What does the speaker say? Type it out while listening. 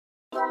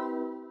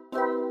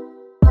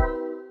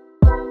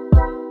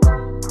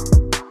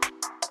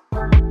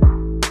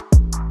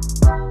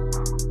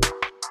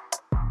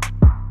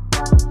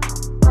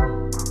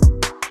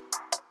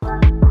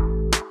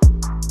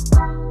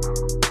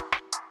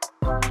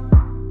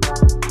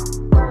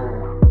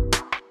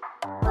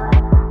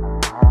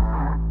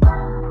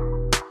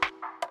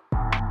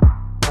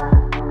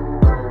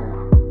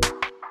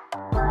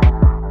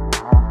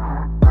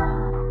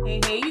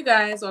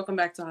Guys, welcome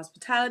back to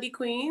Hospitality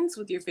Queens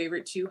with your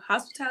favorite two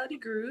hospitality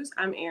gurus.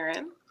 I'm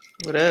Erin.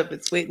 What up?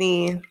 It's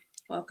Whitney.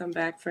 Welcome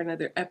back for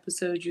another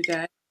episode, you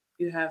guys.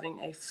 You having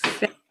a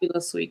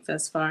fabulous week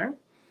thus far.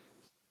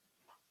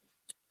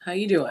 How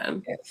you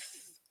doing?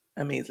 Yes,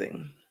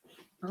 amazing.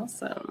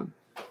 Awesome.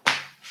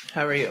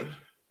 How are you?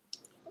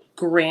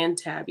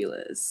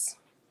 Grand-tabulous.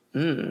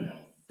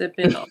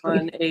 Sipping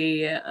on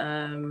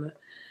a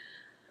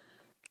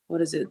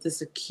what is it? This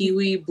is a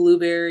kiwi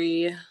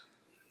blueberry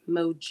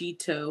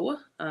mojito.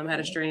 Had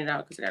to strain it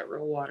out because it got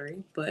real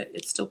watery, but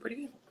it's still pretty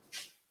good.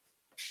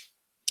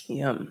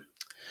 Yum.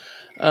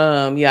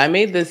 Yeah, I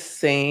made the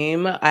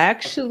same. I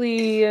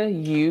actually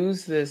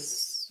use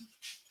this.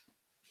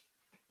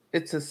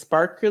 It's a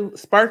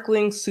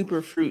sparkling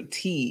super fruit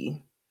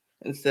tea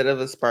instead of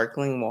a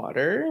sparkling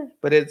water,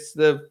 but it's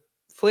the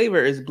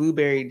flavor is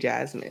blueberry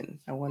jasmine.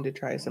 I wanted to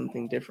try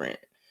something different.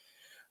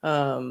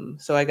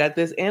 So I got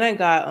this, and I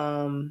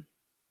got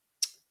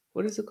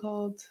what is it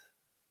called?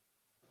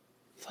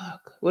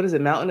 Fuck. What is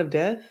it? Mountain of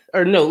Death?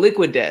 Or no,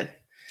 Liquid Death.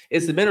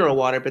 It's the mineral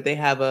water, but they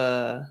have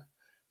a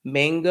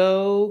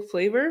mango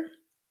flavor.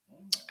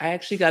 I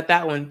actually got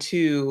that one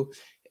too.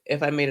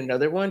 If I made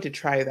another one to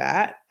try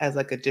that as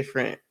like a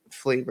different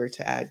flavor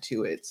to add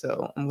to it.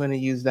 So I'm going to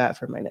use that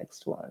for my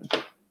next one.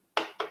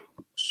 I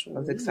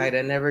was excited.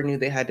 I never knew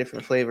they had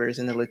different flavors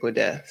in the Liquid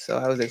Death. So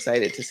I was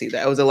excited to see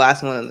that. It was the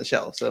last one on the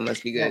shelf, so it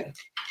must be good.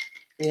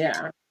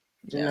 Yeah.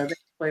 The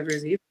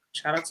flavors either.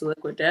 Shout out to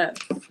Liquid Death.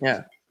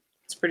 Yeah.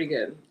 It's pretty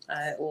good.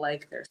 I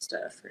like their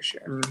stuff for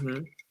sure.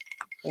 Mm-hmm.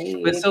 Hey.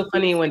 It's so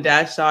funny when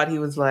Dash saw it, he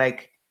was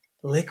like,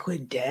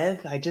 Liquid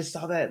Death? I just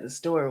saw that at the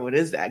store. What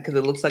is that? Because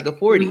it looks like a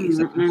 40. Mm-hmm,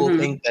 so people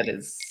think that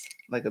it's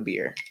like a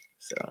beer.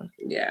 So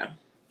yeah,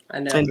 I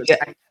know. And the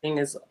packaging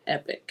is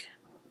epic.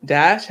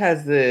 Dash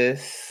has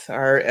this.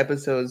 Our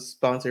episode's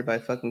sponsored by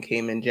fucking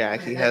Cayman Jack.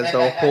 He has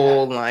the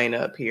whole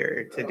lineup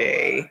here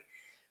today.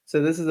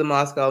 So this is a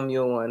Moscow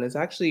Mule one. It's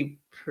actually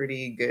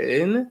pretty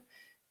good.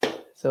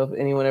 So if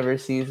anyone ever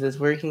sees this,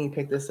 where can you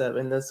pick this up?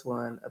 And this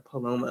one, a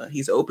Paloma.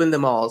 He's opened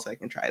them all so I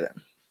can try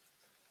them.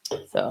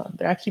 So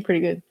they're actually pretty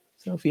good.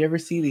 So if you ever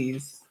see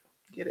these,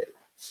 get it.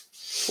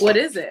 What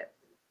is it?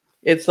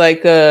 It's like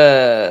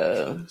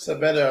it's a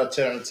better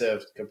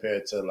alternative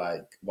compared to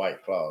like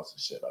White Claws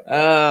and shit like that.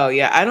 Oh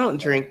yeah, I don't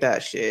drink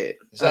that shit.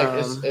 It's like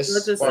it's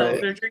a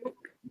seltzer drink.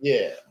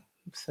 Yeah.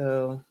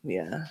 So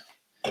yeah,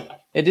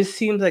 it just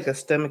seems like a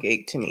stomach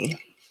ache to me.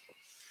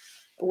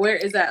 Where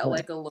is that?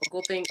 Like a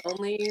local thing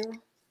only?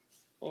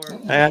 Or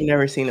I've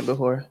never seen it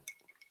before.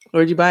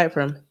 Where'd you buy it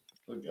from?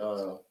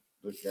 The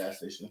gas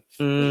station.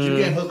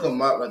 You can hook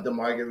them up like the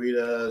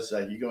margaritas.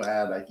 Like you can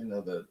add like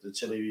the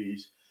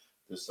chilies,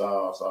 the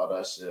sauce, all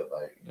that shit.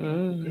 Like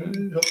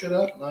hook it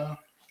up now.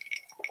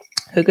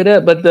 Hook it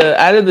up, but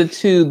out of the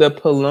two, the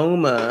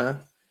Paloma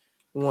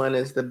one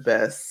is the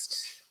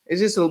best.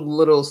 It's just a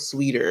little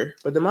sweeter,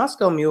 but the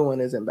Moscow Mule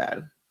one isn't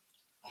bad.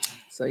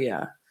 So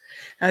yeah,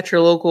 at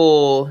your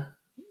local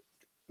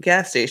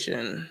gas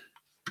station,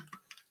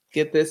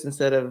 get this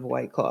instead of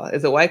White Claw.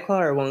 Is it White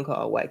Claw or One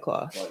Claw? White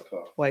Claw. White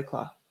Claw. White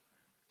Claw.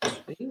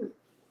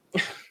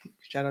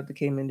 Shout out to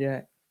Cayman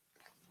Jack.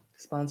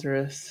 Sponsor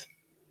us.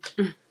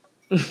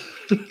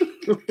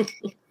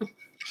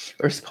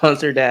 Or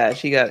sponsor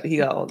Dash. He got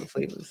all the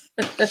flavors.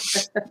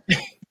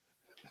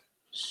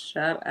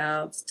 Shout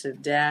outs to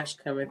Dash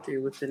coming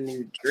through with the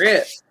new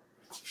drip.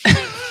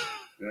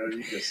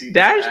 You can see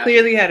Dash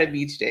clearly had a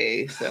beach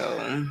day,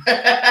 so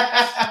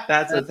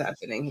that's what's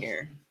happening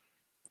here.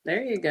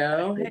 There you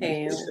go.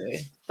 Hey,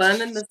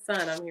 fun in the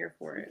sun. I'm here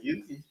for it.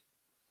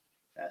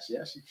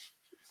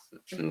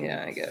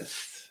 Yeah, I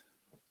guess.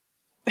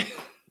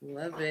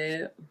 Love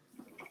it.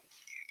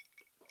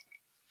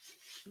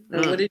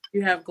 So what did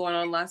you have going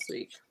on last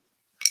week?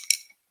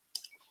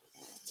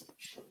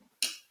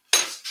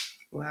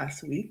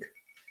 Last week?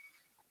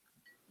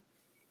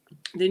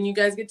 Didn't you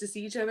guys get to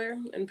see each other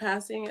in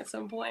passing at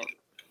some point?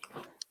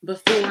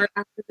 Before or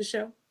after the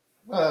show?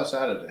 Well,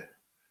 Saturday.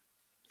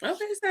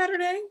 Okay,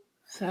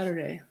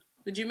 Saturday.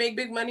 Did you make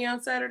big money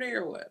on Saturday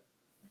or what?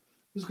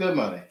 It was good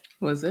money.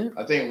 Was it?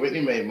 I think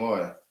Whitney made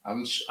more.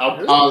 I'm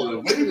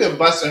positive. Whitney been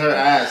busting her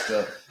ass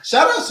though.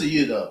 Shout out to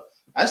you though.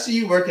 I see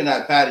you working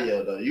that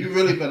patio though. You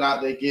really been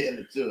out there getting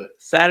into it.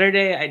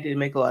 Saturday, I did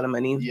make a lot of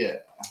money. Yeah.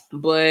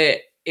 But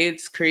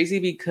it's crazy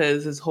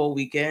because this whole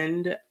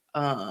weekend,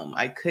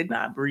 I could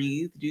not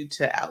breathe due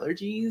to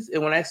allergies.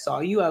 And when I saw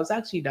you, I was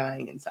actually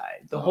dying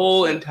inside the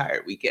whole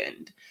entire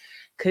weekend.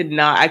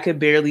 I could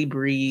barely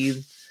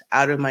breathe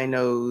out of my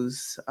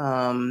nose.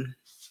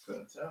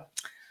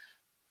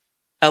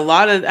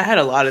 I had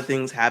a lot of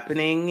things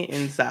happening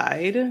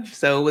inside,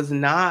 so it was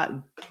not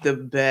the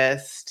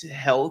best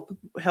health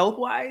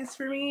wise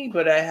for me.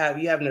 But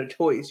you have no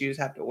choice. You just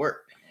have to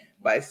work.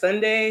 By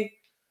Sunday,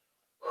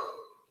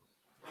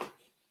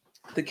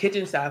 the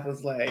kitchen staff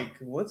was like,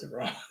 "What's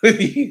wrong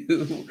with you?"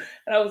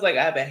 And I was like,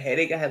 "I have a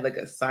headache. I had like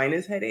a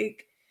sinus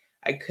headache.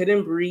 I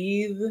couldn't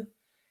breathe.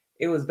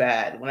 It was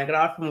bad." When I got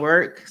off from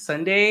work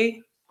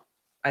Sunday,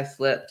 I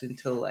slept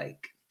until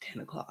like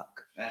 10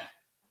 o'clock.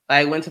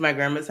 I went to my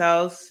grandma's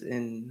house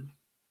and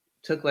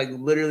took like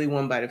literally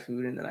one bite of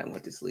food and then I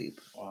went to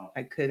sleep. Wow.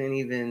 I couldn't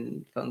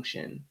even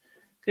function.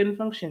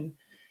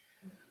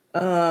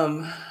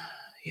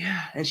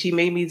 Yeah, and she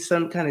made me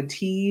some kind of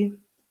tea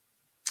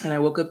and I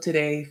woke up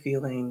today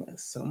feeling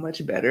so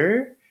much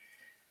better.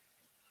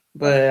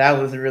 But I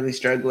was really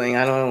struggling.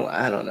 I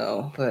don't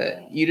know.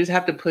 But you just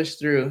have to push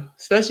through,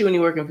 especially when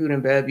you work in food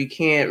and bev. You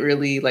can't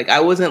really like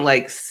I wasn't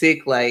like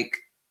sick, like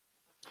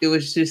it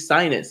was just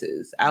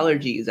sinuses,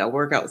 allergies. I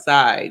work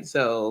outside,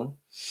 so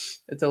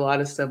it's a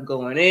lot of stuff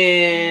going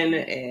in,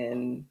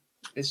 and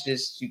it's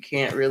just you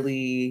can't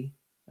really.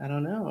 I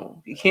don't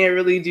know. You can't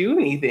really do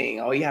anything.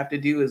 All you have to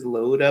do is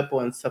load up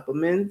on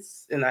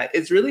supplements, and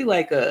it's really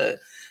like a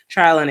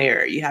trial and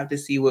error. You have to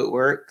see what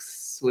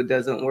works, what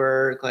doesn't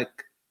work.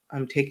 Like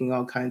I'm taking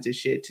all kinds of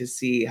shit to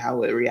see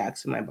how it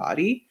reacts to my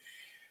body.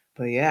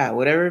 But yeah,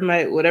 whatever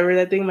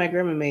that thing my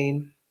grandma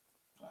made.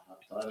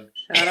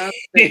 Shout out.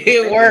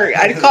 It worked.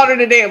 I called her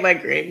today. I'm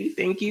like, Granny,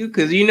 thank you.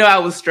 Because I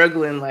was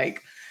struggling.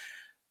 Like,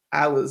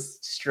 I was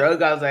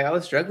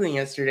struggling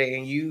yesterday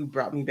and you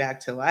brought me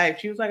back to life.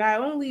 She was like, I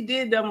only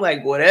did. I'm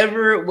like,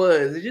 whatever it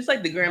was. It's just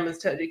like the grandma's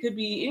touch. It could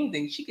be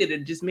anything. She could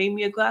have just made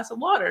me a glass of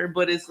water.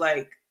 But it's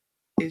like,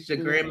 it's your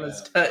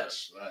grandma's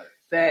touch. Right.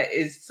 That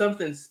is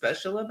something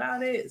special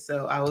about it.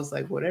 So I was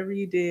like, whatever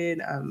you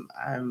did,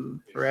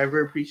 I'm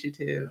forever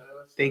appreciative.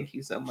 Thank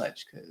you so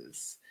much.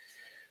 Because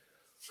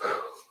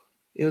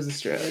it was a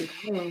struggle.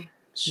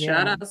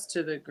 Shout outs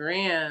to the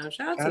gram.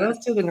 Shout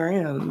outs to the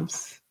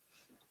grams.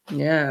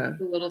 Yeah.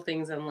 The little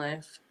things in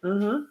life.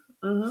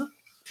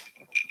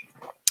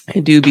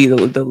 It do be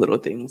the little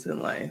things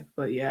in life.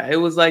 But yeah, it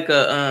was like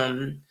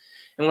and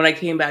when I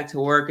came back to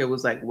work, it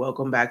was like,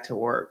 welcome back to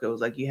work. It was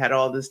like you had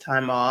all this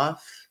time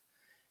off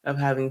of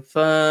having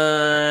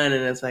fun.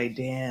 And it's like,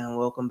 damn,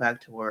 welcome back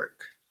to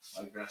work.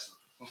 Aggressive.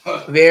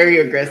 Very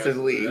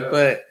aggressively, yeah.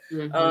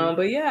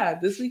 But yeah,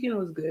 this weekend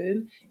was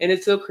good, and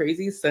it's so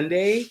crazy.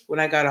 Sunday when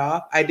I got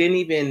off, I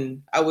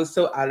was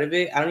so out of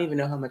it. I don't even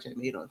know how much I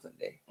made on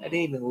Sunday. I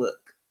didn't even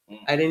look.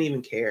 I didn't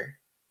even care.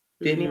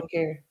 Didn't even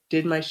care.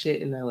 Did my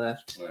shit and I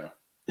left.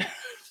 Yeah.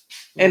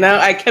 And now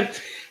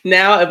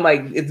I'm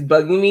like, it's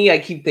bugging me. I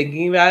keep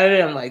thinking about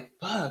it. I'm like,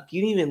 fuck, you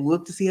didn't even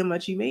look to see how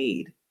much you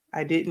made.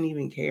 I didn't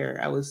even care.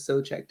 I was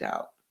so checked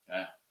out.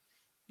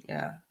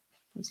 Yeah.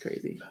 It's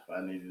crazy.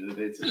 I needed a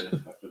day today.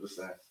 I feel the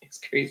same. It's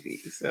crazy.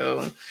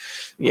 So,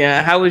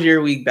 yeah. How was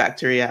your week back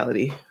to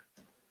reality?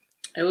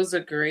 It was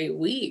a great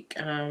week.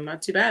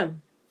 Not too bad.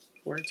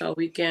 Worked all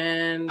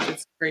weekend. Did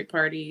some great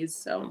parties.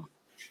 So,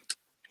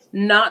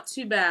 not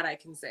too bad, I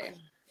can say.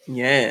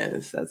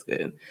 Yes, that's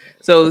good.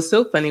 So, it was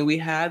so funny. We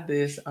had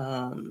this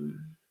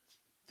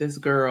this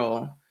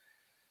girl.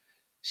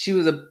 She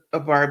was a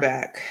bar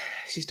back.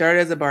 She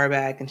started as a bar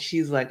back, and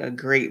she's like a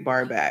great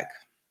bar back.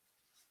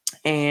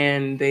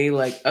 And they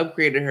like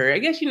upgraded her. I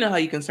guess you know how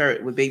you can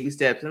start with baby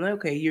steps and like,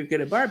 okay, you're good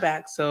at bar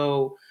back,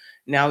 so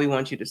now we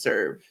want you to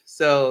serve.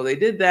 So they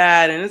did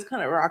that, and it's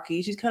kind of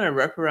rocky. She's kind of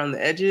rough around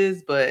the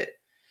edges, but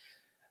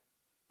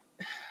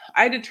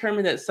I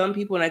determined that some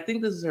people, and I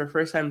think this is her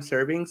first time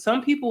serving,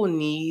 some people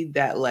need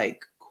that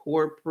like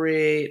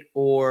corporate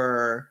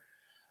or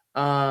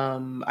I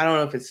don't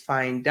know if it's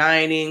fine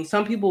dining.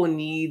 Some people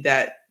need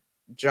that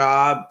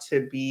job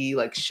to be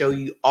like show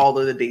you all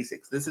of the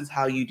basics. This is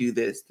how you do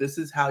this. This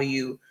is how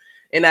you.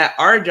 And at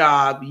our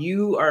job, when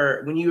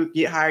you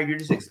get hired, you're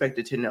just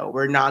expected to know.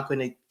 We're not going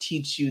to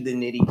teach you the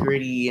nitty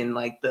gritty and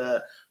like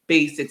the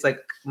basics, like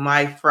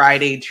my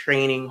Friday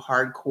training,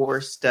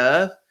 hardcore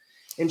stuff.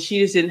 And she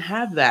just didn't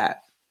have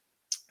that.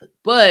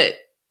 But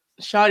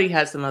Shawty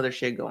had some other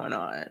shit going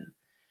on.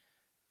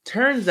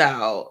 Turns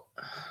out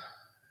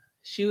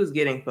she was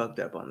getting fucked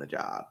up on the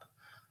job.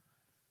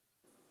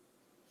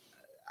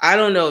 I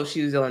don't know if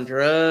she was on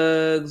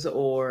drugs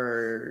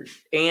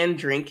and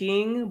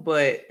drinking,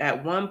 but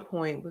at one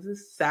point, was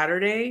this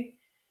Saturday?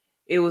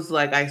 It was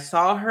like I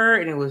saw her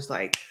and it was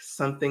like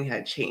something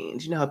had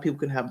changed. You know how people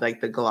can have like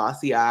the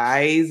glossy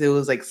eyes? It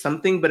was like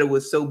something, but it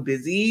was so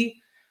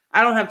busy.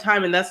 I don't have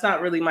time, and that's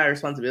not really my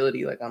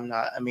responsibility. Like, I'm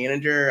not a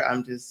manager.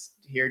 I'm just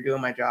here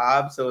doing my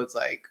job. So it's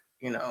like,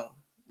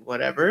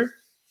 whatever.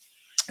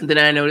 And then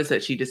I noticed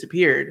that she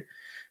disappeared.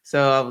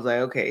 So I was like,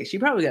 okay, she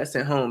probably got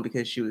sent home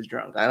because she was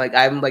drunk.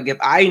 I'm like, if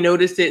I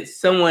noticed it,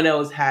 someone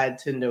else had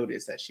to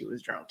notice that she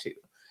was drunk too.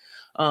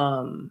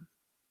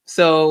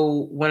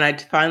 So when I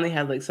finally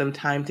had like some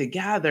time to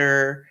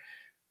gather,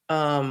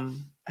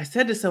 I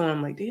said to someone,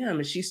 I'm like, damn,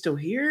 is she still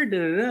here? Da,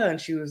 da, da.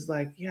 And she was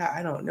like, yeah,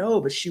 I don't know,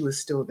 but she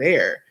was still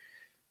there.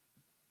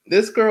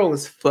 This girl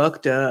was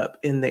fucked up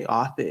in the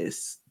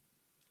office,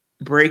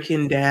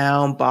 breaking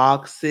down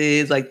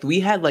boxes. Like we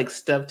had like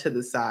stuff to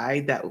the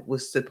side that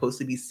was supposed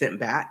to be sent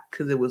back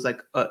because it was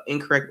like an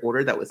incorrect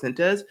order that was sent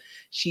to us.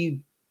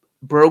 She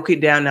broke it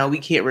down. Now we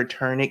can't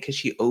return it because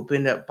she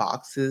opened up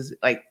boxes,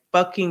 like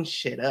fucking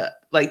shit up,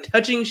 like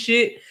touching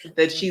shit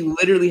that she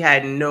literally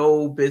had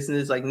no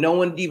business. Like no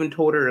one even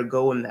told her to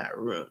go in that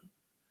room.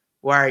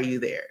 Why are you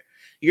there?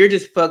 You're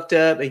just fucked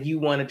up and you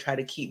want to try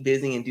to keep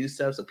busy and do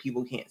stuff so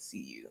people can't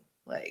see you.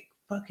 Like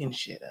fucking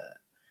shit up.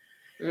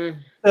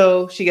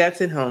 So she got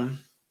sent home.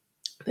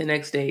 The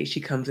next day she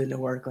comes into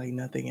work like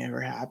nothing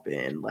ever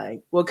happened.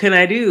 Like, what can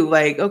I do?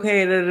 Like,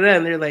 okay, da, da, da.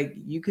 And they're like,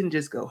 you can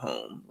just go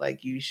home.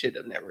 Like, you should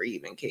have never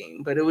even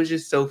came. But it was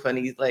just so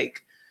funny.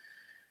 Like,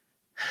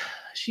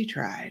 she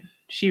tried.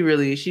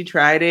 She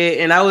tried it.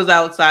 And I was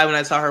outside when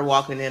I saw her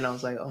walking in. I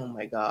was like, oh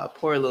my God,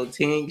 poor little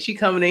Tink. She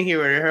coming in here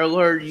with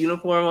her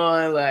uniform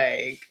on.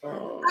 Like,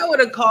 I would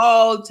have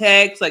called,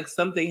 text, like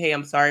something. Hey,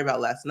 I'm sorry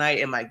about last night.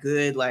 Am I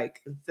good? Like,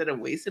 instead of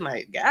wasting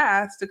my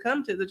gas to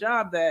come to the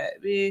job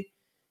that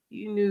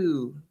you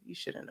knew, you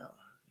should have known.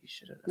 You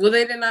should have known. Well,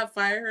 they did not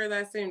fire her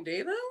that same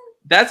day though?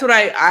 That's what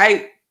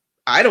I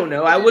don't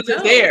know. I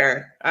wasn't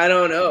there. I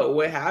don't know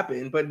what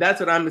happened, but that's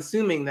what I'm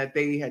assuming, that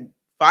they had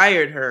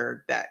fired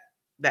her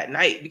that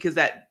night, because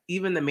that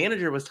even the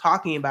manager was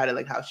talking about it,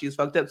 like how she was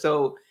fucked up.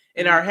 So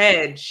in our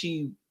head,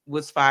 she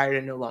was fired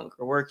and no longer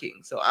working.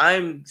 So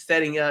I'm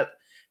setting up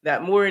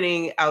that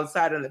morning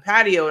outside on the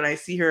patio and I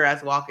see her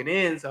as walking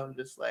in. So I'm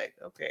just like,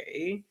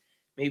 okay,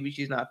 maybe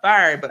she's not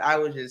fired, but I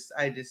just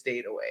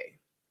stayed away.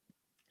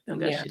 Don't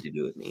got shit to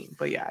do with me.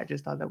 But yeah, I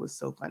just thought that was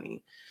so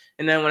funny.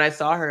 And then when I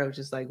saw her, I was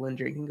just like, when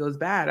drinking goes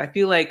bad, I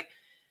feel like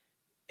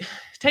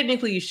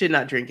technically you should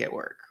not drink at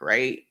work,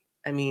 right?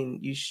 I mean,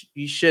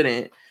 you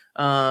shouldn't.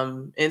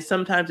 And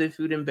sometimes in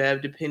food and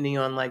bev, depending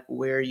on like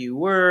where you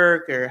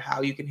work or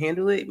how you can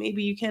handle it,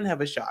 maybe you can have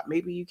a shot,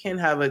 maybe you can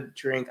have a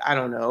drink. I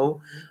don't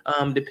know.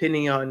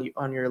 Depending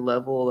on your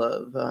level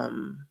of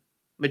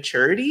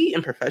maturity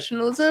and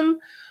professionalism.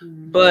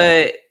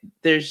 But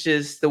there's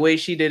just the way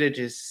she did it,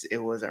 it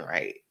wasn't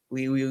right.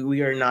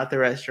 We are not the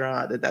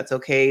restaurant that's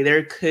okay.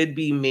 There could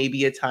be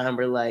maybe a time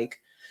where like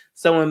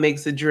someone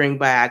makes a drink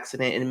by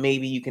accident and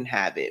maybe you can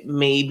have it,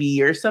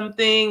 maybe, or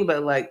something.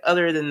 But like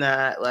other than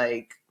that,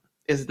 like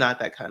it's not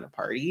that kind of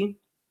party.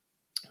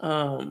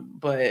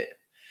 But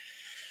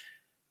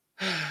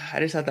I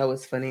just thought that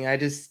was funny. I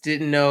just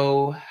didn't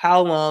know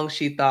how long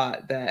she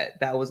thought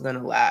that was going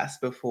to last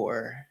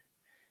before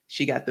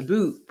she got the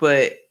boot.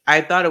 But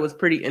I thought it was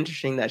pretty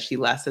interesting that she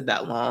lasted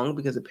that long,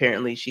 because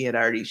apparently she had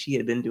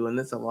been doing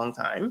this a long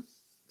time.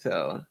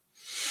 So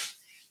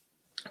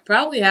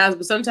probably has,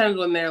 but sometimes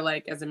when they're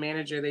like, as a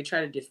manager, they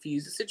try to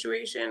diffuse the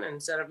situation. And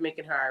instead of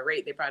making her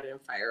irate, they probably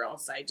didn't fire her on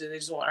site. They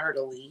just want her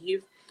to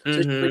leave.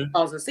 So she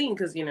calls the scene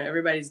because, you know,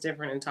 everybody's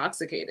different,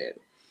 intoxicated.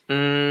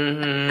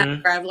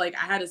 I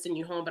had to send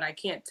you home, but I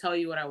can't tell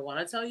you what I want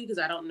to tell you because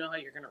I don't know how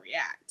you're going to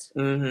react.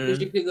 Because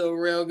you could go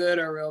real good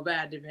or real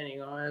bad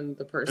depending on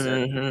the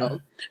person.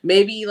 So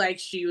maybe like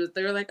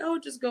they were like, oh,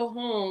 just go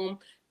home,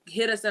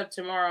 hit us up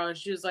tomorrow. And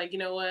she was like, you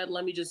know what?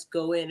 Let me just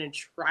go in and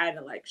try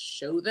to like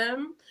show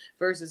them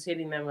versus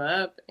hitting them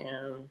up.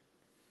 And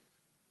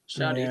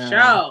shoddy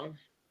show.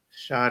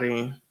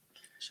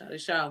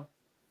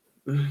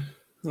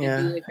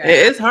 Yeah,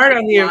 it's hard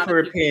out here for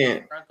a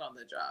pimp. Drunk on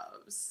the job.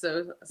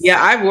 So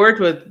yeah, I've worked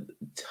with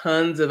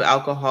tons of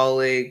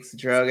alcoholics,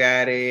 drug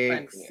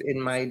addicts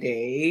in my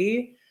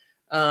day,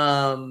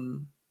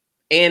 and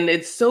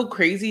it's so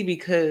crazy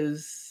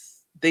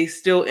because they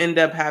still end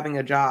up having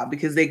a job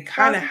because they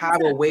kind of have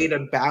a way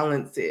to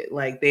balance it.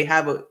 Like they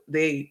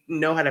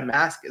know how to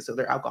mask it, so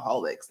they're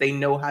alcoholics. They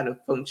know how to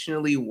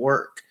functionally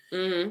work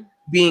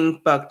being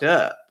fucked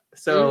up.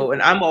 So,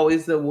 and I'm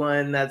always the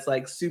one that's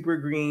like super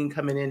green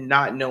coming in,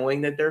 not knowing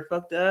that they're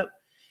fucked up.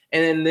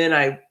 And then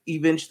I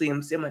eventually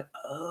I'm like,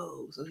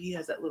 oh, so he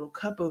has that little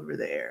cup over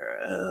there.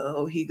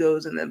 Oh, he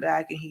goes in the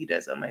back and he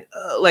does. I'm like,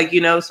 oh, like,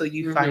 you know, so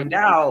you find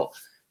out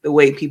the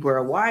way people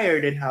are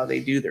wired and how they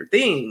do their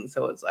thing.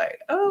 So it's like,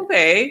 oh,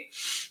 okay.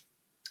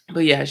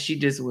 But yeah, she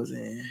just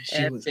wasn't.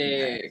 She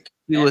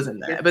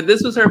wasn't that. But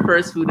this was her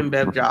first food and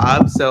bev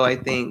job. So I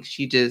think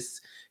she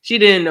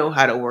didn't know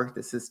how to work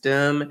the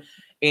system.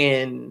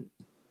 And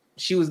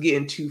she was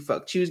getting too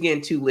fucked. She was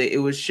getting too lit. It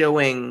was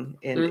showing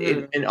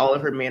in all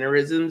of her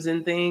mannerisms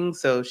and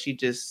things. So it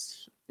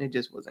just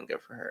wasn't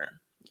good for her.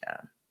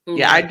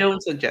 Yeah, I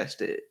don't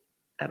suggest it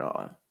at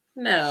all.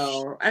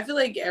 No, I feel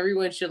like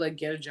everyone should like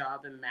get a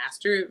job and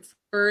master it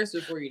first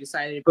before you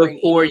decide to bring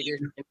your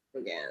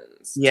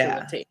shenanigans.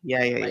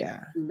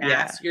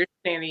 Master your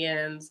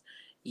shenanigans.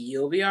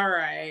 You'll be all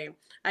right.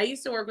 I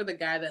used to work with a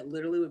guy that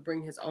literally would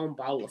bring his own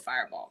bottle of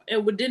Fireball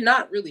and did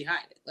not really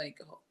hide it.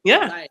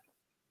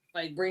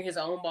 Like bring his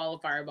own bottle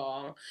of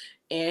Fireball,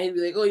 and he'd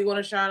be like, "Oh, you want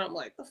a shot?" I'm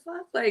like, "The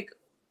fuck?" Like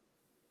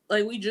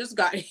we just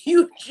clocked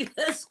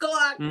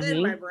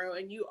in, my bro,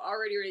 and you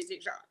already ready to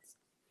take shots.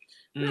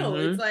 No,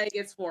 it's like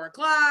it's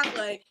 4:00.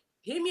 Like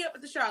hit me up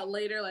at the shop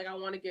later. Like, I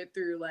want to get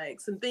through like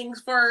some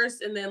things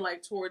first, and then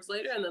like towards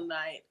later in the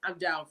night, I'm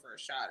down for a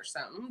shot or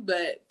something.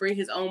 But bring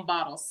his own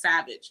bottle,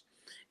 savage.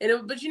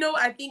 But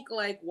I think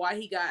like why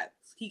he got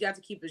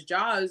to keep his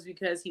job is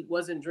because he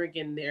wasn't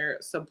drinking their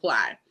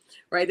supply,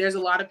 right? There's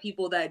a lot of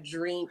people that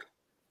drink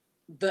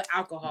the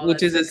alcohol,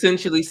 which is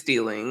essentially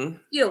stealing,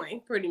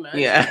 pretty much.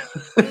 Yeah.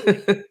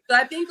 So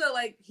I think that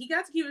like he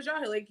got to keep his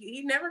job. Like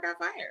he never got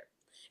fired,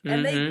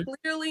 and they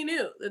clearly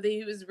knew that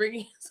he was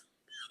bringing.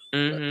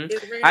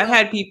 I've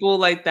had people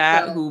like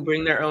that who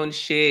bring their own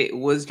shit,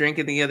 was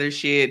drinking the other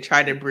shit,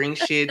 tried to bring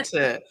shit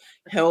to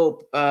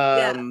help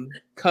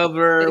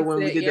cover when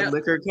we did the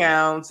liquor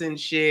counts and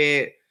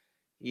shit.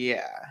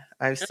 Yeah,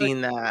 I've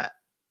seen that.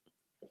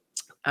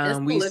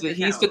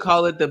 He used to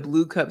call it the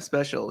blue cup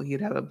special.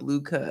 He'd have a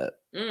blue cup.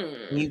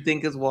 You'd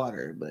think it's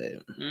water,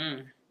 but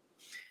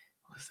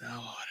what's not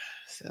water?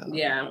 So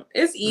yeah,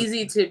 it's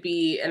easy to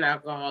be an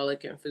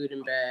alcoholic in food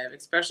and bev,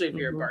 especially if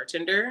you're a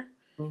bartender.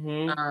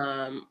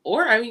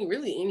 Or I mean,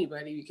 really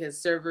anybody, because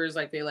servers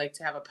they like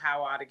to have a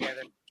powwow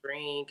together,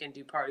 drink and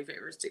do party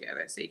favors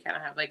together. So you kind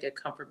of have like a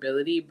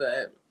comfortability,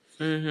 but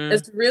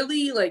it's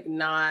really like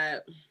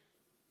not.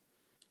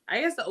 I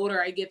guess the older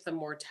I get, the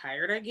more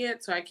tired I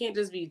get. So I can't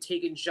just be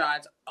taking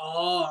shots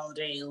all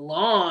day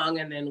long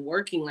and then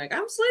working like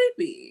I'm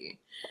sleepy.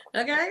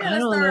 Okay, I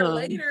gotta start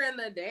later in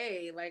the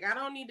day. Like I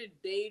don't need to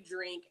day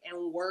drink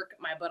and work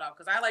my butt off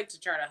because I like to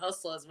try to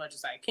hustle as much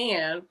as I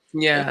can.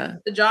 Yeah,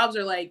 the jobs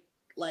are like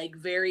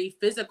very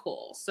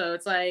physical, so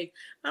it's like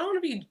I don't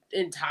want to be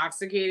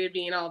intoxicated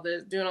doing all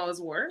this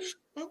work.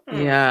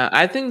 Yeah,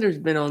 I think there's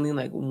been only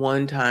like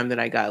one time that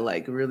I got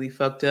like really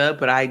fucked up,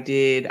 but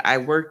I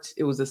worked,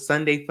 it was a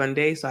Sunday fun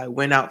day, so I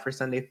went out for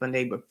Sunday fun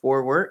day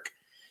before work,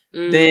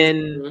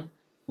 then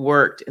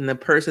worked, and the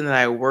person that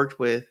I worked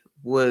with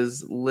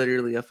was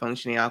literally a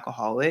functioning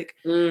alcoholic,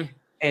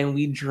 and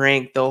we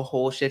drank the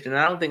whole shift, and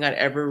I don't think I'd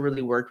ever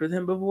really worked with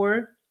him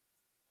before.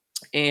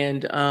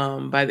 And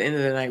by the end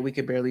of the night, we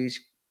could barely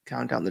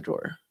count down the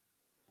drawer.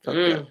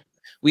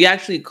 We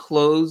actually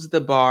closed the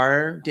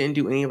bar, didn't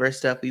do any of our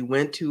stuff. We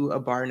went to a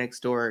bar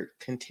next door,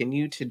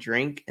 continued to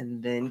drink,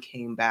 and then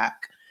came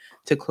back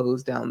to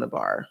close down the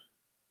bar.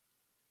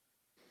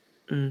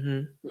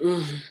 That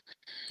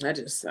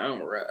just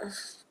sounds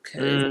rough.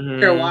 Because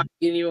after a while,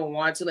 you didn't even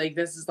want to. Like,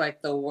 this is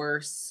like the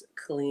worst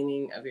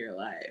cleaning of your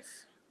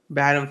life.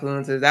 Bad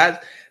influences.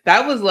 That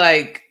was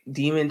like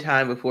demon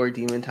time before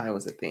demon time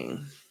was a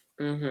thing.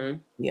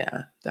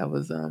 Yeah, that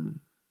was an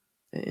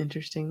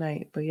interesting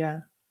night. But yeah,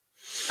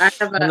 I'm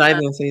not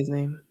even gonna say his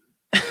name.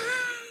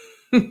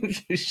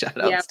 Shout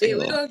out. Yeah,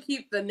 we're gonna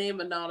keep the name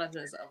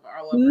anonymous of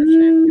our lovers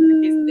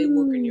in case they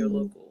work in your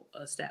local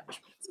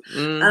establishments.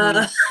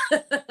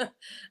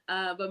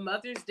 But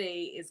Mother's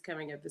Day is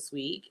coming up this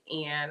week,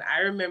 and I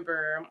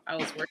remember I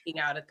was working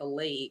out at the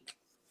lake.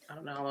 I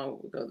don't know how long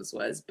ago this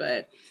was,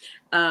 but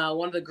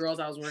one of the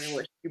girls I was working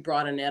with, she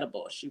brought an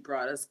edible. She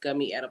brought us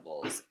gummy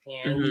edibles,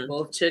 and we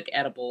both took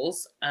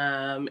edibles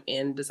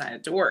and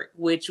decided to work,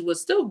 which was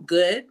still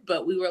good,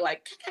 but we were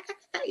like,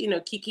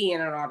 kikiing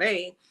it all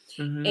day.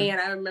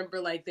 And I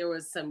remember like there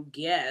was some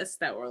guests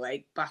that were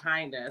like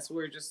behind us. We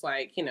were just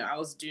like, I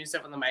was doing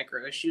stuff on the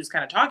micro. She was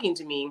kind of talking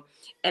to me,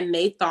 and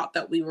they thought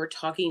that we were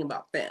talking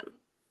about them.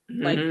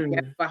 Like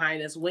guests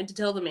behind us went to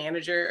tell the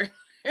manager.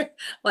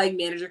 Like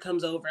manager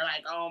comes over,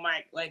 like, oh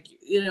my, like,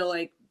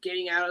 like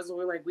getting out of us.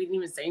 We're like, we didn't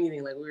even say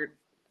anything. Like we were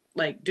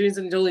like doing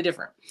something totally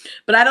different.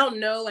 But I don't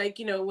know, like,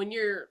 when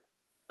you're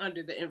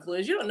under the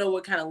influence, you don't know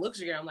what kind of looks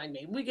you're getting. I'm like,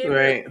 maybe we gave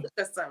her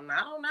something.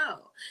 I don't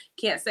know.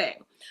 Can't say.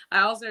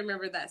 I also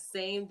remember that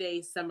same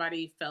day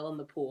somebody fell in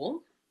the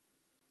pool.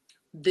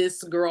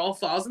 This girl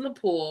falls in the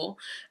pool.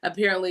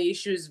 Apparently,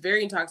 she was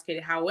very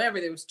intoxicated.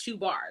 However, there was 2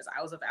 bars.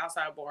 I was at the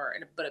outside bar,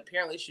 but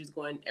apparently she was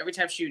going, every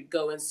time she would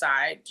go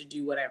inside to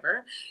do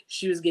whatever,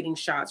 she was getting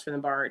shots from the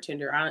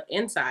bartender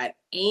inside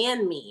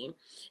and me.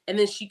 And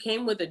then she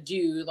came with a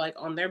dude, like,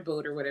 on their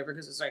boat or whatever,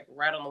 because it's, like,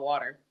 right on the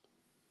water.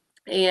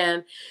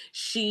 And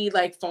she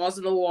like falls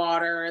in the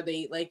water.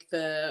 They like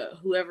the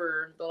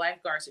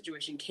lifeguard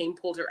situation came,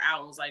 pulled her out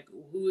and was like,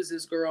 who is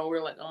this girl?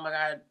 We're like, oh my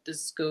God,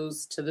 this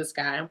goes to this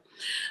guy.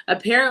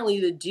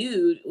 Apparently the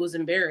dude was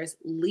embarrassed,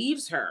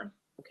 leaves her.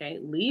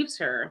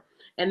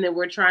 And then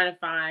we're trying to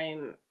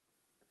find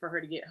for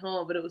her to get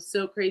home. But it was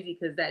so crazy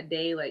because that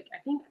day, like,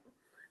 I feel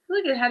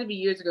like it had to be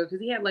years ago because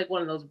he had like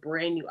one of those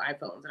brand new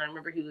iPhones. And I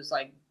remember he was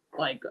like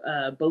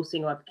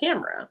boasting about the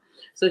camera.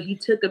 So he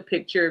took a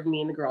picture of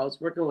me and the girl I was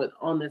working with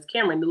on this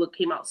camera, and the look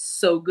came out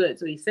so good.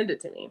 So he sent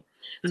it to me.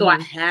 So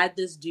I had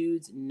this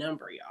dude's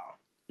number, y'all.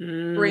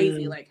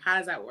 Crazy. Like, how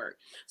does that work?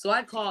 So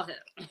I call him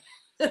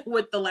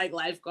with the like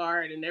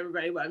lifeguard and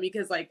everybody but me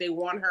because like they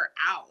want her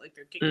out. Like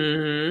they're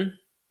kicking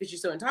because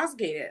she's so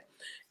intoxicated.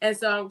 And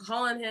so I'm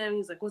calling him.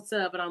 He's like, what's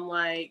up? And I'm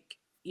like,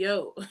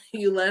 yo,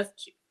 you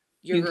left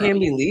you can't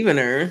be leaving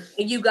her.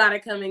 And you gotta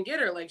come and get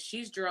her. Like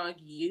she's drunk.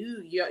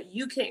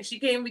 You can't. She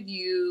came with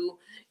you.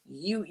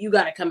 You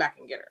gotta come back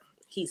and get her.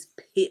 He's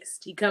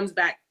pissed. He comes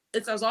back.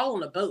 It's us all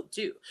on a boat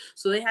too.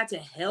 So they had to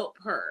help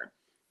her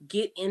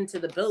get into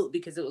the boat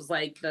because it was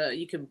like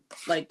you could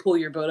like pull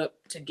your boat up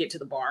to get to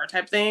the bar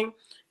type thing.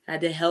 I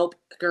had to help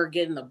her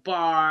get in the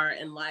bar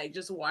and like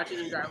just watching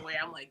him drive away.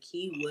 I'm like,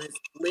 he was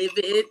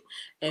livid,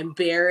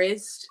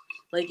 embarrassed.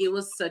 Like it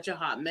was such a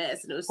hot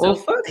mess, and it was Well,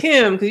 fuck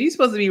him, because you're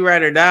supposed to be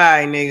ride or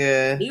die,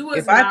 nigga. He was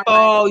if I not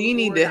fall, right you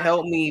need or to die.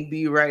 help me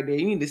be right there.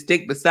 You need to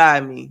stick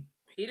beside me.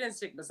 He didn't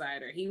stick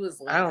beside her. He was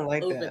like, I don't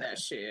like over that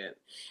shit.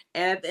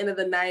 And at the end of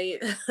the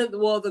night,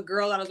 well, the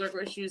girl that I was working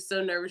with, she was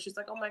so nervous. She's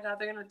like, "Oh my god,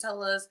 they're gonna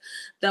tell us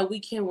that we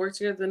can't work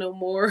together no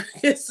more."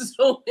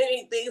 So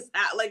many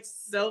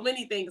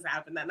things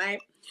happened that night.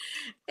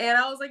 And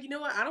I was like, you know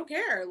what? I don't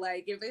care.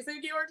 Like, if they say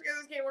we can't work together,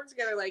 we can't work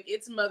together. Like,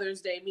 it's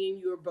Mother's Day. Me and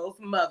you are both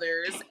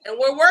mothers, and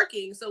we're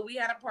working. So we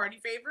had a party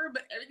favor,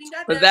 but everything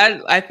got done. But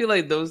that, I feel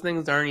like those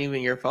things aren't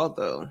even your fault,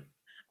 though.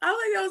 I was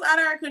like, that was out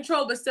of our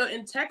control. But still,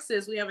 in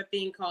Texas, we have a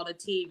thing called a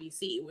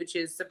TABC, which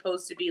is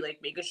supposed to be like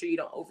making sure you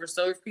don't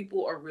overserve people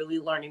or really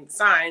learning the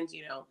signs,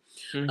 you know,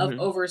 of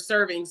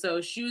overserving.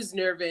 So she was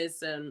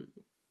nervous and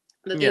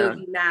the thing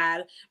would be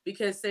mad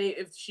because say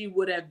if she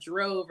would have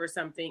drove or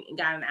something and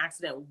got in an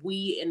accident,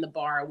 we in the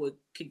bar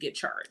could get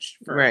charged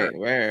for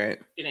right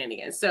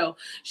shenanigans. So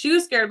she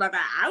was scared about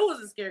that. I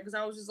wasn't scared because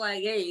I was just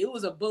like, hey, it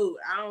was a boat.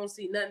 I don't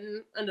see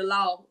nothing under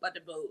law about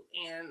the boat,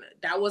 and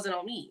that wasn't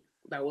on me.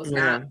 That was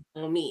not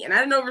on me, and I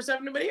didn't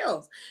overserve anybody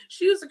else.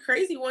 She was a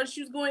crazy one.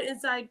 She was going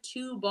inside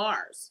 2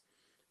 bars.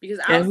 Because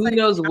who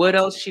knows what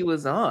else she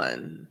was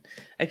on.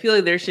 I feel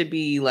like there should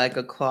be like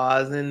a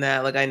clause in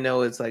that. Like I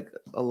know it's like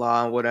a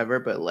law and whatever,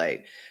 but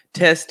like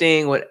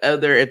testing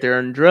if they're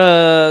on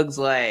drugs,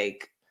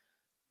 like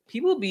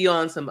people be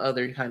on some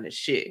other kind of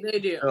shit. They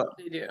do.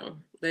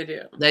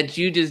 That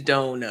you just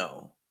don't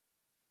know.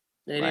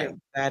 They like,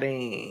 do. That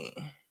ain't.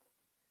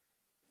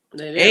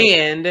 They do.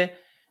 And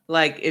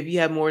like if you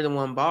have more than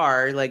one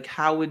bar, like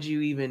how would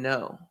you even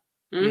know?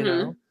 You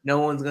know, no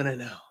one's gonna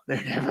know.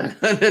 They're never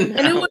gonna know.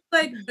 And it was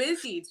like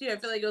busy too. I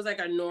feel like it was like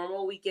a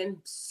normal weekend,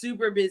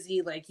 super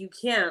busy. Like you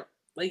can't,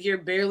 like you're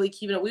barely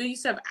keeping up. We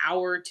used to have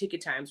hour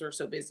ticket times. We're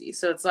so busy.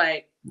 So it's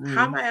like,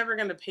 how am I ever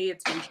gonna pay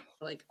attention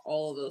to like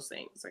all of those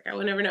things? Like I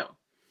would never know.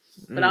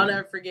 But I'll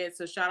never forget.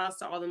 So shout outs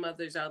to all the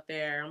mothers out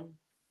there.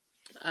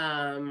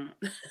 I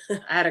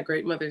had a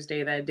great Mother's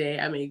Day that day.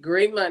 I made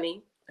great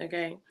money.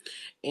 Okay.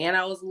 And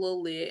I was a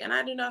little lit and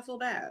I do not feel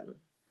bad.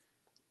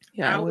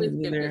 Yeah, I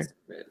wouldn't either.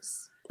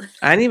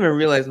 I didn't even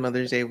realize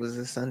Mother's Day was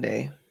this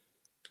Sunday.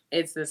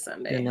 It's this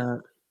Sunday.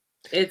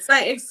 It's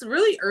like it's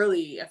really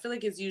early. I feel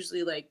like it's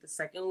usually like the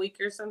second week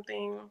or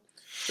something.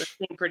 So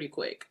it came pretty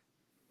quick.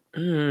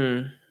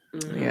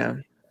 Yeah.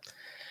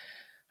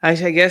 I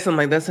guess I'm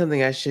like, that's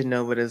something I should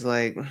know, but it's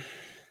like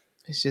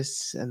it's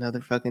just another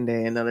fucking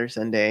day, another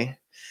Sunday.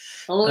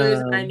 Only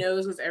reason I know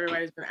is because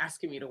everybody's been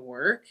asking me to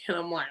work, and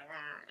I'm like,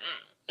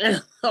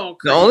 oh,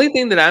 the only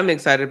thing that I'm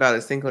excited about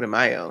is Cinco de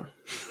Mayo.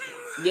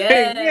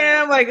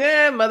 Yeah, I'm like,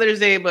 Mother's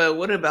Day, but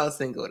what about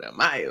Cinco de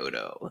Mayo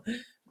though?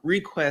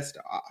 Request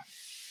off.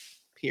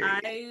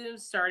 Period. I am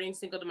starting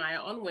Cinco de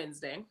Mayo on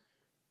Wednesday.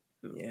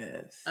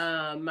 Yes.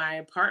 My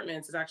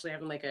apartments is actually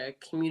having like a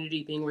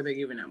community thing where they're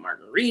giving out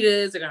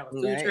margaritas. They're gonna have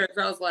a food truck.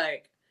 So I was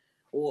like,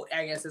 well,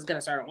 I guess it's gonna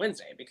start on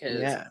Wednesday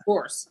because of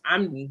course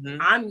I'm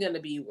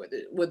gonna be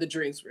where the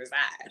drinks reside.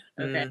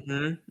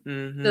 Okay.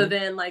 So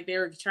then like they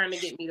were trying to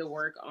get me to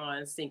work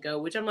on Cinco,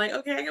 which I'm like,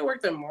 okay, I can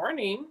work the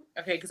morning.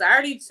 Okay, because I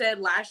already said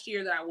last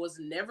year that I was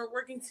never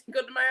working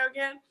Cinco de Mayo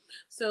again.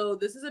 So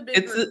this is a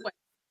big request.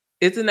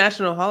 It's a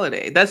national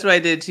holiday. That's what I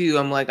did too.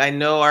 I'm like, I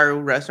know our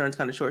restaurant's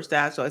kind of short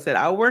staffed, so I said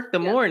I'll work the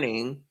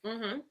morning.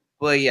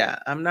 But yeah,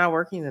 I'm not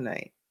working the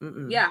night.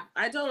 Yeah,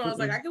 I told him I was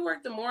like, I can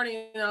work the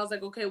morning, and I was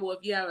like, okay, well, if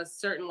you have a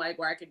certain like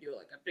where I could do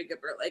like a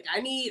pickup, or like I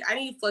need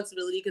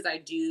flexibility because I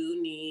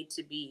do need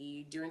to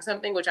be doing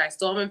something, which I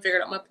still haven't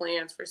figured out my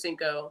plans for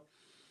Cinco.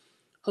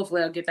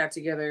 Hopefully, I'll get that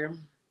together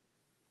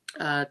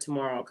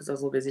tomorrow because I was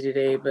a little busy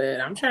today,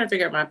 but I'm trying to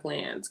figure out my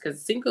plans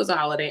because Cinco's a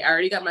holiday. I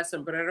already got my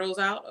sombreros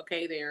out.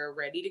 Okay, they're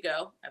ready to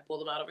go. I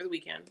pulled them out over the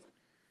weekend.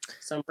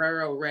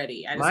 Sombrero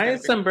ready. My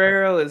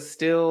sombrero is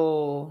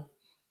still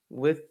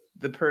with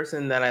the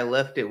person that I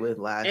left it with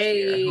last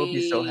year. I hope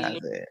he still has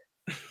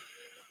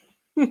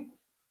it.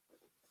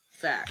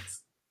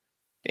 Facts.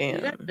 Damn.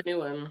 You got the new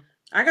one.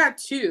 I got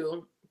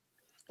 2.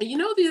 You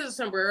know, these are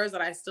sombreros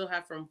that I still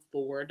have from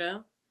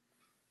Florida.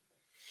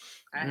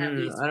 I have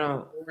these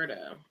from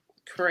Florida.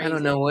 Crazy. I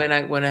don't know when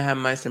I have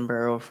my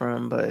sombrero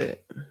from,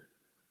 but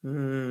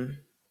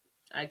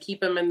I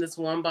keep them in this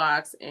one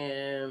box,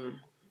 and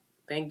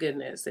thank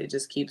goodness they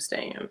just keep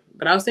staying.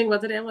 But I was thinking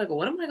about today, I'm like,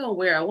 what am I gonna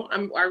wear?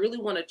 I really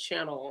want to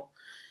channel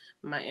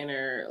my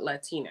inner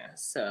Latina,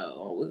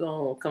 so we're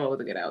gonna come up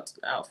with a good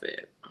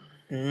outfit.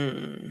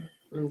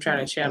 I'm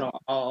trying to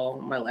channel all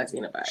my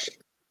Latina vibes.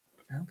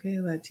 Okay,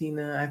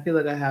 Latina. I feel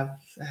like I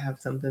have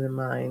something in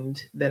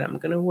mind that I'm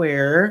gonna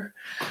wear.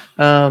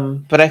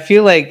 But I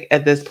feel like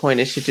at this point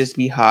it should just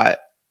be hot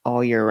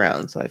all year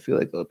round. So I feel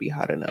like it'll be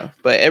hot enough.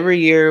 But every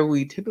year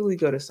we typically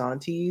go to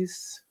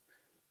Santi's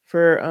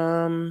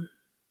for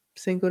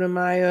Cinco de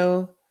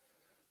Mayo.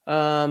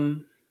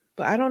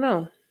 But I don't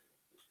know.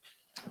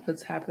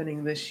 what's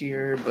happening this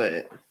year,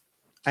 but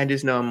I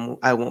just know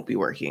I won't be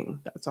working.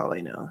 That's all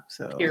I know.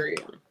 So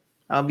Period.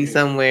 I'll be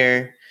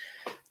somewhere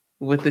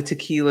with the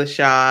tequila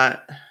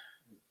shot,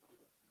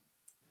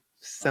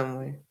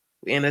 somewhere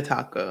in a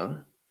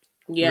taco.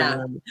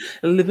 Yeah,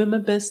 living my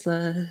best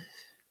life.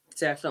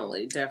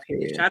 definitely. Yeah.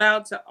 Shout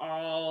out to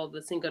all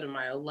the Cinco de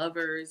Mayo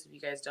lovers. If you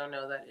guys don't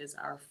know, that is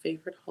our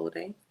favorite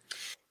holiday.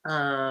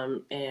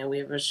 And we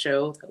have a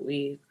show that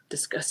we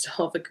discussed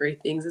all the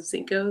great things of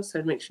Cinco,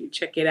 so make sure you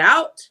check it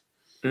out.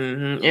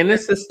 Mm-hmm. And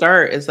it's the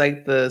start. It's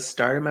like the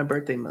start of my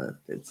birthday month.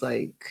 It's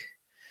like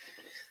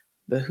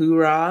the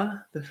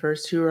hoorah, the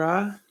first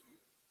hoorah,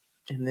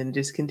 and then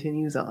just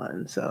continues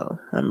on. So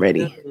I'm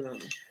ready. Mm-hmm.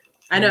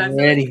 I know. I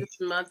feel like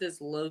this month is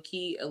low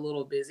key a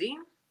little busy.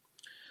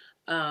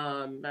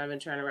 But I've been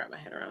trying to wrap my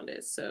head around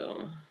it.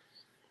 So,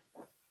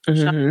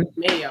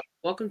 May, y'all.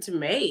 Welcome to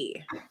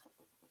May.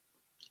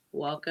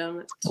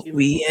 Welcome to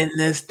We in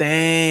this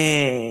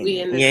thing.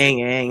 We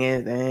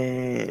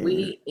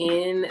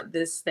in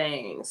this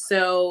thing.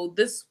 So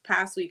this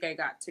past week I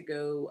got to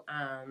go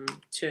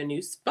to a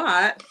new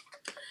spot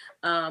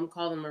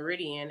called the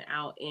Meridian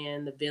out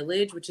in the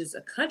Village, which is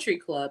a country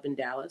club in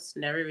Dallas.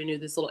 Never even knew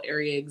this little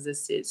area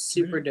existed.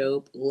 Super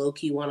dope.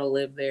 Low-key want to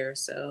live there.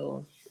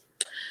 So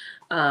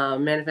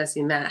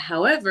manifesting that.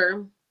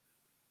 However,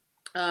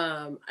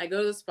 I go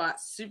to the spot,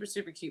 super,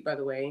 super cute, by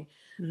the way.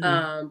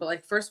 But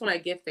like first when I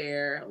get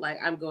there, like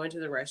I'm going to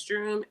the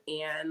restroom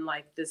and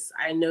like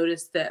I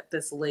noticed that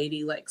this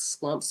lady like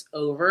slumps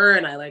over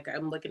and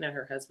I'm looking at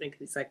her husband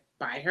because he's like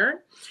by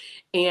her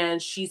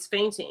and she's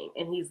fainting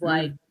and he's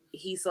like,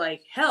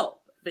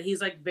 help, but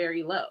he's like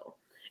very low.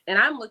 And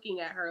I'm looking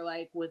at her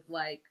like with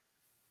like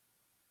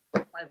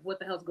what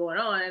the hell's going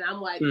on? And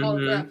I'm like,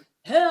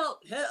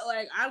 help,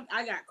 like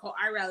I got called.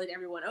 I rallied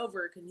everyone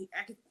over because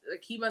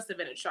he must have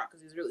been in shock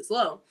because he was really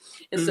slow.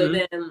 And so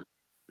then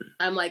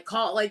I'm like,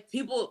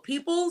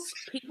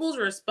 people's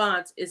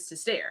response is to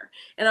stare.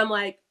 And I'm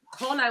like,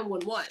 call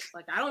 911.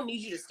 Like, I don't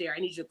need you to stare. I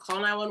need you to call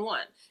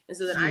 911. And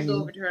so then I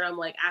go over to her and I'm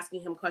like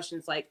asking him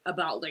questions like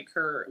about like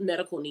her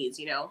medical needs,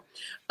 you know?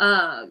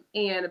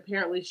 And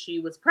apparently she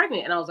was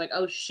pregnant. And I was like,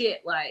 oh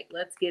shit, like,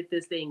 let's get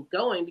this thing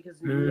going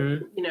because,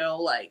 you know,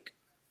 like,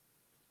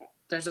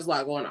 there's just a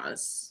lot going on. It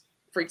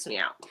freaks me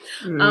out.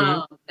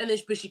 And then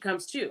but she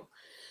comes to.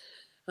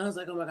 I was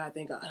like, oh my God,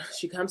 thank God.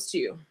 She comes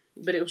to.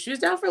 But she was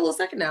down for a little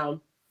second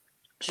now.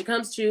 She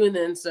comes to, and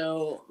then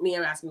so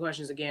I'm asking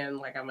questions again,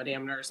 like I'm a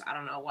damn nurse. I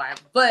don't know why.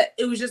 But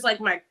it was just like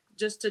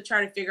just to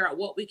try to figure out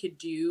what we could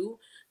do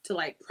to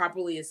like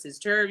properly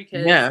assist her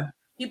because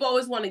people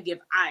always want to give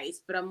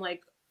ice, but I'm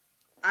like,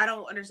 I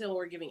don't understand what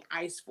we're giving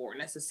ice for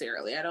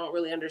necessarily. I don't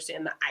really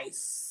understand the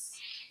ice.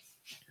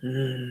 I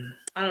don't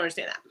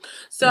understand that.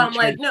 So I'm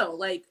like, no,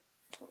 like,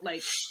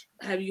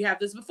 have you had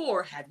this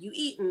before? Have you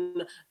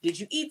eaten? Did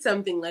you eat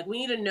something? Like,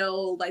 we need to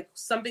know, like,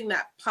 something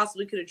that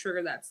possibly could have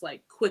triggered that's,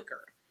 like,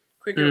 quicker.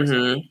 So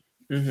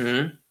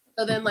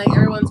then, like,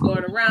 everyone's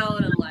going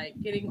around and, like,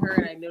 getting her,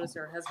 and I noticed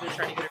her husband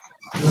trying to get her.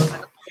 I was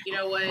like, you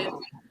know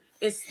what?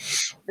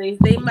 They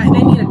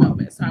need a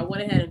moment. So I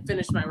went ahead and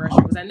finished my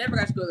restroom because I never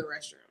got to go to the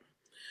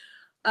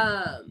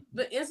restroom.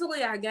 But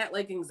instantly I got,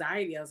 like,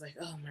 anxiety. I was like,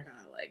 oh, my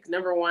God. Like,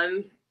 number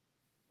one,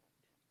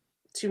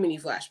 too many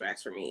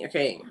flashbacks for me.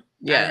 Okay.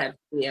 I had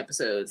many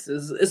episodes.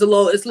 It's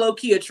low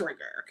key a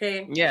trigger.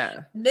 Okay.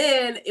 Yeah.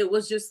 Then it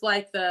was just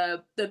like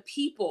the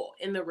people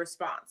in the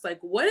response. Like,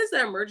 what is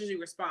the emergency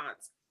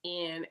response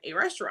in a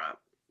restaurant?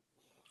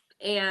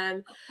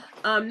 And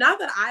not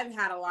that I've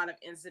had a lot of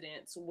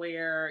incidents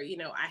where, you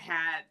know, I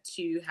had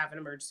to have an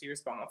emergency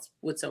response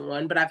with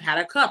someone, but I've had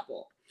a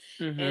couple.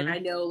 And I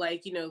know,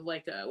 like, you know,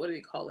 like, what do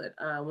they call it?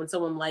 When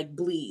someone like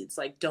bleeds,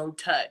 like don't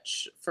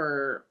touch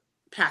for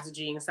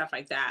passaging and stuff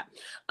like that.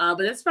 But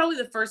that's probably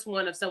the first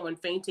one of someone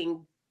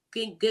fainting.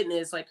 Thank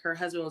goodness, like her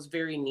husband was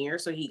very near,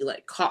 so he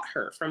like caught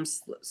her from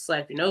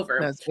slipping over.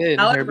 That's good.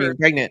 However, her being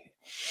pregnant.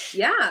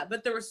 Yeah,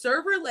 but there was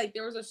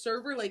a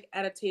server like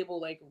at a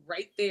table like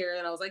right there,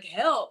 and I was like,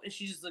 "Help!" And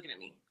she's just looking at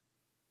me.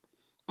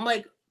 I'm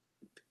like,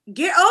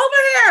 "Get over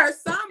here!"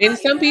 And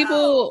some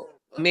people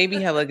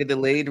maybe have like a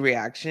delayed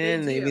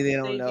reaction. Maybe they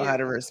don't know how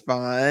to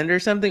respond or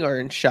something, or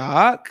in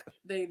shock.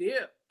 They do.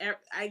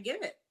 I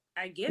get it.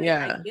 I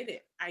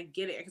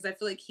get it because I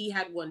feel like he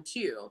had one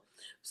too.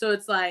 So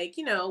it's like,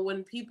 you know,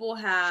 when people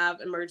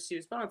have emergency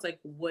response, like,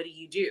 what do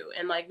you do?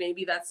 And like,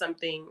 maybe that's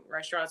something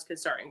restaurants could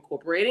start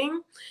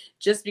incorporating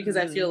just because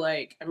I feel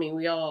like, I mean,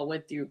 we all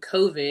went through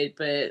COVID,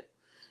 but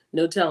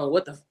no telling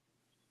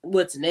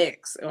what's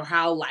next or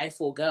how life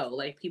will go.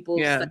 Like people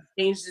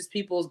changes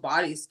people's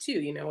bodies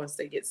too, you know, once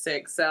they get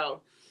sick.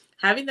 So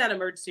having that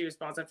emergency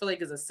response, I feel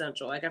like is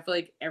essential. Like, I feel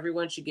like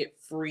everyone should get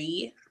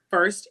free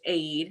first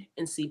aid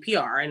and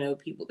CPR. I know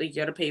people, they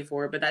got to pay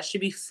for it, but that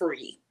should be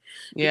free.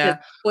 Yeah.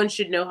 Because one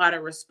should know how to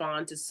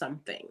respond to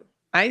something.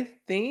 I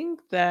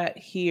think that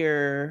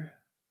here,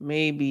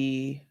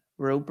 maybe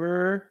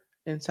Roper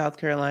in South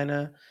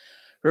Carolina,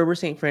 Roper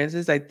St.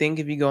 Francis, I think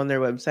if you go on their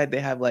website,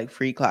 they have like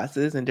free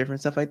classes and different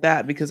stuff like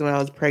that. Because when I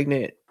was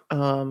pregnant,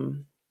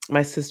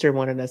 my sister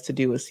wanted us to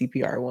do a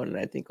CPR one, and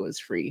I think it was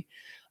free.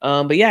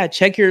 But yeah,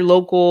 check your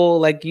local,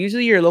 like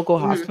usually your local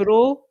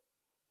hospital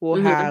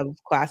will have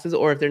classes,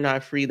 or if they're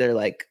not free, they're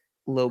like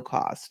low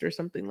cost or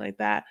something like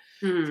that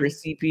for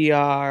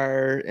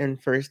CPR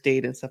and first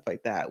aid and stuff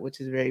like that, which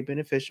is very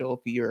beneficial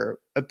if you're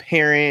a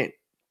parent,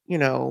 you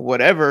know,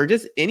 whatever,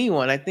 just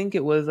anyone. I think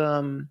it was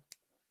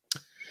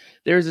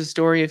there was a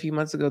story a few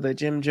months ago that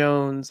Jim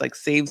Jones like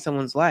saved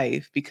someone's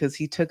life because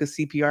he took a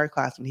CPR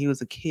class when he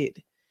was a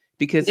kid.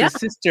 Because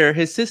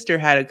his sister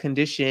had a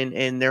condition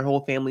and their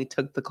whole family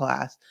took the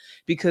class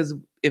because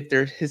if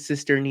his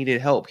sister needed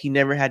help, he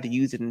never had to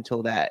use it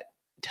until that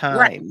time.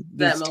 Right.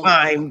 This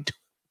time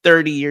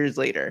 30 years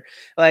later.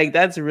 Like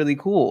that's really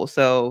cool.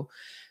 So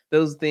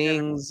those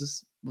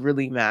things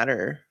really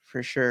matter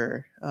for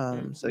sure.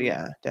 So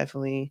yeah,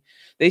 definitely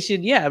they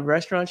should,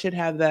 restaurants should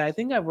have that. I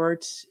think it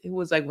was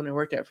like when I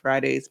worked at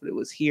Fridays, but it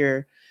was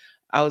here.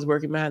 I was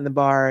working behind the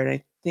bar and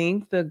I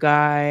think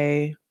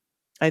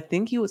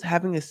he was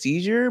having a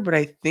seizure, but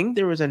I think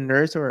there was a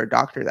nurse or a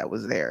doctor that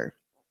was there,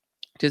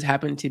 just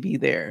happened to be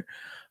there,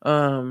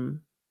 that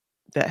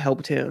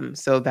helped him.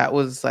 So that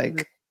was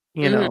like,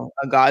 you know,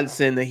 a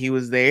godsend that he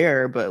was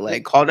there, but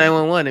like call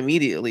 911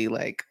 immediately.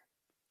 Like,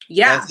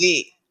 that's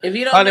it. If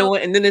you don't know,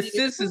 and then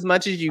assist as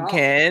much as you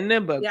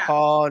can, but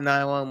call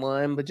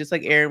 911. But just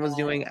like Aaron was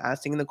doing,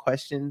 asking the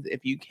questions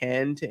if you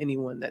can to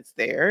anyone that's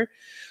there.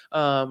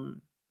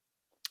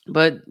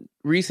 But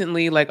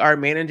recently, like our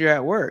manager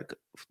at work,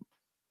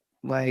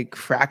 like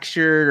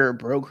fractured or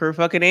broke her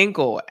fucking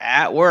ankle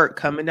at work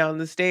coming down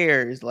the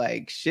stairs.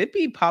 Like shit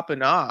be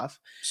popping off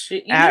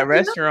at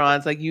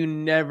restaurants. Like you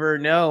never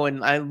know.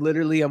 And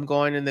I'm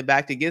going in the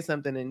back to get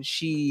something and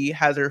she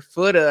has her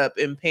foot up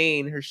in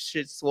pain, her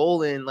shit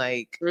swollen,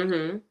 like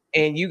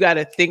and you got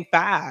to think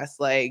fast,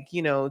 like,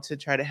 you know, to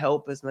try to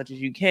help as much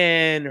as you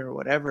can or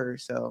whatever.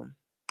 So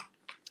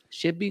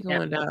shit be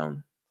going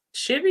down.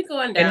 Should be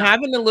going down. And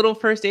having a little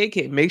first aid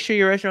kit. Make sure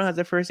your restaurant has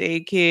a first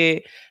aid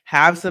kit.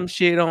 Have some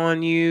shit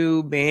on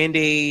you,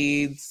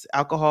 Band-Aids,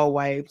 alcohol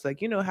wipes,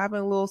 like, you know,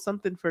 having a little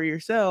something for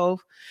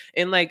yourself.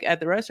 And like at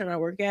the restaurant I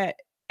work at,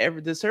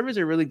 the servers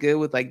are really good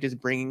with like just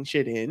bringing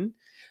shit in.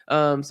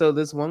 So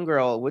this one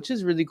girl, which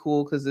is really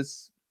cool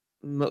because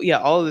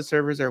all of the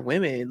servers are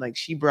women. Like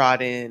she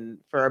brought in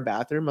for our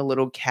bathroom a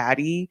little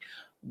caddy,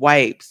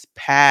 wipes,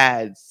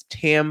 pads,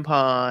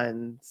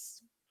 tampons,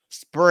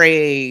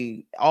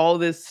 spray, all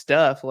this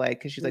stuff, like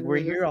because she's like, we're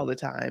here all the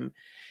time,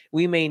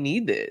 we may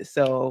need this.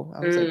 So I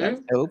was like, that's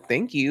dope,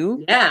 thank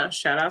you.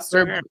 Shout outs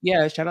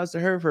to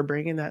her for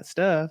bringing that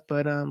stuff.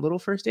 But little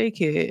first aid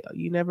kit,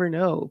 you never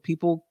know,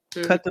 people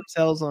cut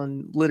themselves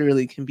on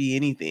literally can be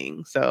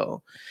anything.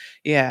 So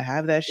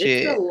have that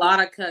shit. It's a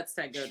lot of cuts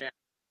that go down.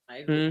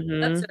 Like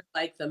cuts are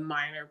like the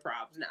minor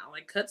problems now.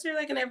 Like cuts are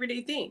like an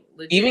everyday thing.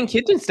 Legit. Even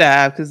kitchen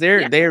staff, because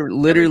they're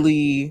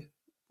literally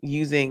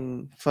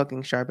using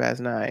fucking sharp ass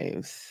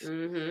knives.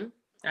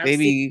 I've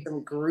seen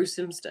some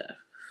gruesome stuff.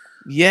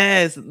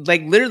 Yes,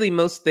 like literally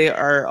they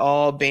are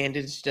all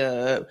bandaged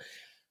up.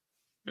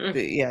 But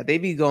they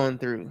be going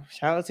through.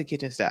 Shout out to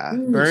kitchen staff.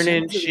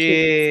 Burning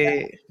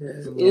shit.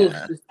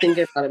 Just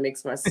thinking about it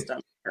makes my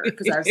stomach hurt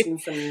because I've seen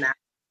some nasty stuff.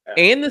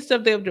 And the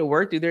stuff they have to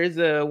work through. There's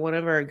one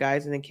of our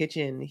guys in the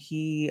kitchen.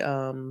 He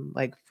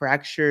like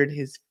fractured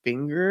his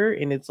finger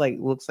and it's like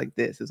looks like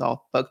this. It's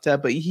all fucked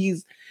up, but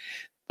he's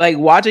like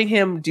watching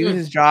him do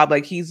his job,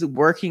 like he's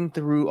working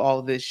through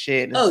all this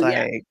shit.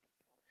 And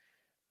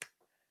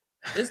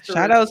it's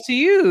shout outs to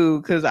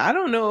you, because I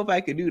don't know if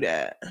I could do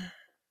that.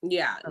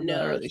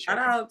 Really shout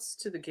outs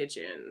to the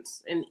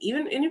kitchens and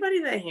even anybody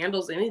that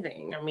handles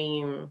anything. I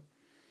mean,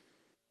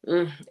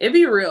 it'd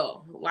be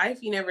real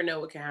life. You never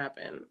know what can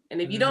happen.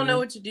 And if you don't know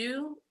what to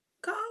do,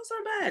 call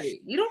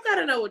somebody. You don't got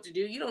to know what to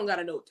do. You don't got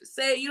to know what to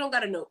say. You don't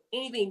got to know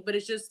anything, but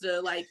it's just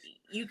like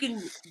you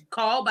can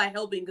call by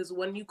helping, because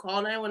when you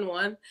call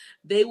 911,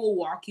 they will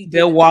walk you through.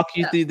 They'll walk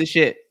you through the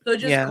shit. So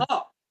just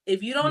call.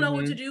 If you don't know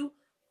what to do,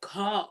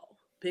 call.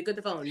 Pick up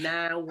the phone.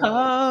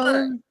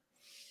 911.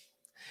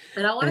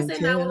 And I want to say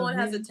 911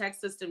 has a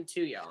text system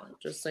too, y'all.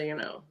 Just so you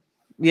know.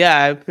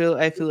 Yeah, I feel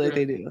like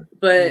they do.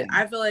 But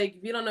I feel like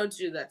if you don't know what to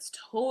do, that's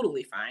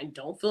totally fine.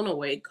 Don't feel no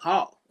way.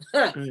 Call.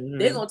 They're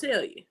gonna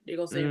tell you. They're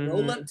gonna say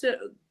roll up to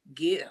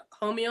get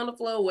homie on the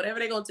floor. Whatever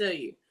they're gonna tell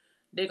you,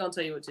 they're gonna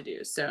tell you what to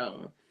do.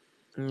 So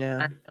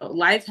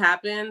life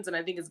happens, and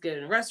I think it's good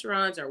in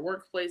restaurants or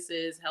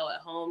workplaces. Hell, at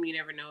home, you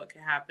never know what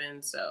can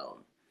happen. So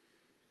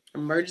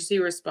emergency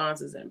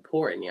response is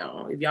important,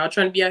 y'all. If y'all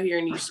trying to be out here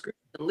in these streets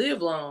and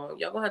live long,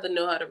 y'all gonna have to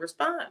know how to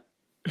respond.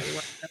 You're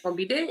not gonna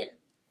be dead.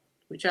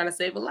 We're trying to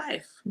save a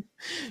life.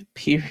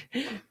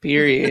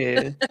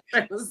 Period.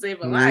 Trying to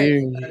save a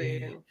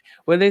life.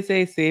 What do they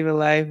say? Save a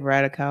life,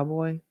 ride a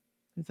cowboy.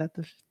 Is that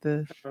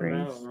the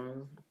phrase?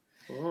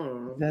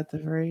 Is that the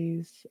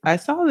phrase? I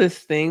saw this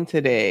thing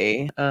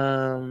today.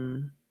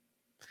 And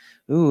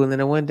then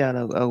I went down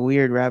a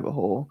weird rabbit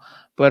hole.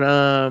 But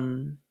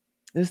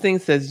this thing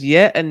says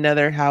yet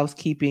another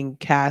housekeeping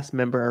cast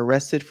member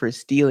arrested for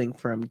stealing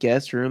from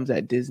guest rooms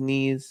at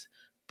Disney's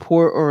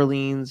Port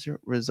Orleans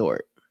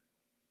resort.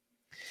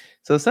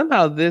 So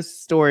somehow this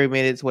story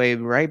made its way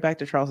right back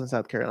to Charleston,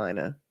 South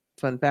Carolina.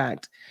 Fun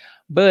fact.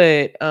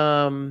 But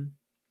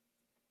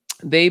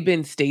they've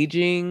been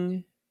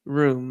staging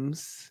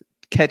rooms,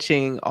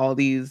 catching all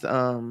these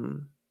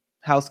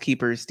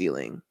housekeepers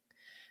stealing.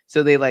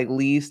 So they like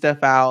leave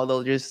stuff out.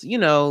 They'll just,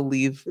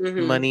 leave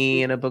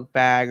money in a book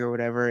bag or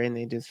whatever, and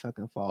they just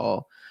fucking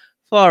fall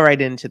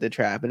right into the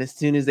trap. And as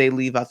soon as they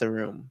leave out the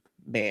room,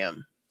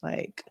 bam.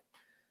 Like,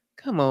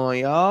 come on,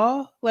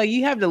 y'all. Like,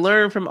 you have to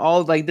learn from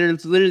all, like,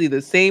 there's literally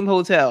the same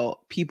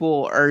hotel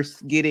people are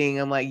getting.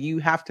 I'm like, you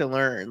have to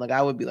learn. Like,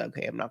 I would be like,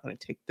 okay, I'm not going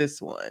to take this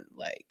one.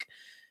 Like,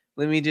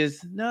 let me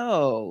just,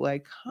 no,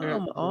 like,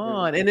 come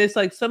on. And it's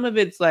like, some of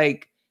it's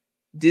like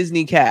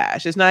Disney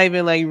cash. It's not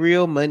even like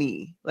real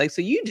money. Like,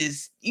 so you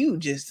just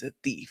a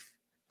thief.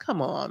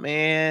 Come on,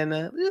 man.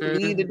 Just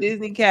leave the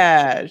Disney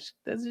cash.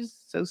 That's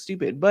just so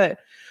stupid. But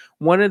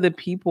one of the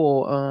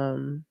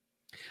people,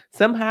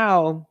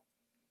 somehow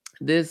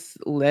this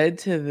led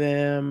to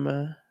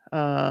them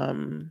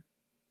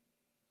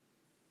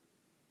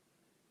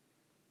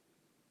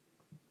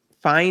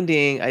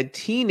finding a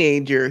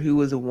teenager who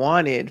was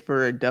wanted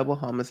for a double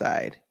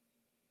homicide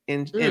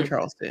in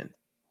Charleston.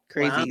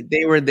 Crazy. Wow.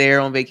 They were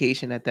there on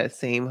vacation at that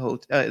same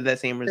that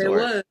same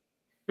resort.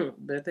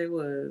 Bet they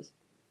was.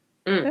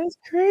 That's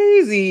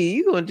crazy.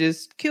 You gonna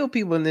just kill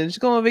people and then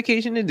just go on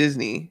vacation to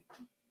Disney.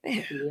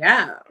 Man.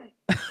 Yeah.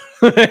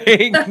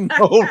 Like,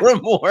 no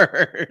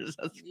remorse.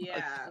 That's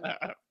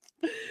yeah.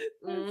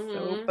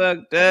 So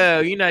fucked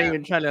up. You're not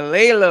even trying to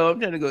lay low. I'm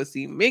trying to go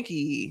see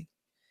Mickey.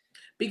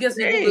 Because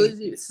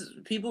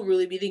people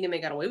really be thinking they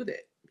got away with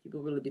it.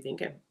 People really be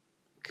thinking.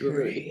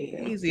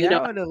 Crazy.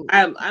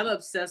 I'm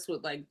obsessed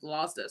with like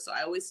law stuff, so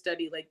I always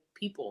study like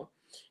people.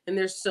 And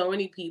there's so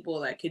many people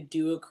that could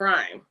do a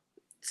crime,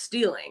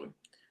 stealing,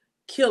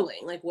 killing,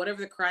 like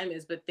whatever the crime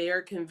is, but they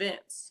are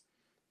convinced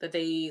that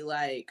they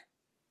like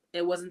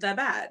it wasn't that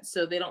bad.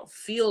 So they don't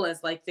feel as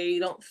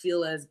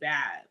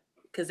bad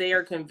because they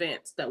are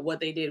convinced that what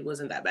they did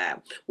wasn't that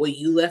bad. Well,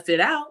 you left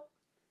it out.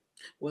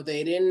 Well,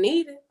 they didn't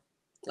need it.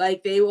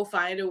 Like, they will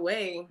find a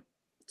way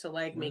to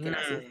like make it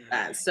not so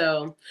bad.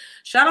 So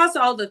shout out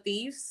to all the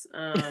thieves.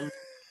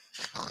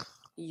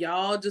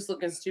 Y'all just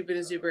looking stupid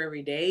and super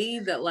every day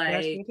that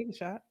like take a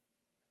shot.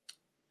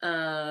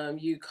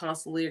 You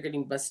constantly are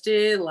getting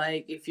busted.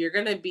 Like, if you're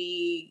gonna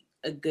be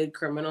a good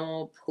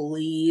criminal,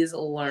 please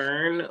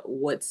learn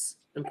what's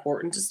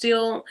important to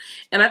steal.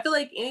 And I feel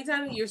like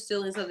anytime that you're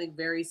stealing something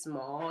very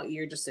small,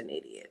 you're just an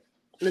idiot.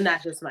 And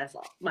that's just my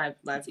fault. My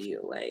view.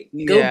 Like,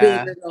 go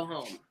big or go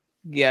home.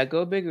 Yeah,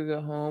 go big or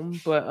go home.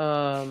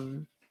 But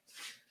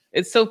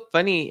it's so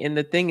funny. And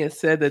the thing is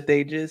said that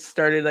they just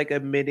started like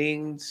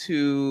admitting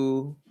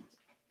to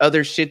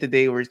other shit that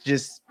they were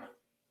just,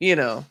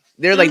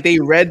 they're like, they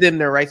read them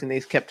their rights and they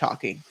kept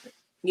talking.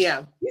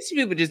 Yeah. These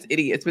people are just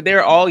idiots, but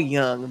they're all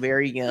young,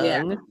 very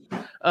young.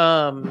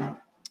 Yeah.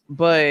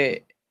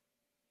 But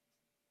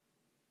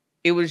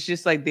it was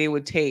just like they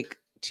would take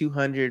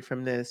 200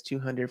 from this,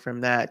 200 from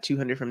that,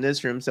 200 from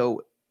this room.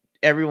 So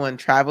everyone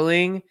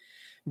traveling,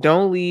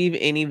 don't leave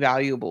any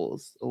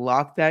valuables.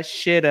 Lock that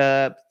shit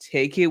up.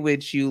 Take it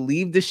with you.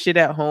 Leave the shit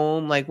at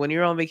home. Like, when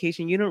you're on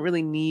vacation, you don't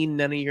really need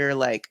none of your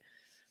like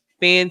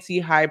fancy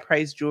high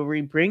price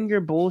jewelry. Bring your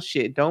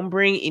bullshit. Don't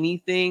bring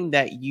anything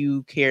that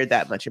you care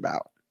that much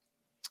about,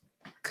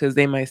 because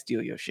they might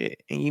steal your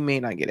shit and you may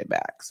not get it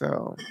back.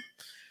 So,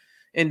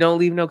 and don't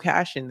leave no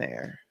cash in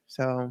there.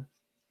 So,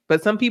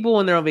 but some people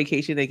when they're on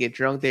vacation, they get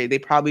drunk. They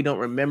probably don't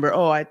remember,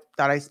 oh, I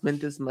thought I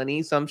spent this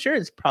money. So I'm sure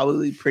it's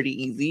probably pretty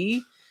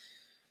easy.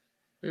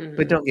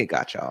 But don't get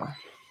got, y'all.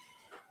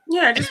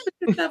 Yeah, just pick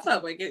your stuff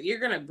up. Like, you're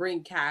gonna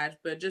bring cash,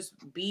 but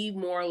just be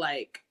more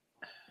like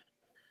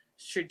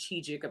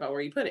strategic about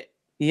where you put it.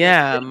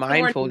 Yeah, like,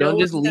 mindful. Don't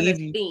just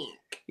leave.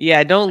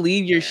 Yeah, don't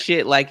leave your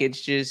shit like it's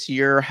just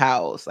your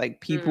house. Like,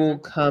 people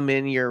come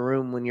in your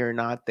room when you're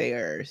not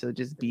there, so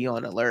just be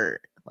on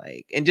alert.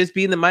 Like, and just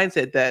be in the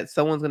mindset that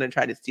someone's gonna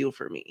try to steal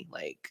from me.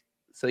 Like,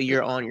 so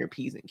you're on your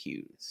P's and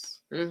Q's.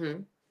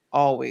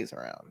 Always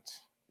around.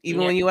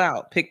 Even when you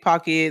out,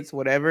 pickpockets,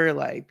 whatever,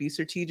 like, be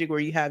strategic where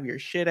you have your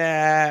shit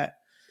at.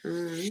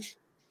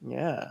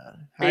 Yeah.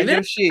 Hide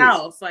your shit.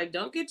 House, like,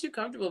 don't get too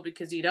comfortable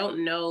because you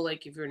don't know,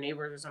 like, if your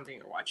neighbors or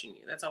something are watching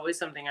you. That's always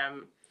something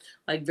I'm,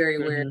 like, very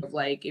aware of.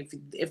 Like,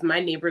 if my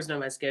neighbors know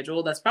my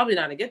schedule, that's probably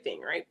not a good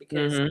thing, right?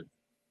 Because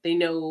they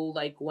know,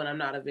 like, when I'm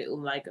not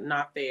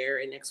not there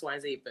and X, Y,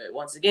 Z. But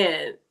once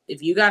again,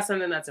 if you got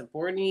something that's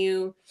important to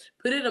you,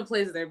 put it in a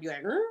place that they'll be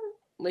like,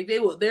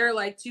 like, they're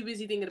like too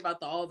busy thinking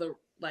about all the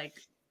like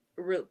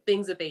real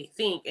things that they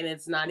think, and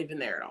it's not even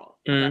there at all.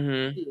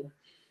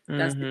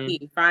 That's the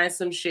key. Find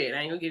some shit. I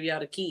ain't gonna give y'all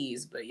the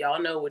keys, but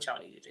y'all know what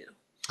y'all need to do.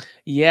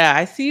 Yeah,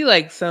 I see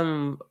like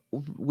some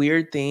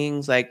weird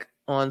things like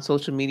on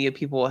social media.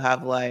 People will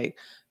have like,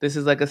 this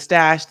is like a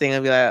stash thing.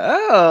 I'll be like,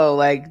 oh,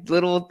 like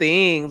little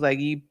things like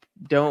you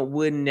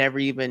would never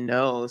even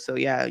know. So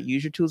yeah,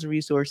 use your tools and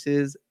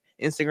resources,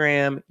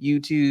 Instagram,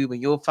 YouTube,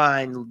 and you'll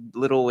find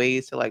little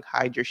ways to like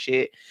hide your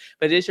shit.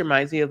 But it just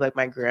reminds me of like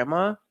my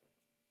grandma.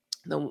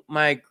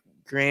 My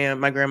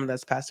my grandma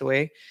that's passed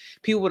away,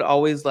 people would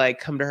always like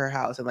come to her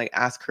house and like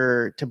ask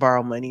her to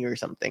borrow money or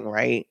something,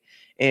 right?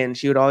 And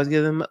she would always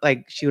give them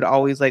like she would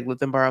always like let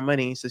them borrow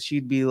money. So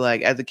she'd be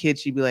like, as a kid,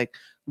 she'd be like,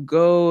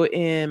 go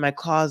in my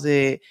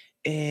closet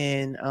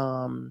in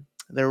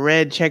the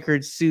red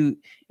checkered suit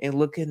and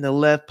look in the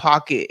left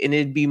pocket and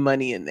it'd be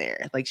money in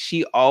there. Like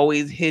she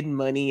always hid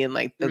money in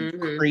like the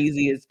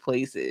craziest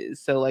places.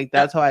 So like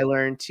that's how I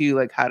learned too,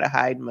 like how to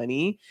hide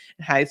money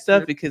and hide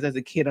stuff, because as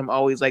a kid I'm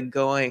always like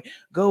go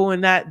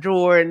in that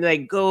drawer and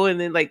like go and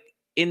then like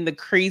in the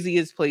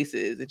craziest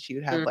places, and she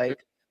would have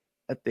like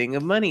a thing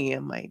of money.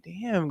 I'm like,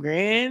 damn,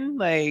 Gran,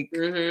 like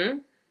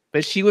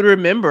but she would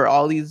remember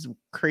all these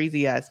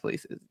crazy ass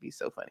places. It'd be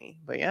so funny.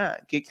 But yeah,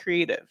 get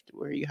creative to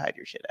where you hide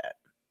your shit at.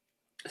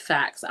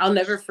 Facts. I'll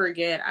never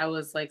forget. I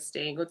was like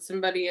staying with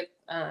somebody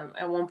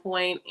at one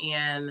point,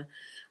 and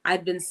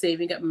I'd been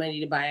saving up money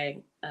to buy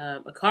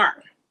a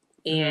car,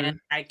 and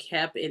I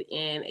kept it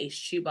in a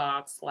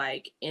shoebox,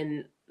 like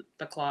in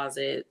the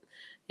closet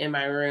in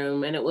my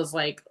room, and it was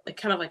like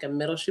kind of like a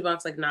middle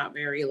shoebox, like not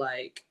very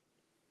like,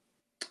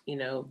 you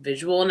know,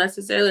 visual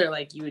necessarily, or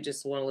like you would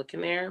just want to look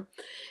in there.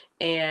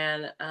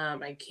 And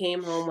I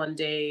came home one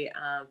day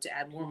to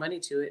add more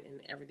money to it, and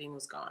everything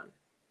was gone.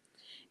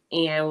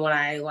 And when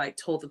I like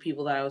told the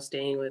people that I was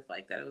staying with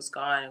like that it was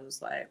gone, it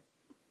was like,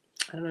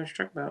 I don't know what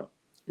you're talking about.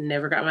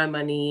 Never got my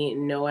money.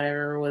 No one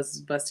ever was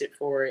busted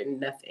for it.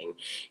 Nothing.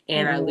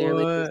 And I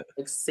literally was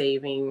like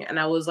saving, and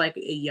I was like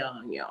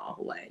young,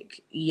 y'all, like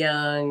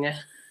young,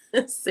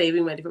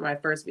 saving money for my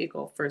first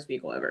vehicle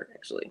ever,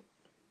 actually.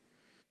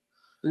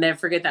 Never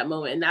forget that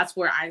moment. And that's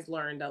where I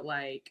learned that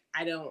like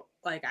I don't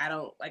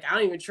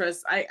even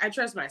trust. I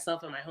trust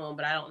myself in my home,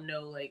 but I don't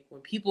know like when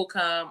people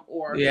come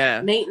or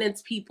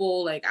maintenance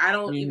people, like I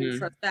don't even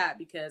trust that,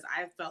 because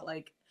I felt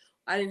like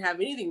I didn't have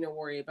anything to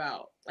worry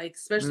about. Like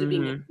especially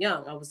being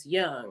young. I was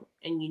young,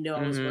 and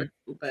I was working,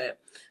 but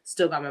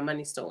still got my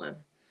money stolen.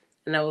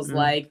 And I was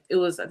like,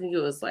 I think it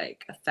was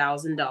like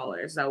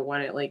 $1,000. I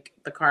wanted like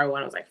the car I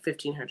wanted was like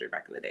 $1,500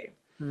 back in the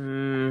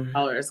day.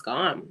 Dollars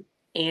gone.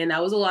 And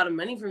that was a lot of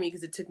money for me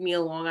because it took me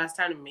a long ass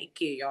time to make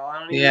it, y'all. I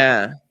don't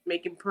even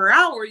making per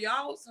hour, y'all.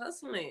 I was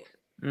hustling.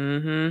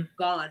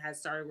 Gone. Had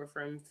started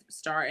from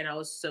start, and I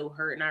was so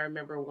hurt. And I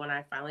remember when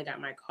I finally got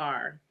my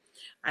car,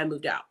 I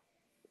moved out.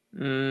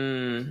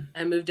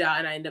 I moved out,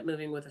 and I ended up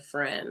moving with a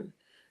friend.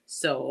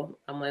 So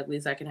I'm like, at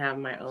least I can have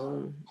my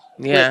own.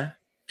 Yeah.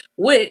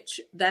 Which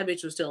that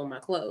bitch was still in my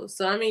clothes.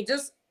 So I mean,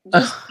 just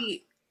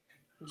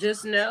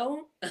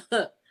know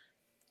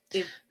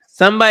if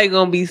somebody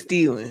gonna be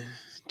stealing.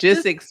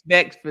 Just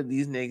expect for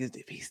these niggas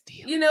to be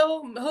stealing. You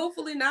know,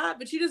 hopefully not,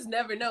 but you just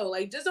never know.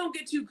 Like, just don't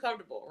get too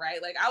comfortable, right?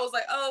 Like, I was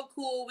like, oh,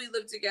 cool, we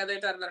live together,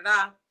 da da da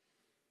da.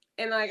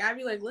 And like, I'd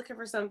be like looking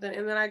for something,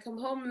 and then I come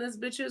home and this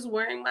bitch is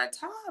wearing my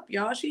top,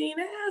 y'all. She ain't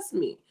asked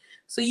me.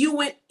 So you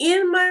went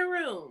in my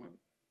room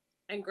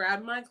and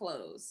grabbed my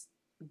clothes,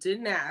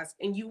 didn't ask,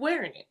 and you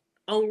wearing it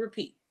on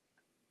repeat.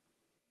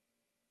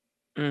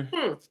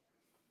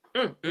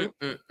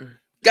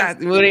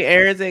 God, what did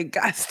Aaron say?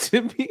 Got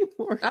to be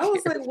more. I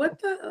was like,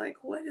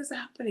 what is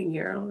happening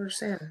here? I don't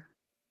understand.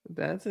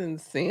 That's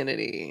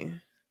insanity.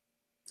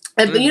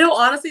 And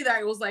honestly,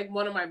 that was like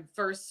one of my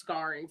first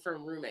scarring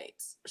from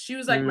roommates. She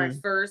was like my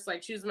first,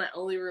 like she was my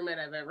only roommate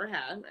I've ever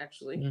had,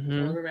 actually. The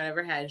only roommate I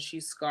ever had. She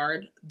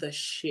scarred the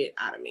shit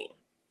out of me.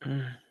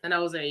 And I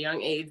was at a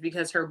young age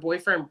because her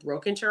boyfriend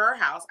broke into our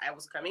house. I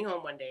was coming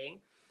home one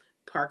day,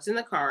 parked in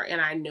the car, and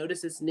I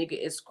noticed this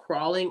nigga is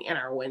crawling in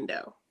our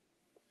window.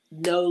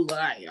 No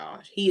lie,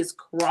 y'all. He is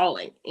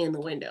crawling in the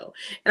window.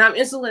 And I'm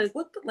instantly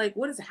like,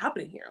 what is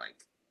happening here? Like,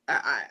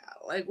 I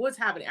like, what's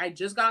happening? I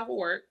just got off of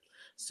work,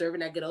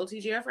 serving that good old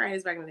TGI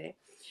Fridays back in the day.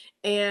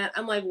 And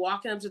I'm like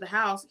walking up to the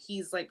house.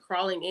 He's like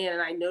crawling in,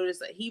 and I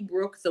noticed that he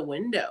broke the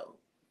window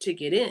to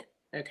get in.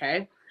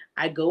 Okay.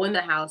 I go in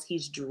the house.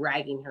 He's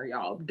dragging her,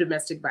 y'all.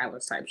 Domestic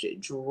violence type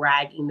shit.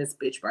 Dragging this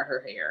bitch by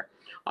her hair.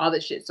 All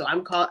this shit. So I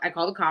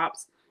call the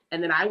cops,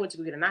 and then I went to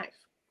go get a knife.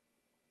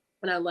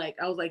 And I was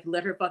like,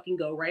 let her fucking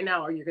go right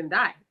now or you're going to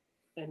die.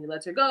 And he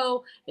lets her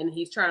go. And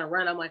he's trying to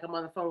run. I'm like, I'm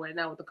on the phone right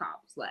now with the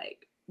cops.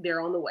 Like,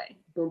 they're on the way.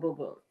 Boom, boom,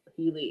 boom.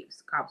 He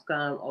leaves. Cops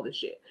come, all this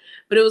shit.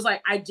 But it was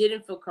like, I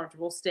didn't feel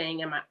comfortable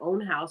staying in my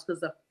own house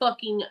because the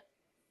fucking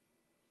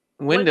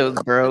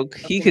windows broke.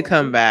 He could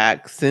come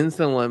back, send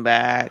someone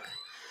back.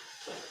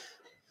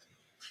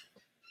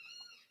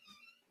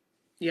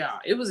 Yeah,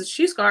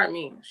 she scarred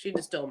me. She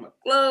just stole my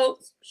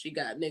clothes. She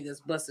got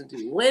niggas busting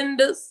through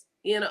windows.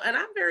 And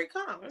I'm very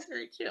calm. I'm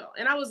very chill.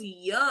 And I was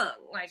young,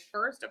 like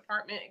first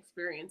apartment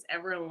experience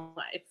ever in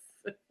life.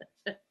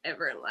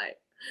 Ever in life.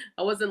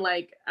 I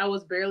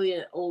was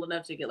barely old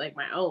enough to get like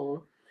my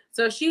own.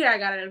 So she had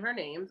got it in her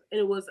name. And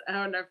it was,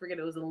 I'll never forget,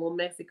 it was a little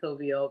Mexico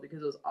VO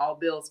because it was all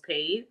bills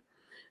paid.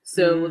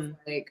 So it was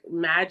like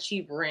mad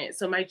cheap rent.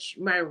 So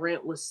my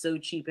rent was so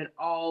cheap and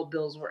all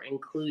bills were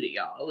included,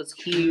 y'all. It was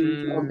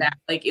huge on that.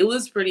 Like it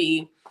was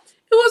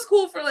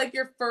cool for like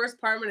your first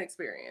apartment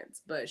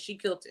experience, but she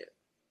killed it.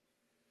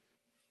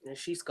 And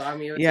she scarred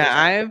me. Yeah,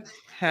 I've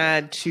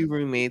had 2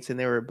 roommates and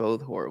they were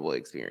both horrible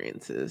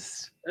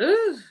experiences.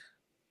 Ooh,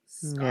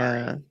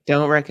 Yeah,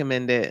 don't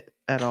recommend it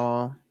at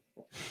all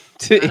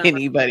to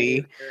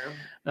anybody.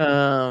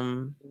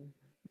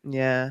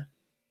 Yeah.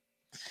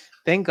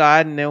 Thank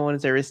God no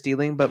one's ever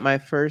stealing, but my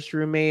first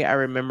roommate, I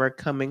remember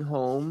coming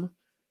home.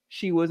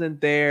 She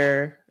wasn't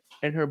there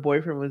and her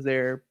boyfriend was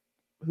there,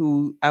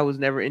 who I was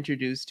never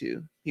introduced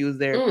to. He was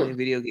there playing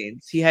video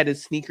games. He had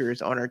his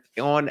sneakers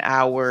on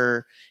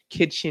our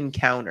kitchen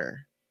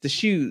counter. The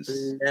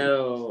shoes.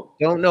 No.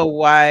 Don't know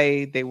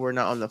why they were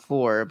not on the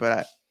floor,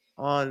 but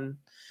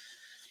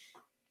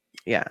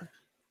yeah.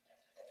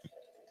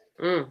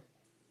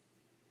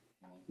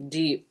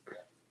 Deep.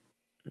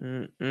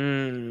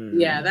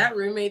 Yeah, that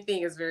roommate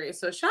thing is very.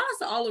 So shout out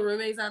to all the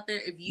roommates out there.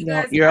 If you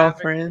guys, you're all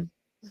friends.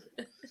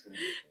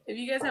 If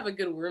you guys have a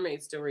good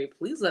roommate story,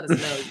 please let us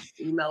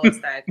know. Email us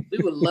that. We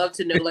would love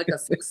to know like a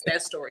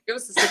success story. Give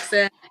us a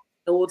success,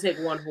 and we'll take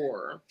one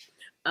horror.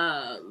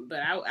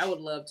 But I would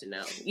love to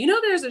know. You know,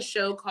 there's a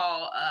show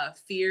called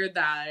Fear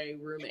Thy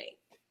Roommate.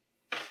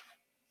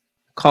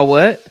 Call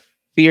what?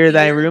 Fear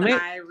Thy Roommate?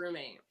 Thy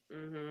Roommate.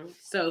 Mm-hmm.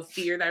 So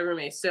Fear Thy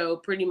Roommate. So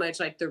pretty much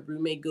like the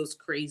roommate goes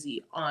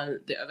crazy on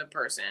the other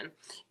person.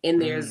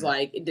 And there's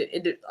like,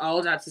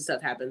 all types of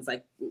stuff happens.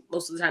 Like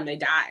most of the time they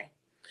die.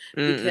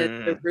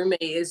 Because the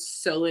roommate is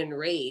so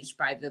enraged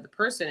by the other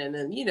person. And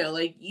then, you know,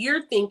 like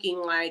you're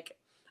thinking like,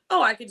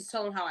 oh, I could just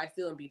tell them how I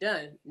feel and be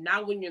done.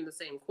 Not when you're in the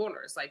same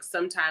corners. Like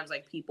sometimes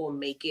like people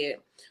make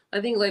it. I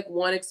think like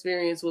one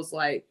experience was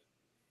like,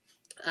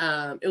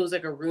 it was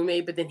like a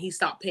roommate, but then he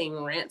stopped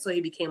paying rent. So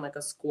he became like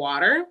a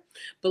squatter,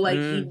 but like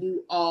he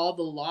knew all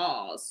the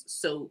laws.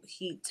 So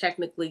he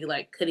technically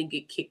like couldn't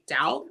get kicked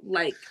out.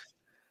 Like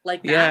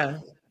that. Yeah.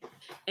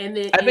 And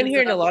then I've been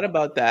hearing a lot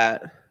about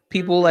that.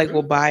 People like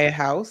will buy a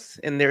house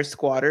and they're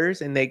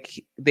squatters and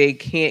they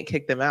can't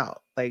kick them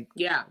out. Like,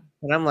 yeah.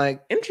 And I'm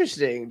like,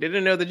 interesting.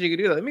 Didn't know that you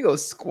could do that. Let me go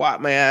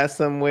squat my ass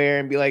somewhere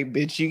and be like,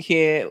 bitch, you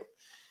can't.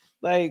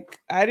 Like,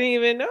 I didn't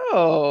even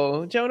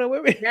know. Jonah,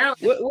 what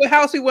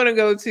house we want to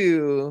go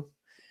to?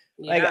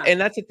 Yeah. Like,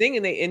 and that's the thing.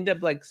 And they end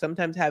up like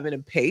sometimes having to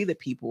pay the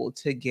people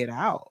to get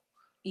out.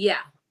 Yeah.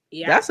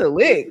 Yeah. That's a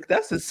lick.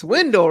 That's a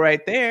swindle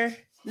right there.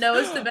 No,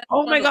 it's the best.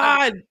 Oh my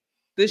God.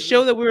 The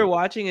show that we were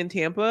watching in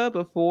Tampa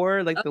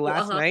before, like the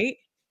last night,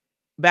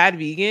 Bad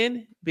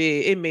Vegan,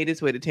 it made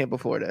its way to Tampa,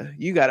 Florida.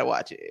 You gotta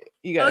watch it.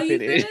 You gotta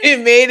finish. It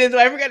made its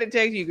way. I forgot to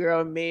text you,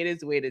 girl. It made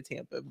its way to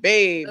Tampa.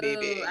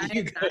 Baby. I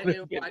have not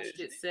even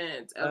watched it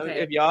since. Okay.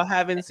 If y'all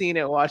haven't seen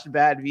it, watch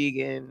Bad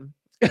Vegan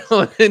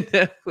on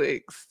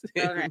Netflix.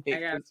 Okay, it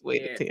made its way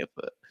to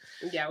Tampa.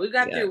 Yeah, we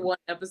got through one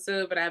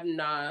episode, but I have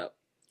not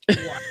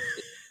watched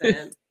it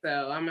since.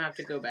 So I'm gonna have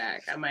to go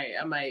back. I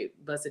might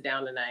bust it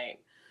down tonight.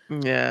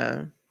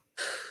 Yeah.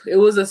 It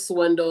was a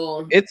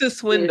swindle. It's a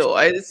swindle.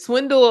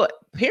 Swindle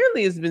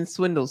apparently has been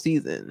swindle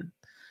season.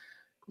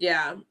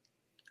 Yeah.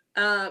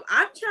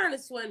 I'm trying to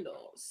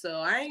swindle, so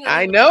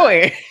I know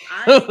it.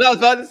 I was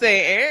about to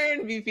say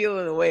Aaron be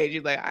feeling away.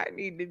 She's like, I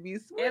need to be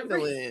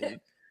swindling.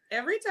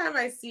 Every time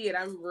I see it,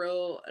 I'm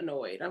real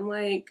annoyed. I'm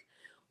like,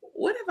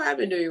 what have I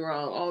been doing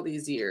wrong all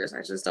these years?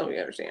 I just don't be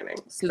understanding.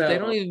 Because they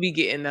don't even be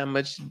getting that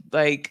much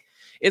like.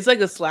 It's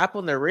like a slap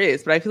on the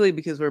wrist, but I feel like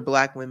because we're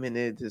Black women,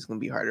 it's just gonna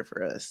be harder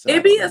for us. So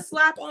it'd be a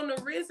slap on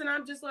the wrist, and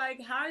I'm just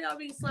like, how y'all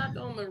being slapped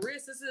on the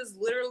wrist? This is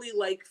literally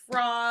like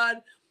fraud,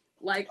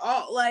 like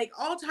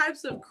all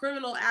types of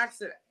criminal acts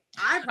that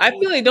I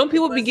feel like don't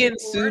people be getting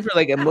sued for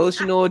like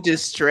emotional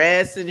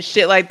distress and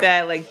shit like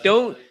that? Like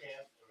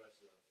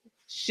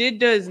shit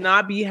does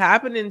not be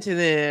happening to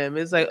them.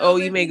 It's like, oh,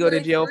 you may go to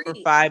jail for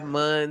 5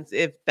 months,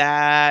 if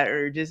that,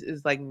 or just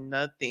it's like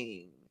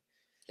nothing.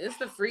 It's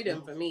the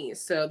freedom for me.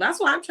 So that's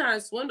why I'm trying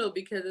to swindle,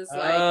 because it's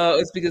like, oh,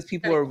 it's because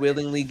people are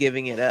willingly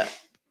giving it up.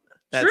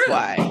 That's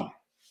why.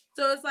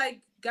 So it's like,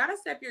 gotta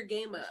step your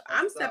game up.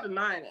 I'm stepping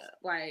mine up.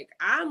 Like,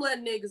 I'm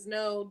letting niggas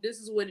know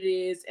this is what it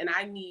is, and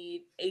I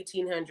need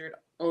 1,800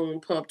 on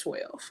pump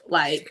 12.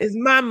 Like, it's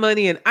my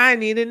money and I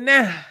need it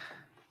now.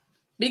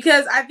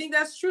 Because I think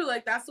that's true.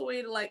 Like, that's the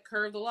way to like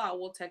curve the law.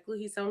 Well, technically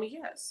he's telling me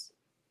yes.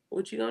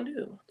 What you gonna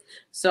do?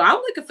 So I'm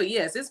looking for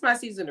yes. It's my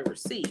season to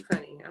receive,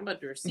 honey. I'm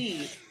about to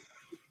receive.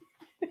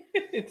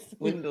 It's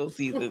swindle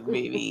season,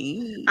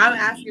 baby. I'm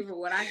asking for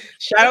what I.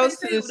 Shout outs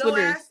to the swindlers. Don't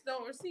ask,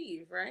 don't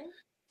receive, right?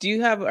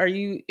 Are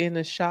you in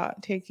a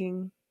shot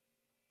taking?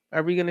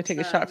 Are we gonna take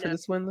a shot for the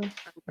swindler?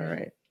 All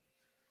right.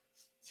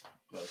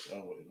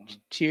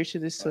 Cheers to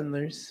the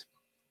swindlers.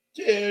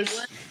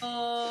 Cheers.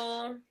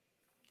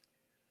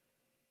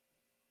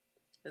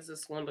 It's a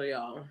swindle,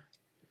 y'all.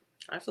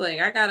 I feel like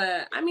I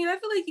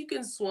feel like you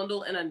can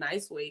swindle in a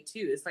nice way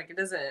too. It's like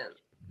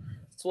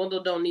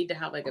swindle don't need to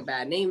have like a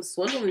bad name.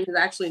 Swindling is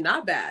actually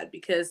not bad,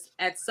 because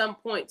at some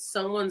point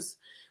someone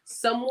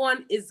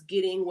is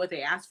getting what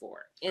they asked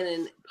for in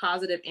a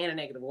positive and a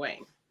negative way.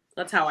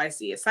 That's how I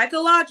see it.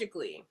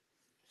 Psychologically,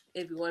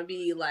 if you want to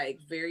be like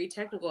very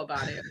technical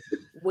about it,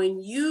 when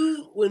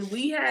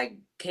we had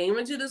came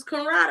into this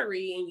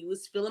camaraderie and you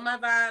was feeling my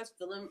vibes,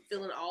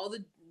 feeling all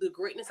the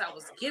greatness I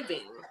was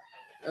giving,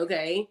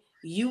 Okay.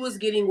 You was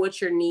getting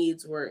what your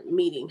needs were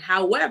meeting.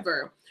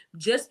 However,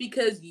 just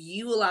because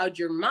you allowed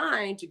your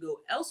mind to go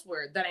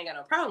elsewhere, that ain't got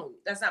no problem.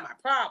 That's not my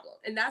problem.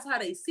 And that's how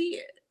they see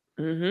it.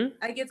 Mm-hmm.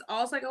 Like, it's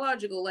all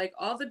psychological. Like,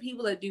 all the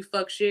people that do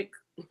fuck shit,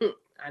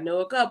 I know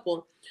a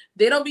couple,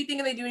 they don't be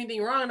thinking they do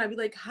anything wrong. And I'd be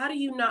like, how do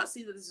you not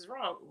see that this is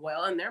wrong?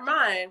 Well, in their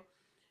mind,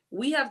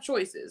 we have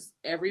choices.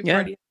 Every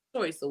party has a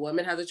choice. The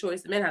woman has a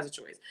choice. The man has a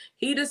choice.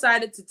 He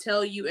decided to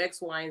tell you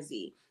X, Y, and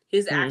Z.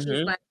 His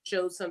actions might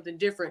show something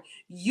different.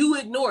 You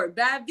ignored.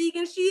 Bad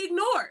vegan, she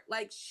ignored.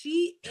 Like,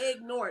 she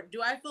ignored.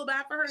 Do I feel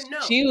bad for her?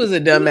 No. She was a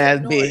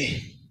dumbass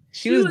bitch.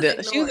 She was a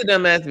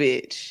dumbass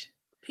bitch.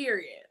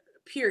 Period.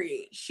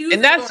 She was,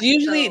 and that's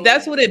usually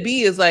that's what it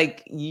be, is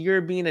like, you're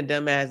being a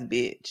dumbass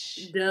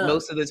bitch. Dumb.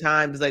 Most of the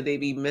time, it's like they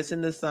be missing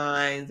the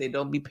signs, they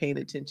don't be paying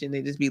attention,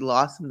 they just be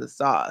lost in the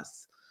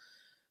sauce.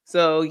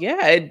 So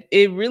yeah,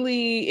 it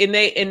really, and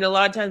a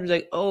lot of times it's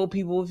like, oh,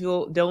 people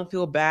don't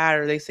feel bad,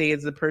 or they say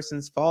it's the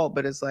person's fault,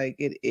 but it's like,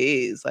 it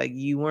is like,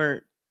 you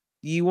weren't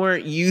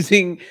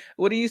using,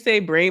 what do you say,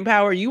 brain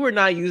power? You were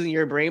not using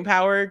your brain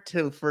power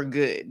for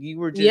good. You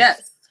were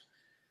just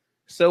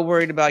so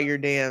worried about your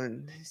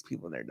these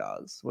people and their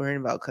dogs, worrying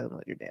about cuddling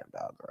with your damn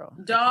dog, girl.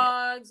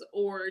 Dogs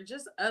or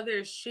just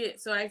other shit.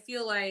 So I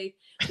feel like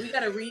we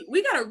gotta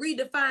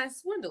redefine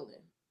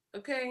swindling.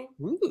 Okay.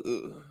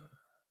 Ooh.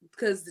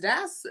 Because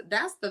that's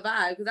the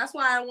vibe. Because that's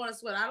why I don't want to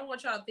swindle. I don't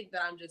want y'all to think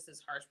that I'm just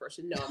this harsh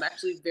person. No, I'm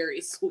actually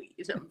very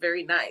sweet. I'm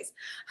very nice.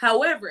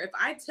 However, if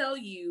I tell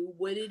you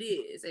what it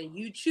is and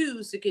you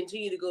choose to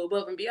continue to go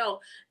above and beyond,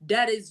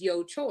 that is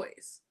your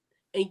choice.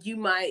 And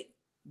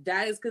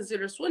that is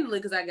considered swindling,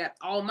 because I got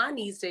all my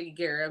needs taken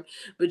care of,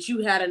 but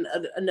you had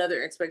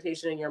another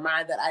expectation in your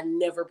mind that I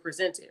never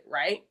presented,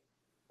 right?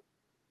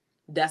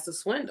 That's a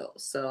swindle.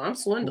 So I'm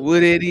swindling.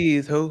 What it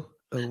is, ho?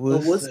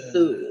 What's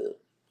up?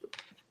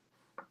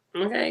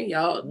 Okay,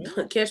 y'all,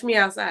 catch me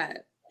outside.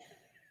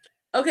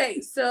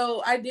 Okay,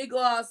 so I did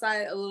go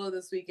outside a little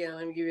this weekend.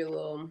 Let me give you a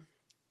little.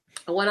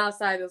 I went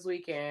outside this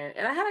weekend,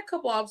 and I had a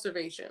couple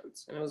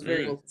observations, and it was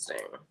very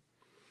interesting.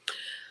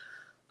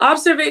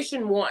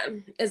 Observation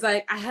 1 is,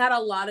 like, I had a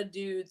lot of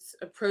dudes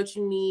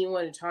approaching me,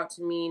 wanting to talk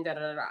to me, da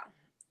da da.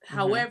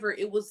 However,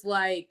 it was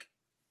like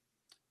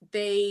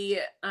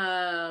it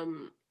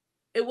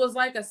was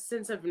like a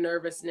sense of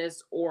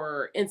nervousness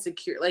or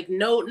insecure, like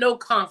no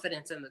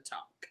confidence in the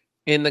talk.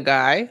 In the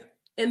guy?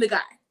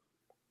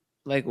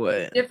 Like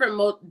what?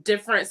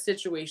 Different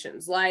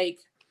situations. Like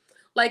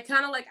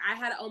kind of like I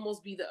had to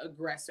almost be the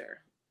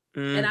aggressor.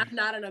 And I'm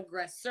not an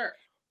aggressor.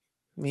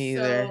 Me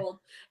either. So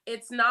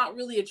it's not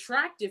really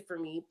attractive for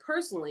me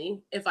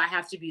personally if I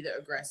have to be the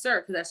aggressor,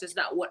 because that's just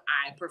not what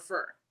I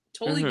prefer.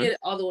 Totally get it,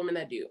 all the women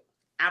that do.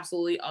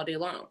 Absolutely, all day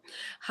long.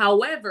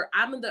 However,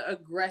 I'm the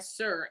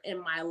aggressor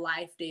in my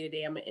life day to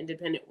day. I'm an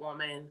independent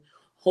woman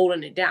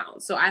holding it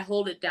down. So I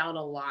hold it down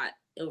a lot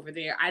over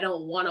there. I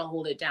don't want to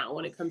hold it down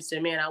when it comes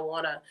to men. I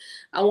want to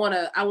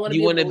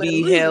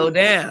be held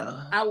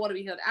down. I want to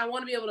be held. I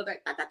want to be able to,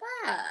 like,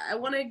 I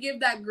want to give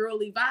that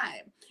girly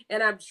vibe,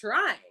 and I'm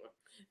trying.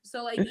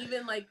 So, like,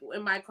 even like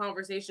in my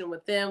conversation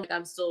with them, like,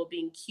 I'm still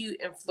being cute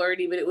and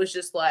flirty, but it was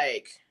just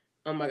like,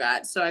 oh my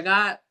God. So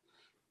I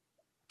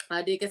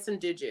did get some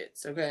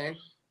digits. Okay.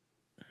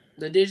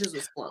 The digits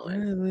was flowing.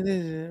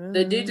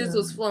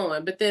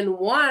 But then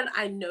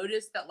I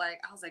noticed that, like,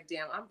 I was like,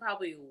 damn, I'm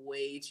probably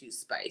way too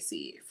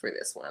spicy for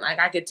this one. Like,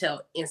 I could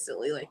tell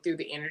instantly, like, through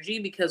the energy,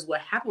 because what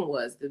happened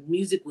was the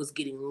music was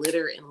getting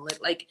litter and lit.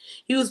 Like,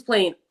 he was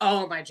playing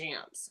all my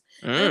jams.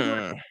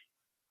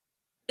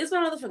 It's my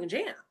motherfucking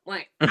jam.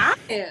 Like, I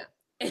am.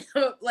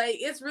 Like,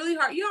 it's really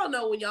hard. Y'all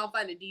know when y'all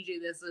find a DJ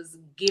that's is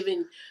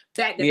giving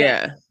back to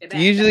back.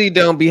 Usually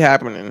don't be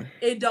happening.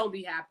 It don't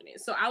be happening.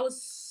 So I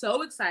was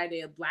so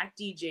excited. Black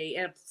DJ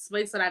and a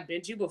place that I've been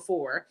to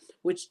before,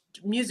 which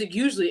music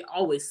usually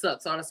always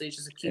sucks. Honestly, it's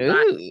just a cute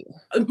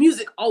vibe.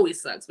 Music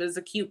always sucks, but it's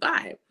a cute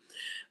vibe.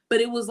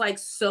 But it was like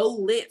so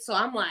lit. So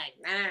I'm like,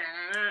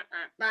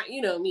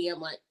 you know me. I'm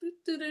like,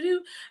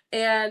 doo-doo-doo-doo.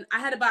 And I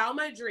had to buy all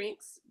my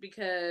drinks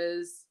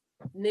because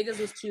niggas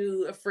was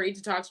too afraid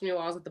to talk to me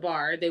while I was at the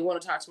bar. They want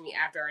to talk to me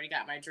after I already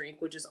got my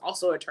drink, which is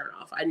also a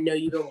turnoff. I know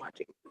you've been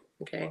watching.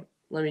 Okay.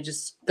 Let me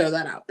just throw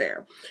that out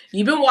there.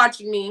 You've been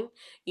watching me.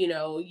 You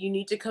know, you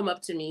need to come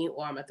up to me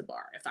while I'm at the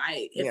bar. If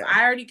I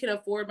already can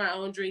afford my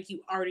own drink,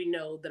 you already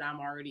know that I'm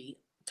already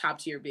top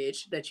tier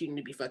bitch that you need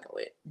to be fucking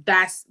with.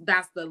 That's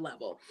the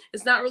level.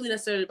 It's not really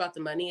necessarily about the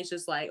money. It's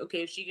just like,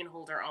 okay, if she can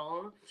hold her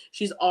own,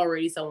 she's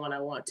already someone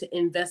I want to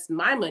invest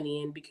my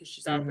money in, because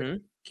she's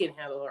already can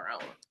handle her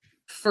own.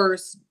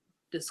 First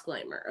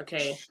disclaimer,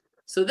 okay?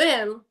 So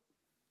then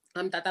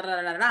and I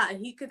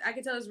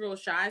could tell he's real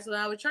shy. So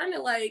I was trying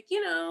to, like,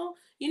 you know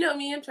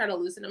me, I'm trying to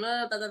loosen him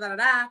up,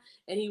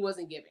 and he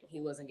wasn't giving.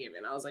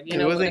 I was like, he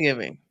wasn't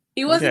giving.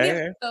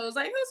 So I was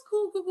like, that's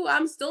cool.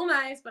 I'm still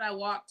nice, but I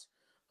walked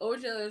over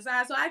to the other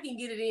side so I can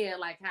get it in,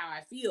 like, how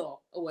I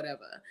feel or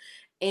whatever.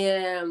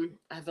 And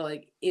I feel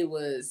like he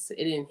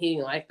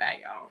didn't like that,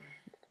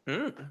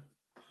 y'all.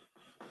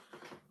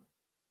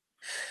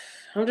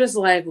 I'm just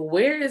like,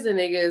 where is the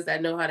niggas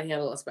that know how to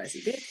handle a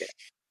spicy bitch?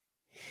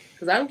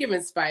 Because I'm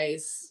giving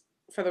spice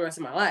for the rest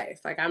of my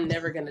life. Like, I'm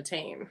never gonna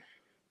tame.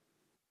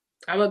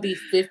 I'm gonna be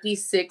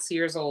 56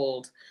 years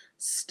old,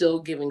 still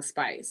giving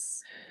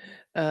spice.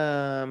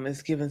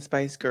 It's giving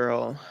Spice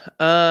Girl.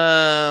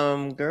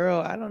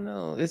 Girl, I don't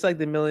know. It's like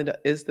the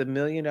 $1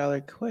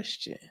 million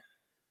question.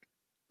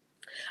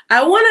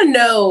 I want to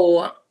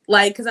know,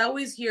 like, because I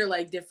always hear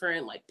like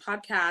different like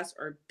podcasts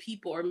or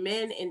people or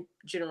men in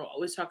general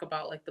always talk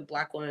about like the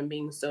Black woman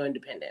being so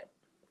independent.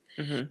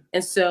 Mm-hmm.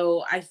 And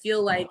so I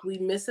feel like we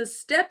miss a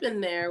step in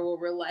there where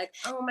we're like,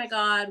 oh my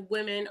God,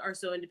 women are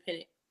so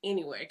independent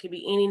anywhere. It could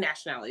be any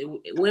nationality.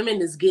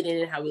 Women is getting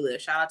it how we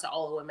live. Shout out to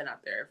all the women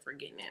out there for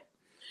getting it.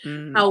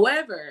 Mm-hmm.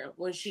 However,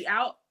 when she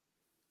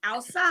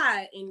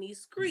outside in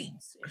these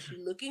streets and she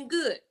looking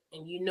good,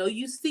 and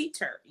you see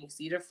her, you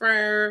see the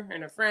friend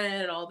and a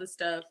friend and all this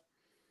stuff,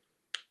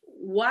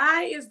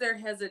 why is there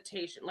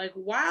hesitation? Like,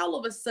 why all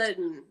of a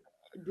sudden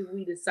do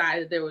we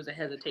decide that there was a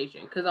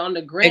hesitation? Because on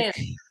the gram,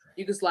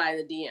 you can slide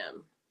the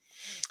DM.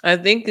 I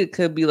think it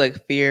could be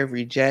like fear of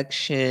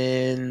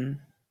rejection.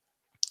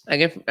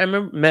 I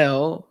remember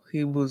Mel,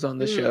 he was on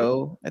the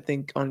show, I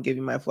think on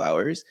Giving My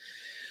Flowers.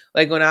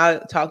 Like when I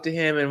talked to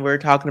him and we're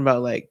talking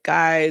about like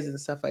guys and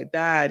stuff like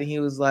that, and he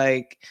was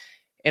like,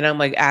 and I'm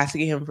like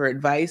asking him for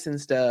advice and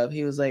stuff.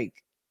 He was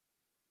like,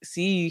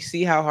 you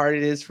see how hard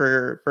it is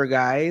for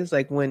guys?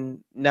 Like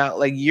when now,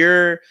 like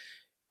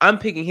I'm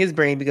picking his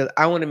brain because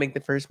I want to make the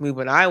first move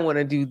and I want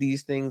to do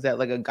these things that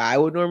like a guy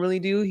would normally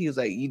do. He was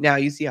like, now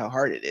you see how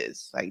hard it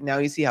is. Like now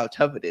you see how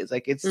tough it is.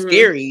 Like it's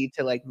scary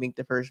to like make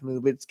the first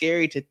move. It's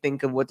scary to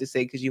think of what to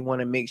say because you want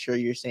to make sure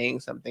you're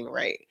saying something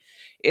right.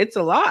 It's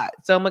a lot.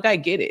 So I'm like, I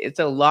get it. It's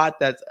a lot.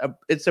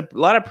 It's a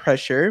lot of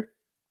pressure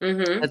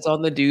that's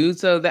on the dude.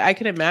 So that I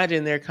can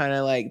imagine they're kind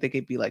of like, they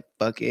could be like,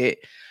 fuck it.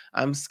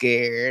 I'm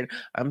scared.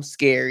 I'm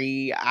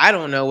scary. I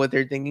don't know what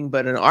they're thinking,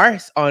 but on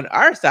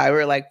our side,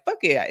 we're like,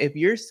 fuck it. If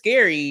you're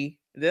scary,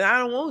 then I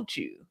don't want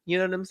you. You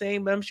know what I'm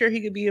saying? But I'm sure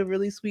he could be a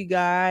really sweet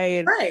guy,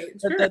 and right?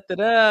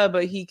 Sure.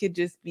 But he could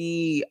just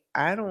be,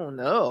 I don't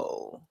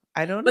know.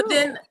 But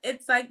then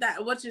it's like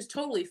that, which is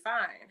totally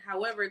fine.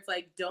 However, it's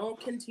like, don't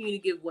continue to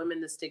give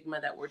women the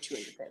stigma that we're too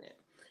independent.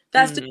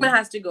 That stigma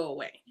has to go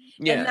away.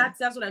 Yeah. And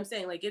that's what I'm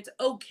saying. Like, it's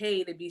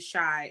okay to be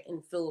shy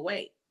and feel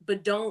away,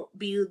 but don't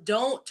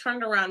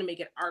turn around and make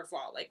it our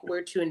fault. Like,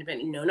 we're too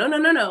independent.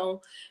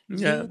 No.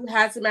 Yeah. You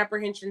had some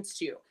apprehensions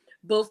too.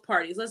 Both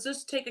parties. Let's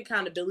just take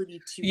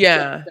accountability to.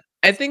 Yeah.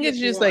 I think it's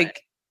just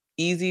like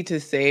easy to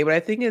say, but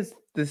I think it's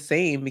the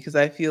same because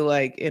I feel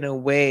like in a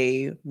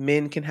way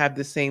men can have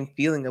the same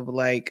feeling of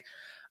like,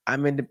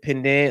 I'm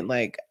independent,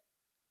 like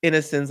in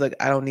a sense, like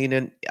I don't need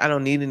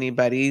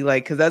anybody,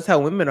 like, because that's how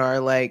women are.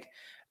 Like,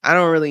 I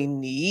don't really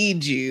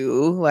need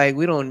you. Like,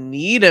 we don't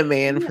need a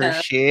man for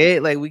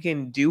shit. Like, we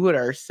can do it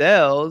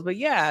ourselves. But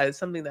yeah, it's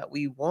something that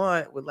we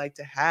would like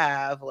to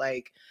have,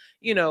 like,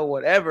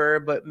 whatever.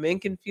 But men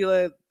can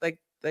feel like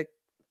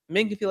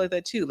men can feel like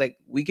that too. Like,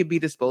 we could be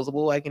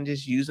disposable. I can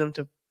just use them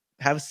to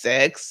have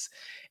sex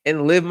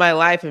and live my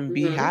life and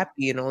be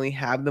happy and only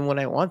have them when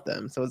I want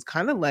them. So it's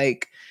kind of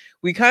like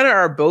we kind of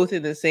are both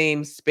in the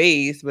same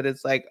space, but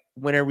it's like,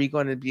 when are we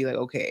going to be like,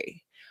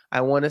 okay, I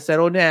want to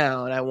settle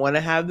down. I want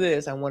to have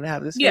this. I want to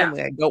have this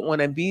family. I don't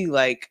want to be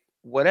like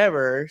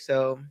whatever.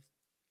 So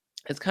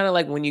it's kind of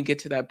like when you get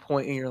to that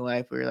point in your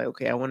life where you're like,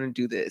 okay, I want to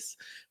do this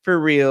for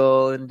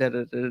real and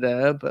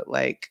da-da-da-da. But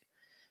like,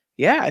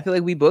 yeah, I feel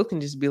like we both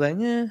can just be like,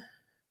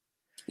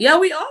 yeah,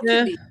 we all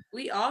can be.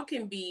 We all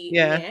can be,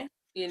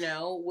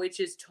 which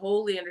is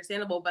totally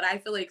understandable. But I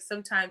feel like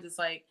sometimes it's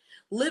like,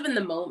 live in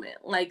the moment.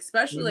 Like,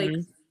 especially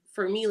like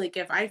for me, like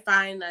if I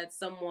find that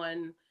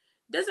someone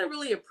doesn't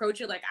really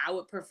approach it like I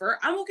would prefer,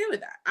 I'm okay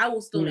with that. I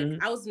will still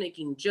I was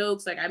making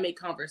jokes. Like, I make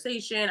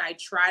conversation. I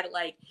try to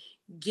like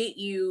get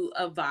you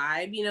a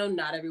vibe,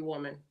 not every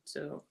woman.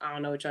 So I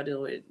don't know what y'all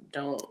deal with.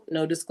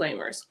 No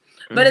disclaimers.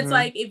 But it's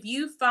like, if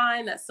you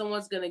find that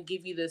someone's going to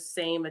give you the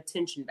same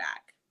attention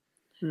back,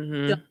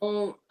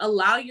 don't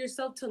allow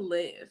yourself to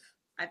live.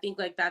 I think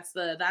like that's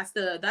the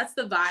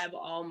vibe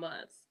all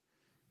month.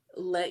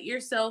 Let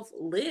yourself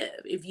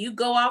live. If you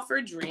go out for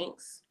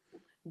drinks,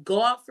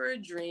 go out for a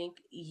drink.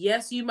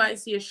 Yes, you might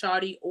see a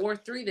shawty or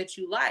 3 that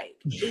you like.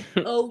 It's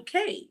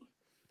okay.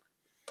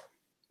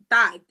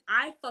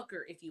 I fuck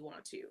her if you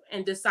want to,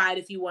 and decide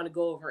if you want to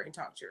go over and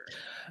talk to her.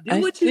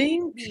 Do what you need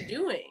to be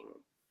doing.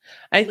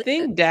 I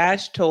think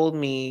Dash told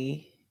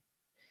me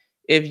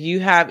if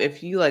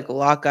you like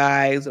lock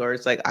eyes or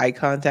it's like eye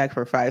contact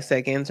for 5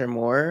 seconds or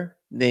more,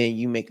 then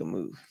you make a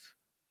move.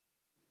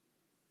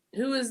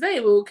 Who is they?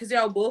 Well, because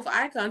y'all both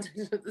eye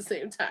contact at the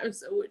same time.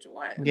 So which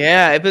one?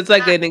 Yeah, if it's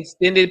like an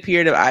extended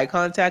period of eye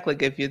contact,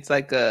 like if it's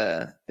like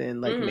then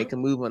like make a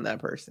move on that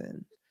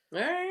person. All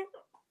right.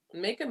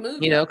 Make a move.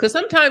 Because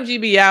sometimes you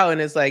be out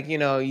and it's like,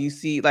 you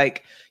see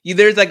like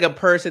there's like a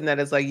person that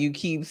is like you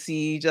keep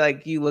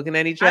like you looking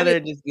at each other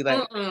and just be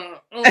like,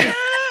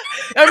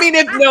 I mean,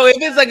 if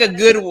it's like a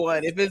good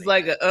one, if it's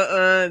like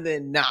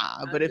then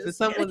nah. But if it's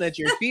someone that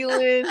you're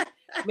feeling,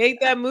 Make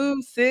that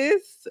move,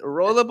 sis.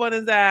 Roll up on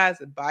his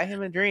ass and buy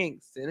him a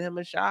drink. Send him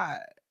a shot.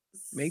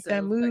 Make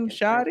that So move, fucking true.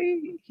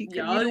 shawty. He could be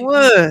Y'all, the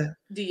one.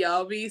 do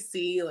y'all be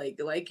see like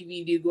if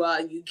you do go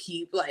out, you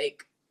keep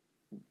like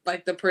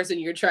the person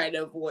you're trying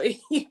to avoid,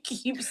 you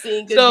keep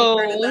seeing because you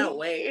turn it that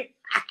way.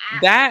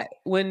 That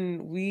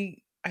I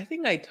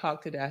think I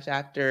talked to Dash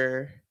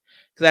after,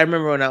 because I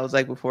remember when I was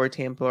like before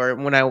Tampa, or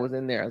when I was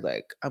in there, I was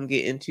like, I'm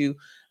getting two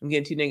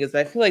niggas.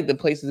 I feel like the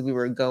places we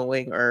were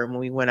going or when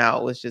we went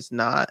out was just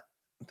not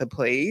the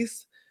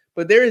place.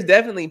 But there is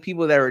definitely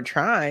people that were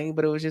trying,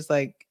 but it was just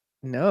like,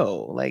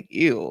 no, like,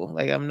 ew,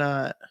 like, I'm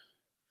not.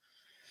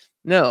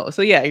 No.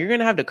 So yeah, you're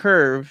gonna have to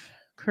curve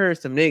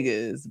some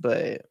niggas,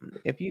 but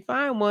if you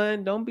find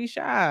one, don't be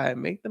shy.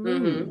 Make the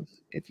move.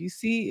 If you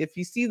see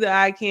the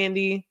eye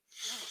candy,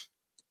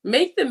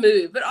 make the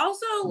move. But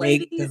also,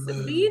 make ladies,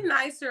 be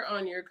nicer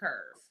on your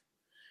curve.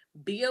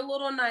 Be a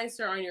little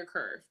nicer on your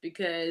curve,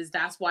 because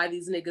that's why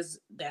these niggas,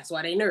 that's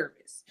why they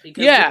nervous.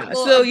 Because be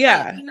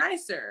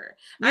nicer.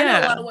 Yeah. I know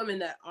a lot of women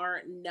that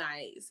aren't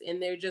nice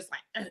and they're just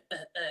like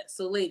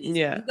So ladies,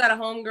 if you got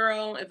a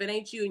homegirl, if it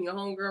ain't you and your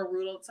homegirl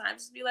rude all the time,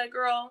 just be like,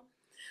 girl.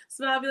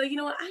 So I'll be like, you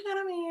know what, I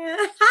got a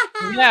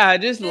man. Yeah,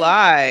 just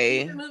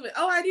lie.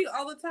 Oh, I do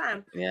all the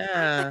time.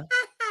 Yeah.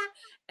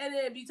 And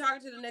then be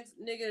talking to the next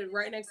nigga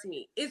right next to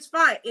me. It's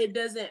fine. It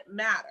doesn't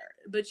matter.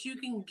 But you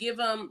can give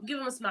him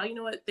a smile. You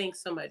know what?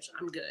 Thanks so much.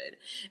 I'm good.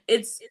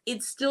 It's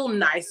still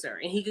nicer,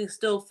 and he can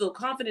still feel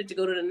confident to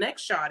go to the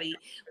next shawty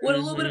with a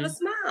little bit of a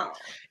smile.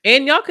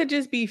 And y'all could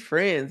just be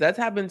friends. That's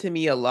happened to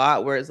me a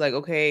lot, where it's like,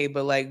 okay,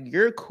 but like,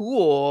 you're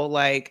cool.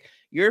 Like,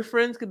 your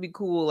friends could be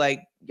cool.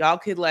 Like, y'all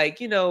could, like,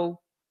 you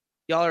know,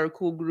 y'all are a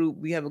cool group.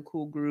 We have a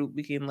cool group.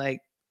 We can like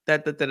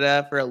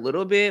for a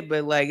little bit,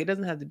 but like, it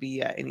doesn't have to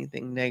be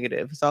anything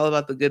negative. It's all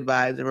about the good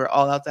vibes, and we're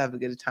all out to have a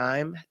good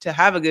time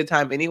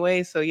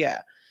anyway. So yeah,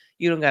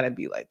 you don't gotta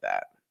be like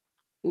that.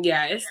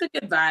 Yeah, it's the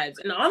good vibes.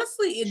 And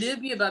honestly, it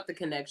did be about the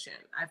connection.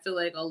 I feel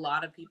like a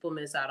lot of people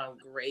miss out on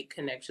great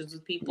connections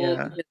with people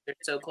because they're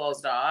so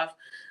closed off.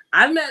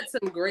 I've met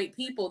some great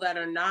people that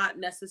are not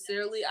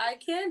necessarily eye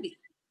candy.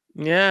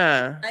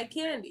 Yeah. Eye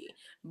candy.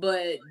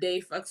 But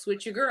they fucks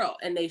with your girl,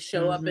 and they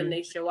show up and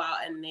they show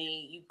out, and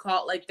you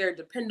call it like they're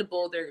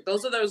dependable.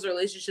 Those are those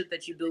relationships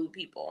that you build with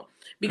people.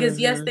 Because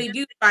yes, they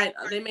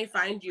may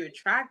find you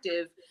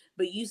attractive,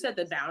 but you set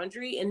the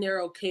boundary and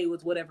they're okay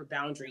with whatever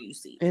boundary you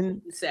see.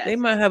 And they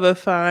might have a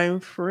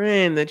fine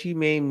friend that you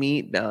may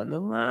meet down the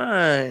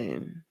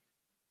line.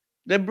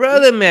 The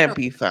brother might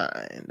be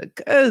fine. The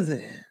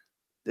cousin,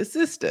 the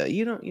sister.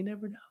 You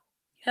never know.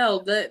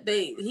 Hell,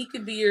 he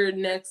could be your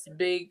next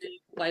big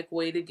like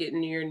way to get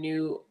into your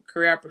new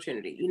career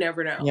opportunity. You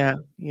never know. Yeah,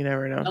 you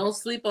never know. Don't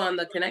sleep on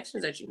the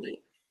connections that you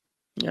meet.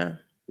 Yeah.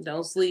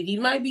 Don't sleep. He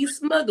might be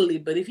smugly,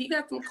 but if he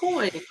got some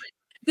coin,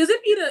 because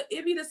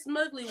it be the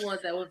smugly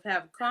ones that would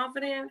have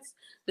confidence,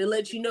 they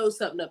let you know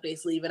something up their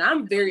sleeve. And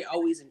I'm very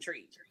always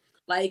intrigued.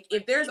 Like,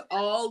 if there's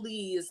all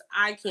these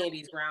eye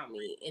candies around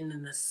me, and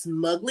then the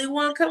smugly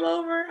one come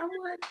over, I'm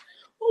like,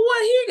 well,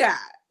 what he got?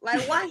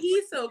 Like, why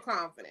he's so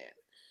confident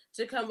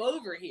to come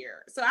over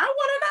here? So I want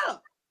to know.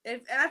 And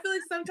I feel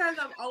like sometimes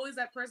I'm always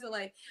that person,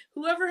 like,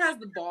 whoever has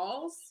the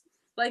balls,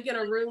 like in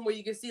a room where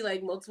you can see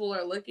like multiple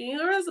are looking,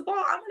 whoever has the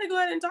ball, I'm gonna go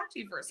ahead and talk to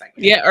you for a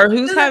second. Yeah, or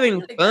who's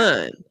having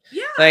fun.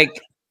 Yeah.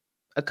 Like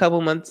a couple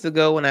months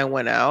ago when I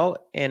went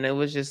out, and it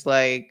was just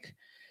like,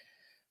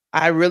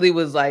 I really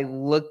was like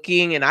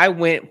looking, and I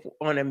went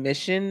on a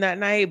mission that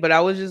night, but I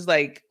was just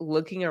like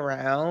looking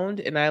around,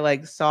 and I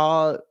like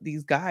saw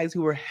these guys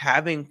who were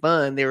having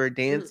fun. They were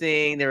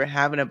dancing, they were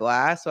having a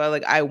blast.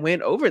 So I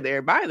went over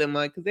there by them,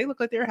 like, because they looked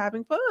like they were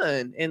having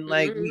fun, and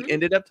like we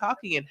ended up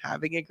talking and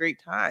having a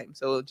great time.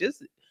 So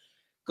just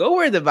go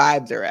where the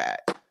vibes are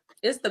at.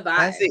 It's the vibes.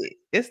 That's it.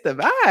 It's the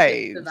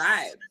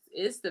vibes.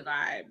 It's the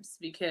vibes,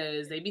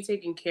 because they be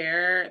taking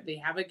care, they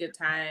have a good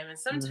time, and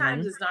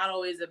sometimes it's not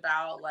always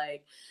about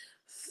like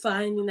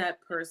finding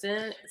that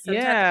person.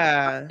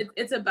 Sometimes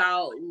it's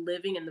about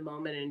living in the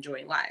moment and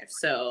enjoying life.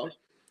 So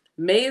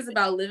May is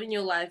about living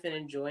your life and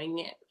enjoying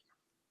it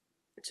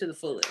to the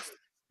fullest.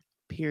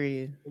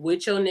 Period.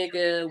 With your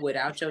nigga,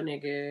 without your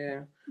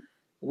nigga,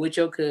 with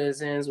your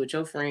cousins, with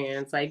your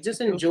friends. Like,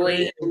 just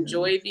enjoy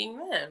being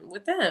them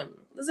with them.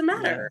 Doesn't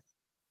matter.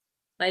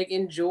 Like,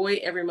 enjoy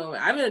every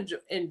moment. I've been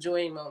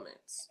enjoying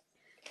moments.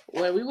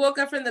 When we woke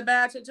up from the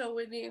bath, I told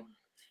Whitney,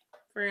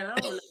 friend, I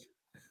don't know.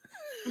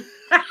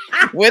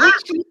 What did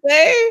you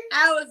say?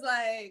 I was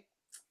like,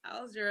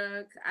 I was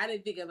drunk. I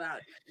didn't think about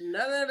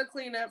none of the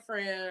cleanup,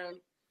 friend.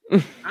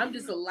 I'm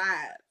just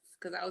alive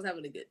because I was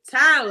having a good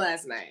time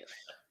last night.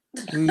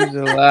 We was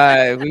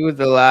alive. We was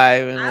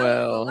alive and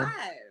well.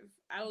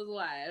 I was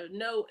alive.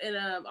 No, and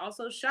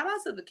also shout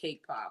out to the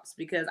cake pops,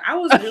 because I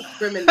was really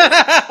reminiscing.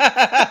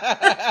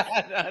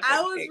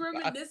 I was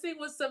reminiscing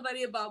with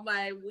somebody about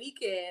my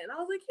weekend. I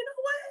was like, you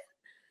know what?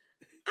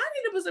 I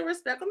need to put some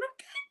respect on them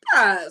cake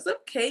pops. Some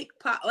cake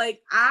pop.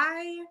 Like,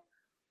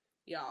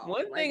 y'all.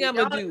 One thing I'm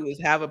gonna do is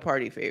have a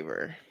party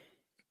favor.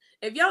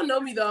 If y'all know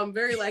me though, I'm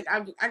very like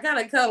I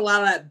gotta cut a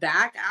lot of that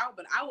back out,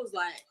 but I was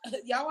like,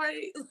 y'all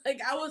already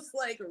like I was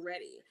like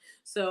ready.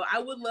 So I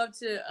would love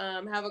to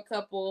have a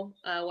couple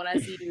when I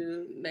see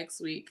you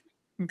next week,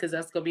 because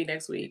that's gonna be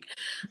next week.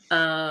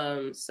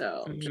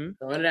 So just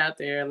throwing it out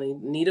there. I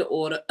need an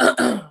order.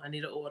 I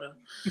need an order.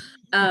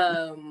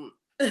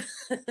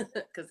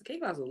 Because the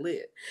cake pops were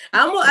lit.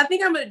 I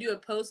think I'm gonna do a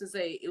post and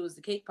say it was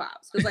the cake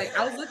pops, because like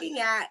I was looking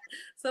at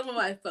some of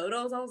my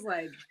photos, I was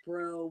like,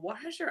 bro, why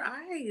is your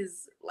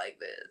eyes like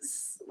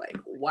this? Like,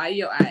 why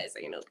your eyes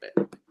ain't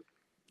open?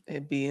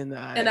 It be in the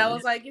eyes. And I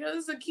was like,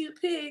 this is a cute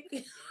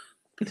pic.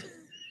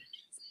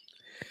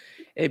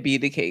 It be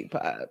the cake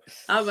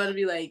pops. I'm about to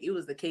be like, it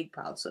was the cake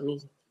pops for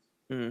me.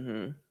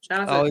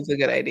 Shout out always a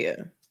good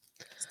idea.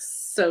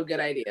 So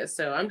good idea.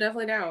 So I'm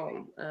definitely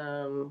down.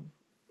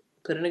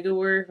 Put in a good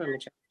word for me.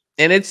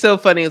 And it's so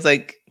funny. It's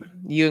like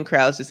you and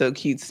Krause are so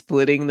cute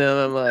splitting them.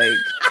 I'm like,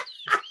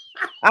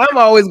 I'm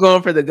always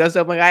going for the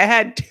gusto. I'm like, I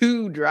had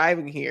 2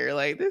 driving here.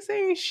 Like, this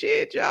ain't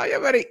shit, y'all.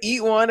 Y'all better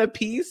eat one a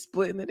piece,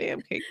 splitting the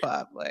damn cake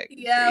pop. Like,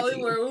 yeah, crazy.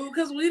 We were,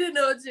 because we didn't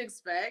know what to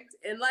expect.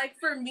 And like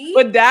for me,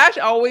 but Dash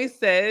always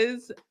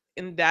says,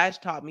 and Dash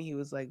taught me, he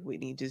was like,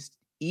 Whitney, just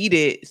eat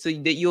it so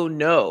that you'll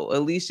know.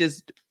 At least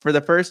just for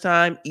the first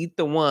time, eat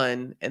the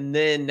one, and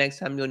then next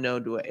time you'll know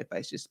if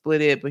I should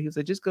split it. But he was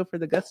like, just go for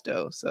the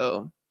gusto.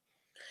 So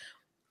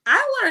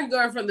I learned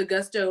going from the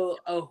gusto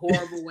a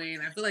horrible way,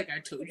 and I feel like I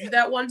told you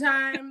that one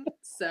time.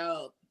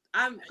 So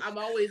I'm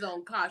always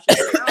on caution.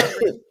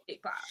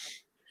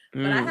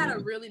 But I had a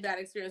really bad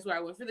experience where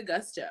I went for the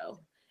gusto,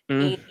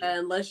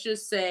 and let's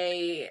just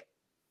say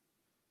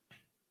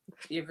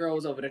your girl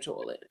was over the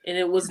toilet, and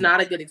it was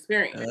not a good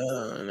experience.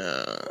 Oh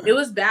no, it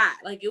was bad.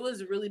 Like it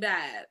was really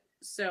bad.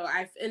 So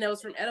and it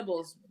was from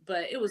edibles,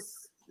 but it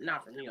was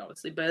not from me,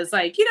 obviously. But it's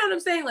like, you know what I'm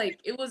saying? Like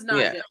it was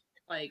not good.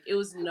 Like it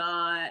was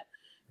not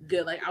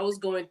good. Like I was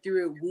going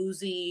through it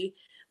woozy.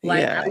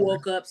 Like I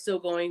woke up still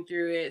going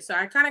through it. So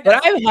I kind of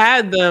But I've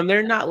had them.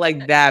 They're not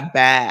like that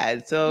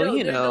bad. So,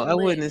 no, I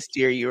wouldn't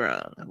steer you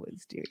wrong. I wouldn't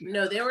steer you.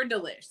 No, they were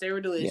delish. They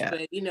were delish. Yeah.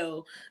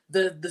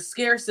 But the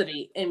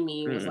scarcity in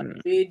me was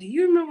like, do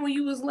you remember when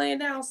you was laying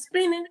down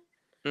spinning?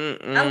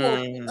 I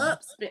woke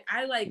up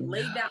I like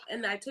laid down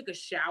and I took a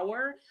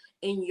shower,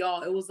 and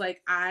y'all, it was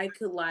like I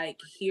could like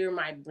hear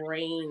my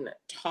brain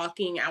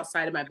talking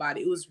outside of my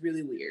body. It was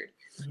really weird.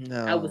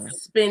 No. I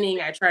was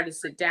spinning. I tried to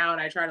sit down.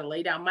 I tried to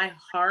lay down. My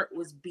heart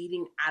was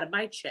beating out of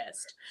my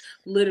chest,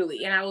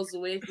 literally. And I was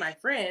with my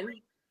friend,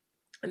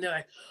 and they're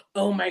like,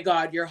 "Oh my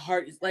God, your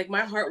heart is like,"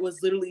 my heart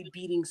was literally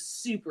beating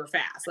super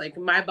fast. Like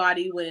my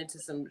body went into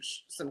some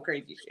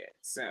crazy shit.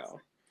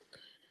 So,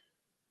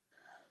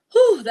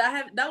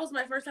 that was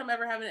my first time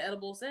ever having an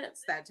edible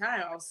since that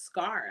time. I was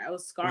scarred.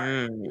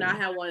 Not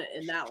had one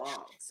in that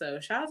long. So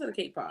shout out to the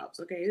cake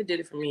pops. Okay, it did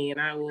it for me, and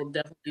I will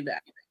definitely be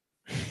back.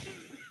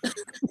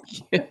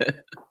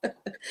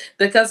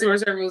 The customer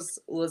service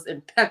was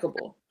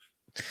impeccable.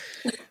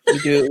 We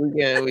do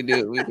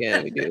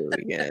it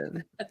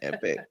again.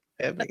 Epic.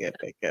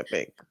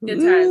 Good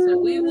times. So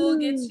we will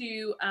get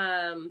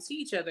to see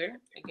each other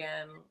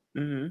again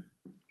in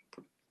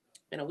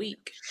a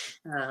week.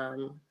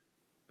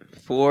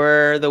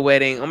 For the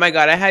wedding. Oh my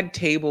God, I had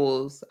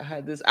tables.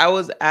 I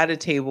was at a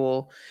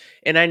table,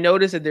 and I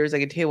noticed that there was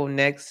like a table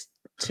next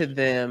to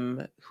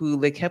them who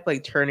they kept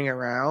like turning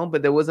around,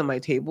 but there wasn't my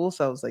table.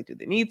 So I was like, did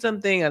they need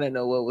something? I didn't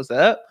know what was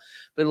up.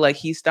 But like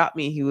he stopped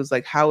me. He was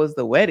like, how was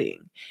the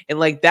wedding? And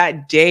like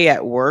that day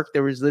at work,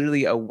 there was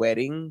literally a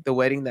wedding, the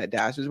wedding that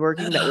Dash was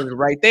working, that was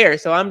right there.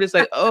 So I'm just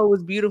like, oh, it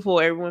was beautiful.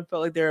 Everyone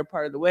felt like they were a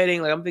part of the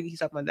wedding. Like I'm thinking he's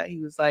talking about that. He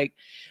was like,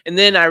 and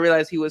then I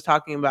realized he was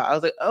talking about, I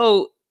was like,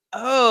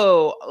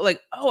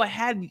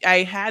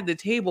 I had the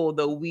table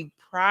the week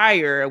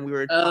prior, and we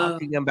were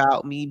talking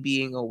about me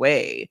being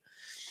away.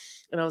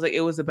 And I was like,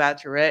 it was a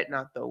bachelorette,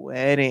 not the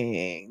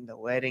wedding. The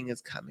wedding is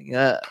coming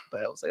up.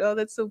 But I was like, oh,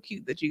 that's so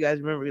cute that you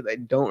guys remember. I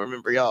don't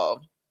remember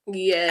y'all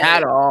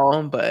at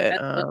all.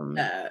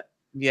 But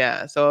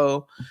yeah.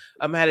 So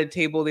I'm at a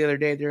table the other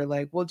day. They're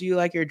like, well, do you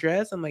like your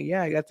dress? I'm like,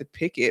 yeah, I got to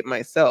pick it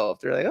myself.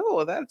 They're like, oh,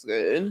 well, that's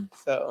good.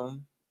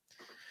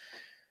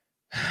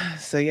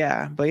 So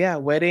yeah, but yeah,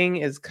 wedding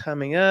is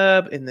coming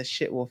up and the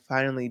shit will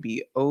finally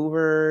be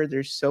over.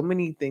 There's so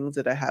many things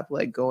that I have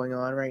like going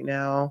on right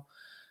now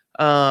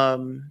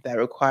that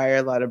require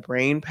a lot of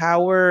brain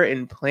power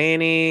and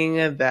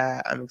planning,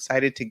 that I'm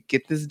excited to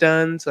get this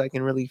done so I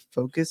can really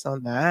focus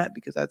on that,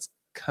 because that's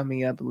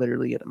coming up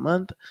literally in a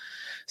month.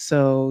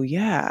 So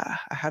yeah,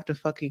 I have to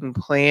fucking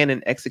plan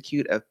and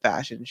execute a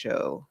fashion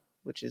show,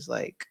 which is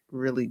like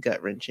really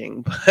gut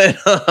wrenching, but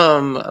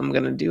I'm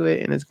gonna do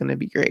it and it's gonna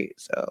be great.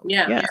 So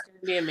yeah. It's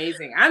gonna be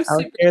amazing. I'm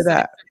super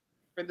excited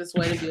for this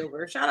wedding to be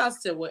over. Shout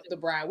outs to the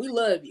bride. We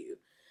love you.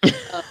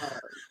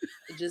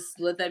 Just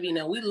let that be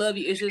known. We love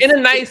you. It's just in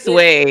a nice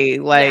way.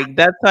 Like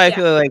that's how I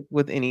feel like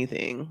with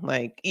anything.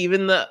 Like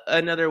even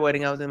another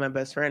wedding I was in, my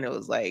best friend, it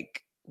was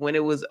like when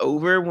it was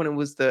over, when it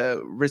was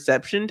the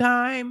reception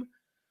time.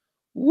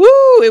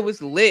 Woo! It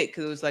was lit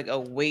because it was like a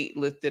weight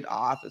lifted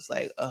off. It's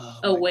like,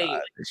 oh my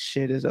God, this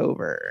shit is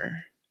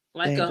over.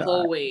 like Thank a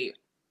whole God. weight.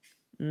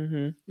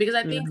 Mm-hmm. Because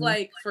I think Mm-hmm.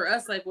 like for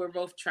us, like we're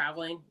both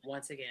traveling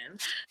once again,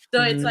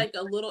 so it's Mm-hmm. like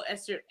a little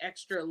extra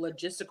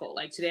logistical.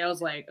 Like today, I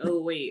was like, oh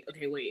wait,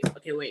 okay, wait, I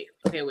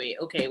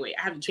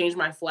have to change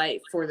my flight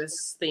for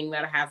this thing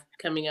that I have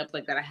coming up,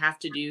 like that I have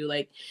to do.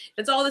 Like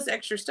it's all this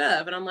extra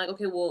stuff, and I'm like,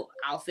 okay, well,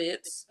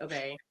 outfits,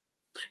 okay,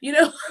 you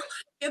know,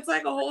 it's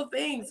like a whole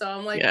thing. So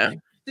I'm like Yeah.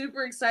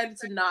 super excited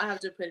to not have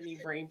to put any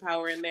brain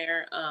power in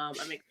there.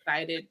 I'm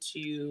excited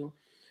to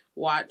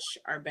watch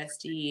our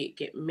bestie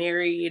get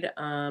married.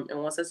 And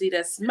once I see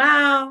that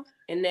smile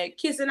and that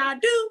kissing I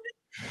do,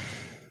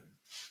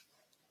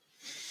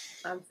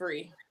 I'm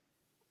free.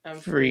 I'm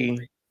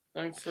free.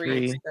 I'm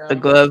free. The So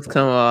gloves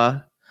come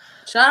off.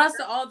 shout outs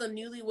to all the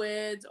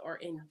newlyweds or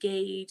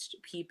engaged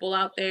people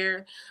out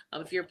there.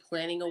 If you're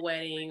planning a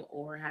wedding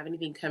or have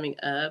anything coming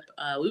up,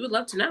 we would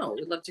love to know.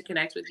 We'd love to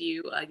connect with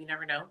you. You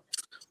never know.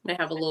 Might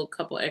have a little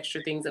couple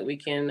extra things that we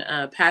can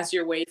pass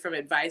your way from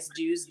advice,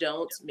 do's,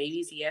 don'ts,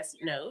 maybes, yes,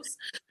 no's,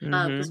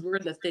 because we're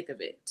in the thick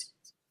of it.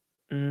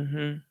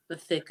 Mm-hmm. The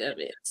thick of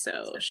it.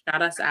 So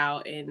shout us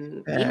out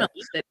and email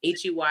us at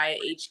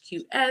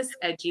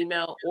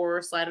HEYHQS@gmail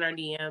or slide in our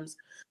DMs,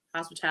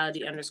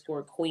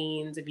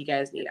 hospitality_queens. If you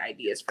guys need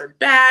ideas for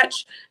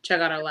batch,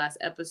 check out our last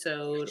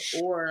episode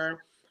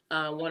or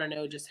want to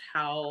know just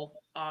how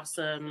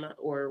awesome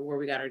or where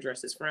we got our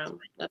dresses from.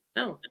 Let us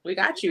know. We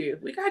got you.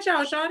 We got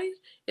y'all, shawty.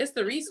 It's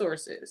the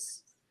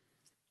resources.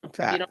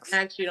 Facts. You don't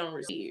ask, you don't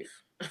receive.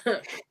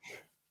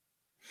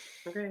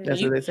 Okay. That's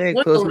You what they say.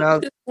 Close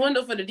mouth.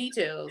 Swindle for the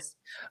details.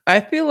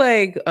 I feel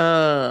like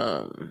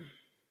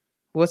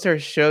what's our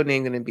show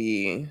name gonna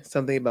be?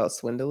 Something about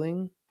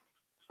swindling?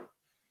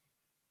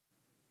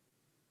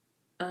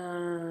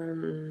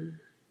 Or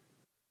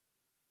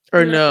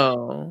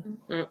no?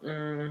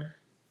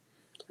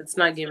 It's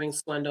not giving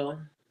swindle.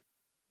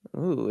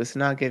 Ooh, it's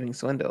not giving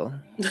swindle.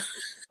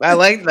 I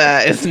like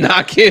that. It's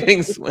not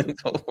giving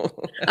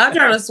swindle. I'm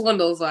trying to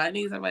swindle, so I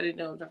need somebody to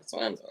know I'm trying to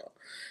swindle.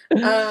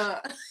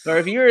 Or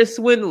if you're a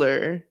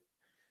swindler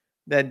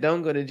that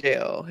don't go to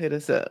jail, hit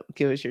us up.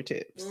 Give us your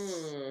tips.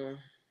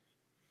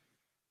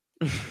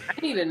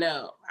 I need to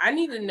know. I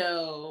need to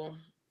know.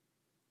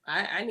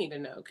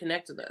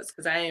 Connect with us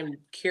because I am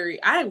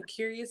curious. I am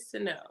curious to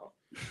know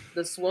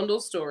the swindle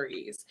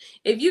stories.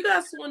 If you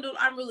got swindled,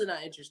 I'm really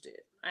not interested.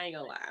 I ain't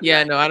gonna lie.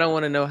 Yeah, no, I don't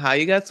want to know how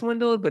you got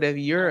swindled, but if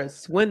you're a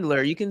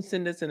swindler, you can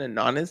send us an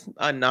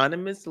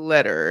anonymous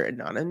letter,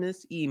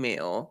 anonymous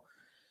email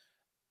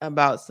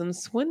about some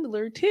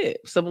swindler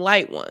tips, some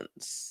light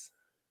ones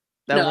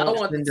that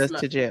won't send us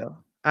to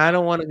jail. I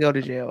don't want to go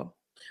to jail.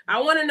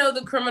 I want to know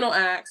the criminal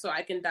act so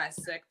I can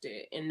dissect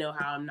it and know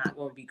how I'm not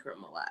going to be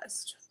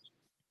criminalized.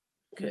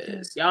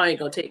 Because y'all ain't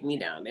going to take me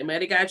down. They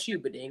might have got you,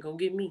 but they ain't going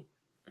to get me.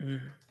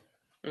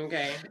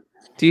 Okay.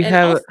 Do you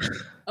have...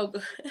 go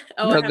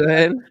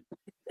ahead.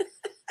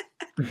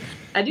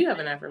 I do have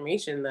an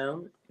affirmation,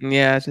 though.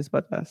 Yeah, I was just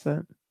about to ask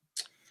that.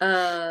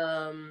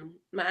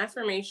 My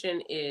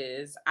affirmation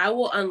is, I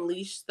will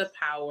unleash the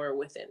power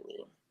within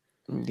me.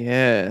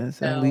 Yes,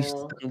 so, unleash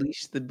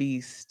the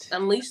beast.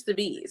 Unleash the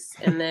beast.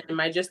 And then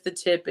the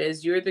tip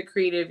is, you're the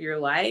creator of your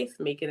life.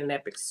 Make it an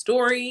epic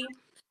story.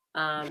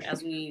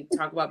 As we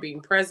talk about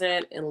being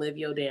present and live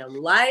your damn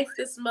life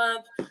this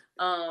month.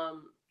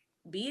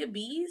 Be a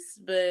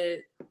beast, but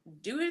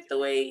do it the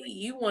way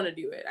you want to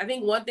do it. I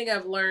think one thing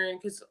I've learned,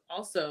 because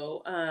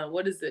also,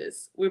 what is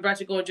this? We're about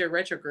to go into a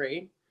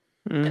retrograde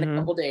in a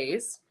couple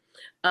days.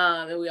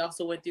 And we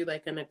also went through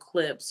like an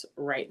eclipse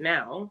right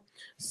now.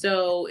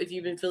 So if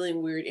you've been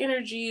feeling weird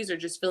energies or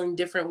just feeling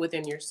different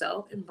within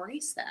yourself,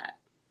 embrace that.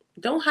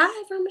 Don't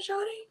hide from it,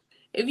 shawty.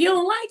 If you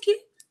don't like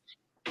it.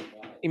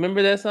 You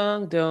remember that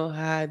song? Don't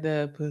hide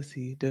the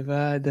pussy,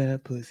 divide the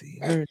pussy.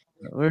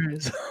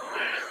 Where's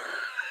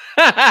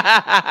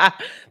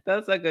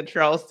That's like a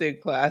Charleston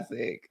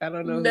classic. I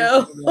don't know.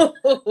 No.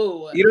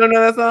 You don't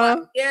know that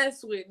song?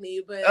 Yes,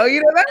 Whitney, but oh,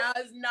 you know that?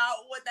 That is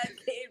not what that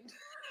came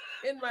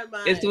in my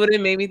mind. It's what it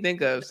made me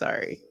think of.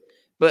 Sorry.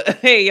 But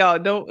hey, y'all,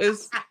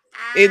 it's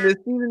in the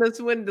season of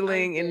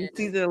swindling and the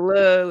season of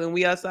love, and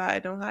we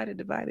outside. Don't hide it,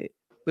 divide it.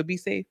 But be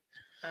safe.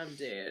 I'm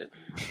dead.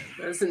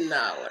 That's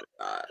not what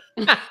I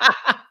thought.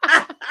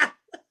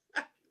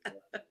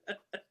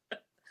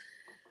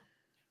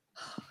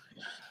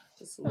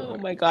 Oh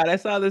my God. I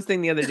saw this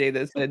thing the other day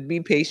that said, be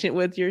patient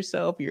with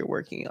yourself. You're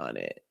working on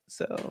it.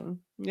 So,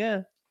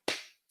 yeah.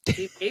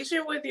 Be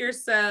patient with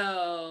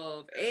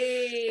yourself.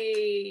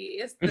 Hey,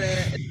 it's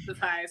the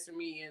highest for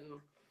me. And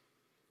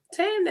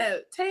tame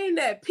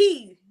that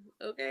P,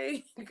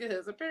 okay?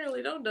 Because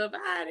apparently don't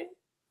divide it.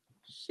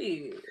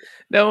 Shit.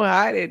 Don't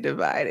hide it,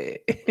 divide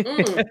it.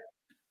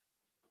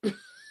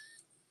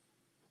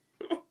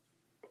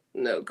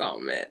 No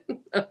comment.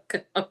 No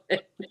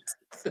comment.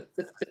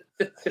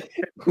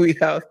 We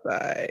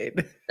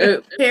outside.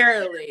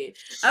 Apparently.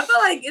 I feel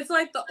like it's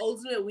like the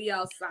ultimate we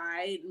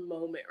outside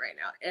moment right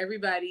now.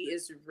 Everybody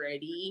is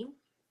ready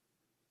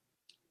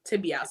to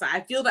be outside.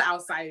 I feel the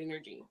outside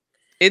energy.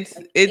 It's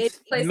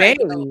place May. I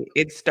go,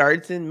 It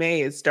starts in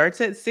May. It starts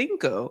at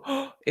Cinco.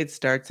 It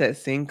starts at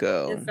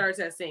Cinco. it starts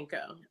at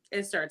Cinco.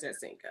 It starts at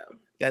Cinco.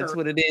 That's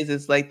what it is.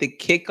 It's like the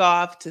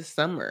kickoff to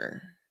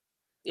summer.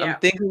 Yeah. I'm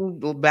thinking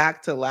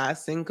back to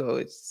last Cinco.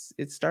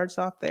 It starts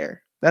off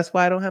there. That's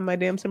why I don't have my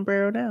damn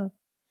sombrero now.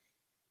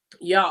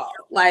 Y'all,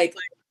 like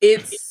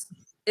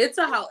it's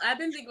a how I've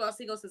been thinking about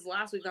Cinco since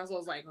last week. That's why I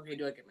was like, okay,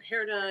 do I get my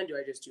hair done? Do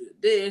I just do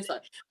this?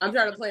 Like, I'm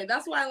trying to plan.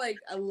 That's why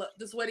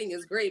this wedding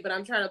is great, but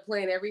I'm trying to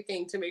plan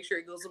everything to make sure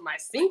it goes with my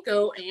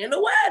Cinco and the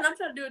wedding. I'm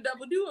trying to do a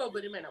double duo,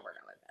 but it may not work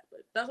out like that.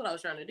 But that's what I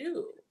was trying to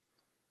do.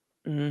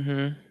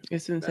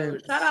 It's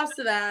intense. So shout outs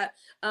to that.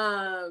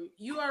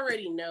 You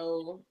already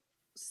know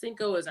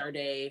Cinco is our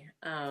day.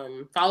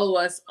 Follow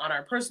us on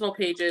our personal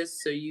pages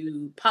so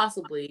you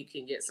possibly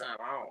can get some.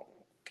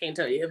 Can't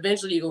tell you.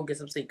 Eventually, you're gonna get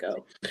some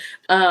Cinco.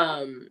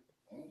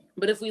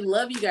 But if we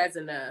love you guys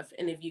enough,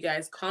 and if you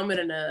guys comment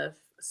enough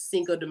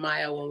Cinco de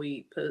Mayo when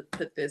we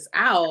put this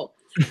out,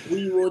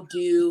 we will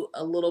do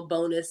a little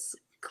bonus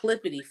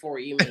clippity for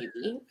you,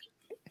 maybe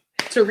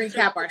to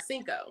recap our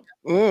Cinco.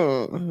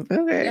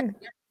 Okay.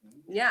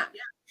 Yeah.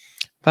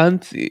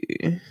 Fancy.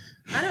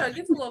 I know it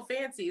gets a little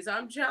fancy, so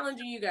I'm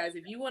challenging you guys.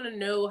 If you want to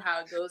know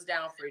how it goes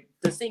down for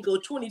the Cinco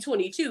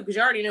 2022, because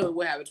you already know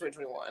what happened in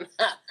 2021,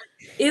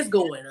 it's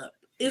going up.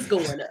 It's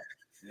going up.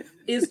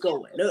 It's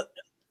going up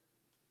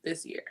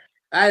this year.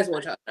 I just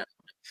want y'all to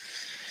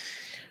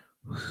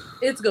know.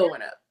 It's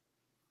going up.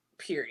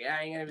 Period.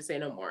 I ain't gonna even say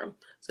no more.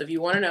 So if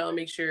you want to know,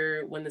 make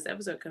sure when this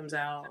episode comes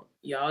out,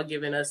 y'all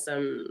giving us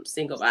some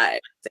Cinco vibes,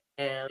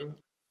 and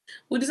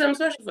we'll do something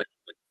special for you.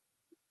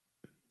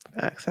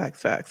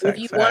 Facts. If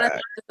you want to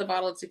purchase a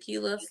bottle of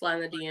tequila,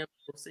 slide in the DM.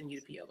 We'll send you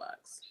the PO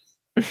box.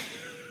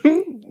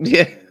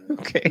 Yeah.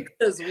 Okay.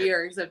 Because we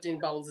are accepting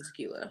bottles of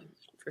tequila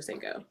for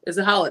Cinco. It's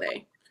a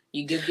holiday.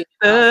 You give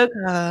a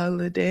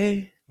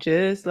holiday,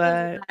 just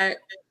like.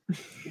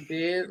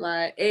 Just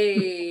like.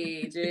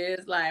 We're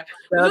Shout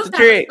going to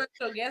have a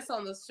special guest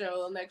on the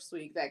show next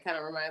week that kind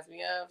of reminds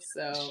me of.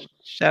 So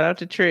shout out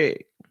to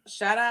Trick.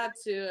 Shout out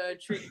to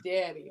Trick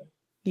Daddy.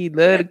 He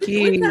love the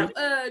kid.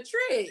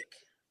 Trick.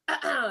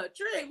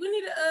 Trick, we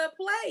need to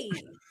play.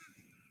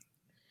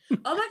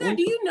 Oh my God,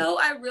 do you know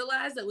I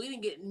realized that we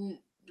didn't get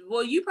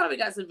well, you probably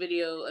got some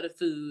video of the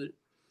food.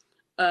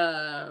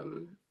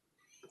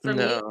 From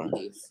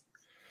Yankees.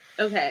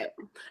 Okay.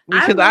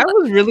 Because I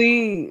was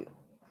really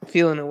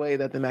feeling a way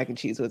that the mac and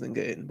cheese wasn't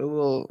good,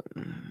 but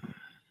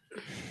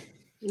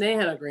they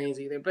had no greens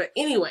either. But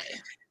anyway.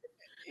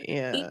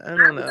 Yeah, I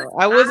don't know.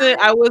 I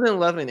wasn't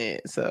loving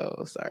it,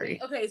 so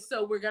sorry. Okay,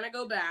 so we're gonna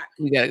go back.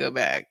 We gotta go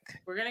back.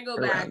 We're gonna go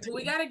back, but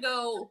we gotta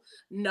go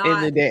not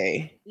in the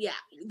day. Yeah,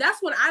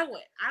 that's when I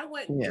went. I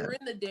went during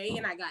the day,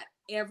 and I got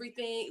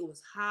everything. It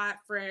was hot,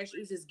 fresh. It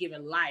was just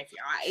giving life,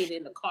 y'all. I ate it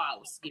in the car.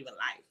 It was giving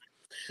life.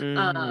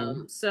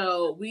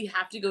 So we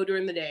have to go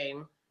during the day.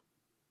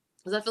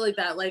 Because I feel like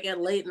that, like at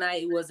late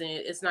night,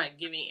 it's not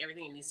giving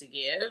everything it needs to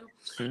give.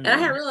 And I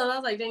had realized, I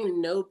was like,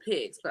 dang, no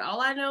pics. But all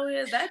I know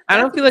is that I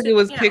don't feel like it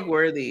was pick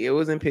worthy. It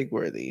wasn't pick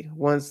worthy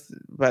once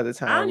by the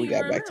time we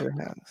got back to the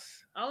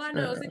house. All I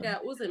know is it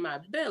was in my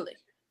belly.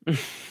 I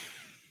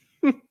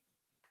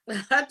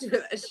do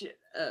that shit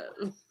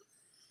up.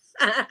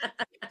 I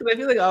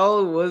feel like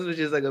all it was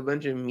just like a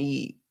bunch of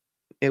meat.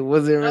 It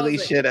wasn't really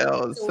shit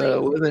else. So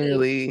it wasn't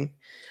really.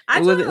 I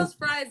took those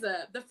fries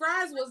up. The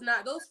fries was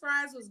not. Those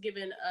fries was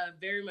given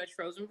very much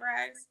frozen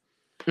fries.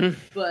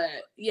 But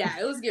yeah,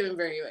 it was given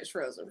very much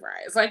frozen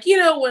fries. Like, you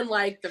know, when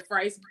like the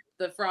frost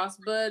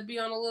bud be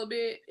on a little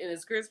bit and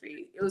it's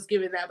crispy, it was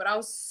given that. But I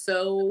was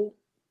so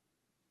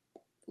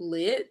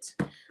lit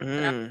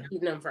that I was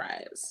eating them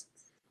fries.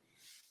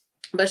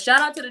 But shout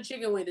out to the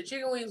chicken wing. The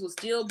chicken wings was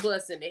still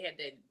busting. They had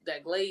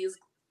that glaze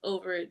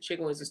over it.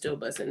 Chicken wings was still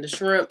busting. The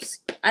shrimps.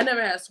 I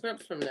never had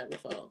shrimps from there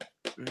before.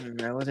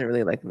 I wasn't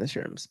really liking the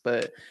shrimps,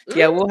 but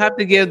yeah, we'll have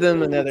to give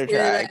them another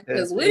try.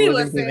 Because Winnie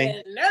was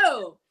saying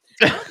no.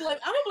 I'm gonna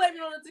blame it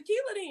on the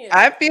tequila then.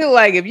 I feel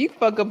like if you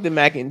fuck up the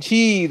mac and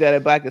cheese at a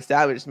black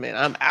establishment,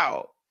 I'm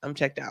out. I'm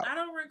checked out. I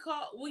don't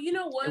recall. Well, you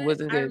know what? I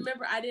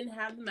remember I didn't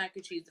have the mac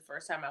and cheese the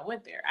first time I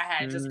went there. I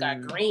had just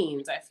got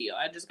greens. I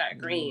just got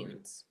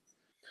greens.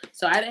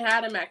 So I didn't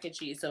have the mac and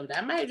cheese. So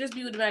that might just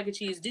be what the mac and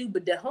cheese do.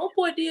 But the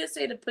homeboy did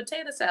say the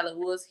potato salad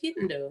was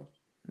hitting though.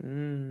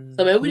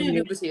 So maybe we didn't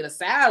do potato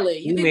salad.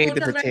 You think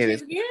we'll try mac and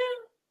cheese again?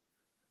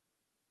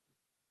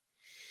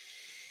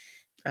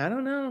 I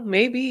don't know.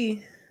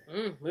 Maybe.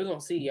 We're gonna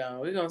see,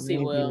 y'all. We're gonna see.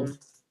 Maybe. Well,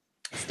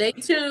 stay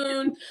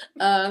tuned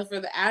for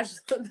the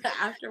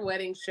after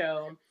wedding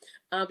show.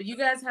 But you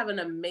guys have an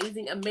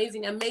amazing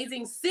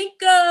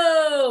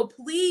Cinco.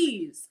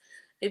 Please,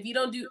 if you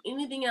don't do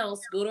anything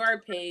else, go to our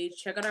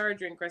page, check out our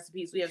drink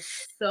recipes. We have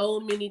so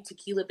many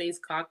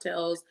tequila-based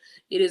cocktails.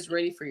 It is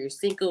ready for your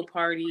Cinco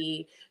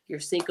party, your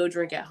Cinco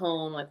drink at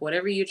home, like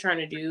whatever you're trying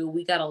to do.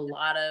 We got a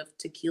lot of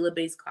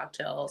tequila-based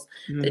cocktails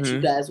that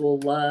you guys will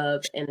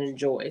love and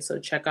enjoy. So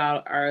check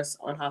out us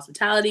on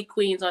Hospitality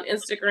Queens on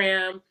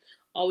Instagram.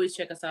 Always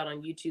check us out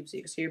on YouTube so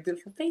you can see your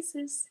beautiful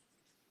faces.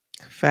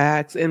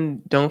 Facts.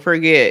 And don't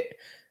forget,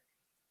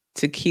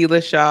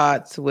 tequila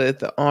shots with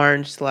the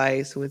orange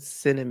slice with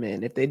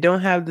cinnamon. If they don't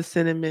have the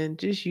cinnamon,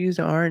 just use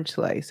the orange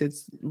slice.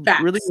 It's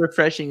really Facts.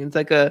 refreshing. It's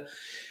like a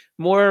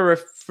more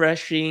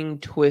refreshing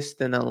twist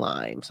than a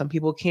lime. Some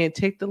people can't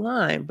take the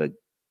lime, but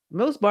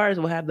most bars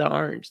will have the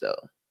orange though.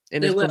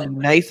 And They it's will. gonna be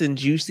nice and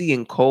juicy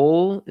and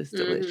cold. It's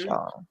delicious, Mhm.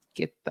 y'all.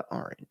 Get the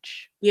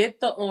orange. Get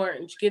the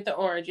orange. Get the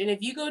orange. And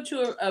if you go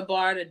to a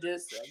bar that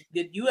just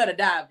you at a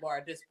dive bar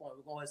at this point,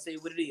 we're going to say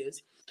what it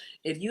is.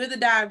 If you at the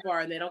dive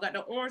bar and they don't got the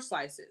orange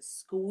slices,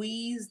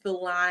 squeeze the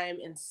lime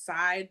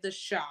inside the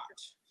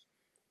shot.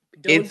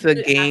 Don't It's do a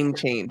it game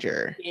after.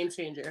 changer. Game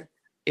changer.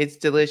 It's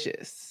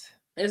delicious.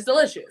 It's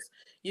delicious.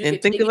 You And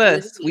can think take of it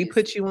with us. We ease.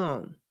 put you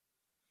on.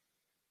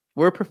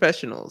 We're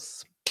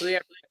professionals. We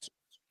are.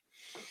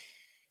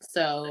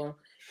 So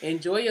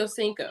enjoy your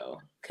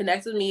Cinco.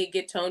 Connect with me at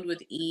Get Toned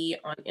with E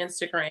on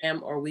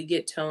Instagram, or We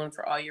Get Toned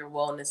for all your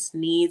wellness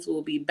needs.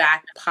 We'll be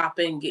back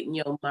popping, getting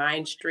your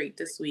mind straight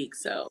this week.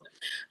 So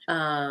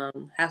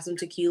have some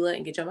tequila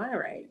and get your mind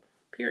right.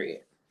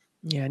 Period.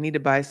 Yeah, I need to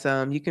buy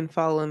some. You can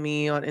follow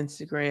me on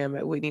Instagram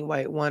at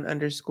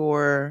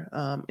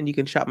WhitneyWhite1_. And you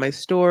can shop my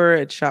store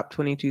at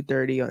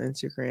shop2230 on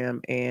Instagram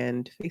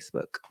and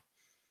Facebook.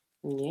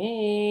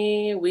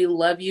 Yay. We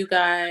love you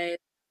guys.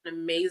 An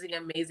amazing,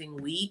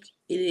 amazing week.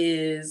 It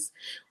is,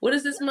 what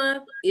is this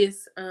month?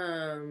 It's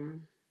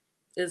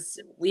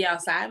We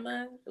Outside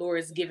month, or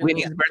it's giving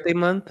Whitney's birthday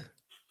month.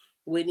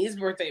 Whitney's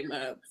birthday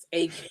month,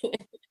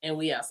 and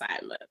We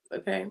Outside month.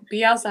 Okay,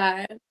 be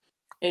outside,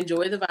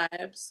 enjoy the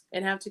vibes,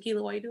 and have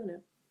tequila while you're doing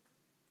it.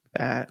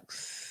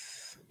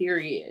 Facts.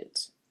 Period.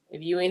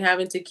 If you ain't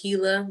having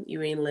tequila,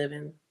 you ain't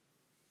living.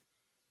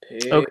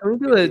 Oh, can we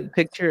do a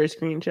picture or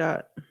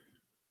screenshot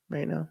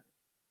right now?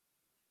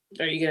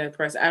 Are you gonna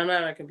press? I don't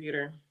know my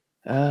computer.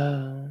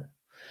 I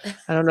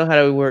don't know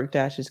how to work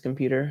Dash's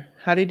computer.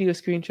 How do you do a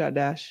screenshot,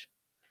 Dash?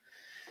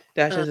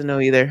 Dash doesn't know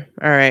either.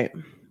 All right.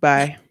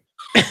 Bye.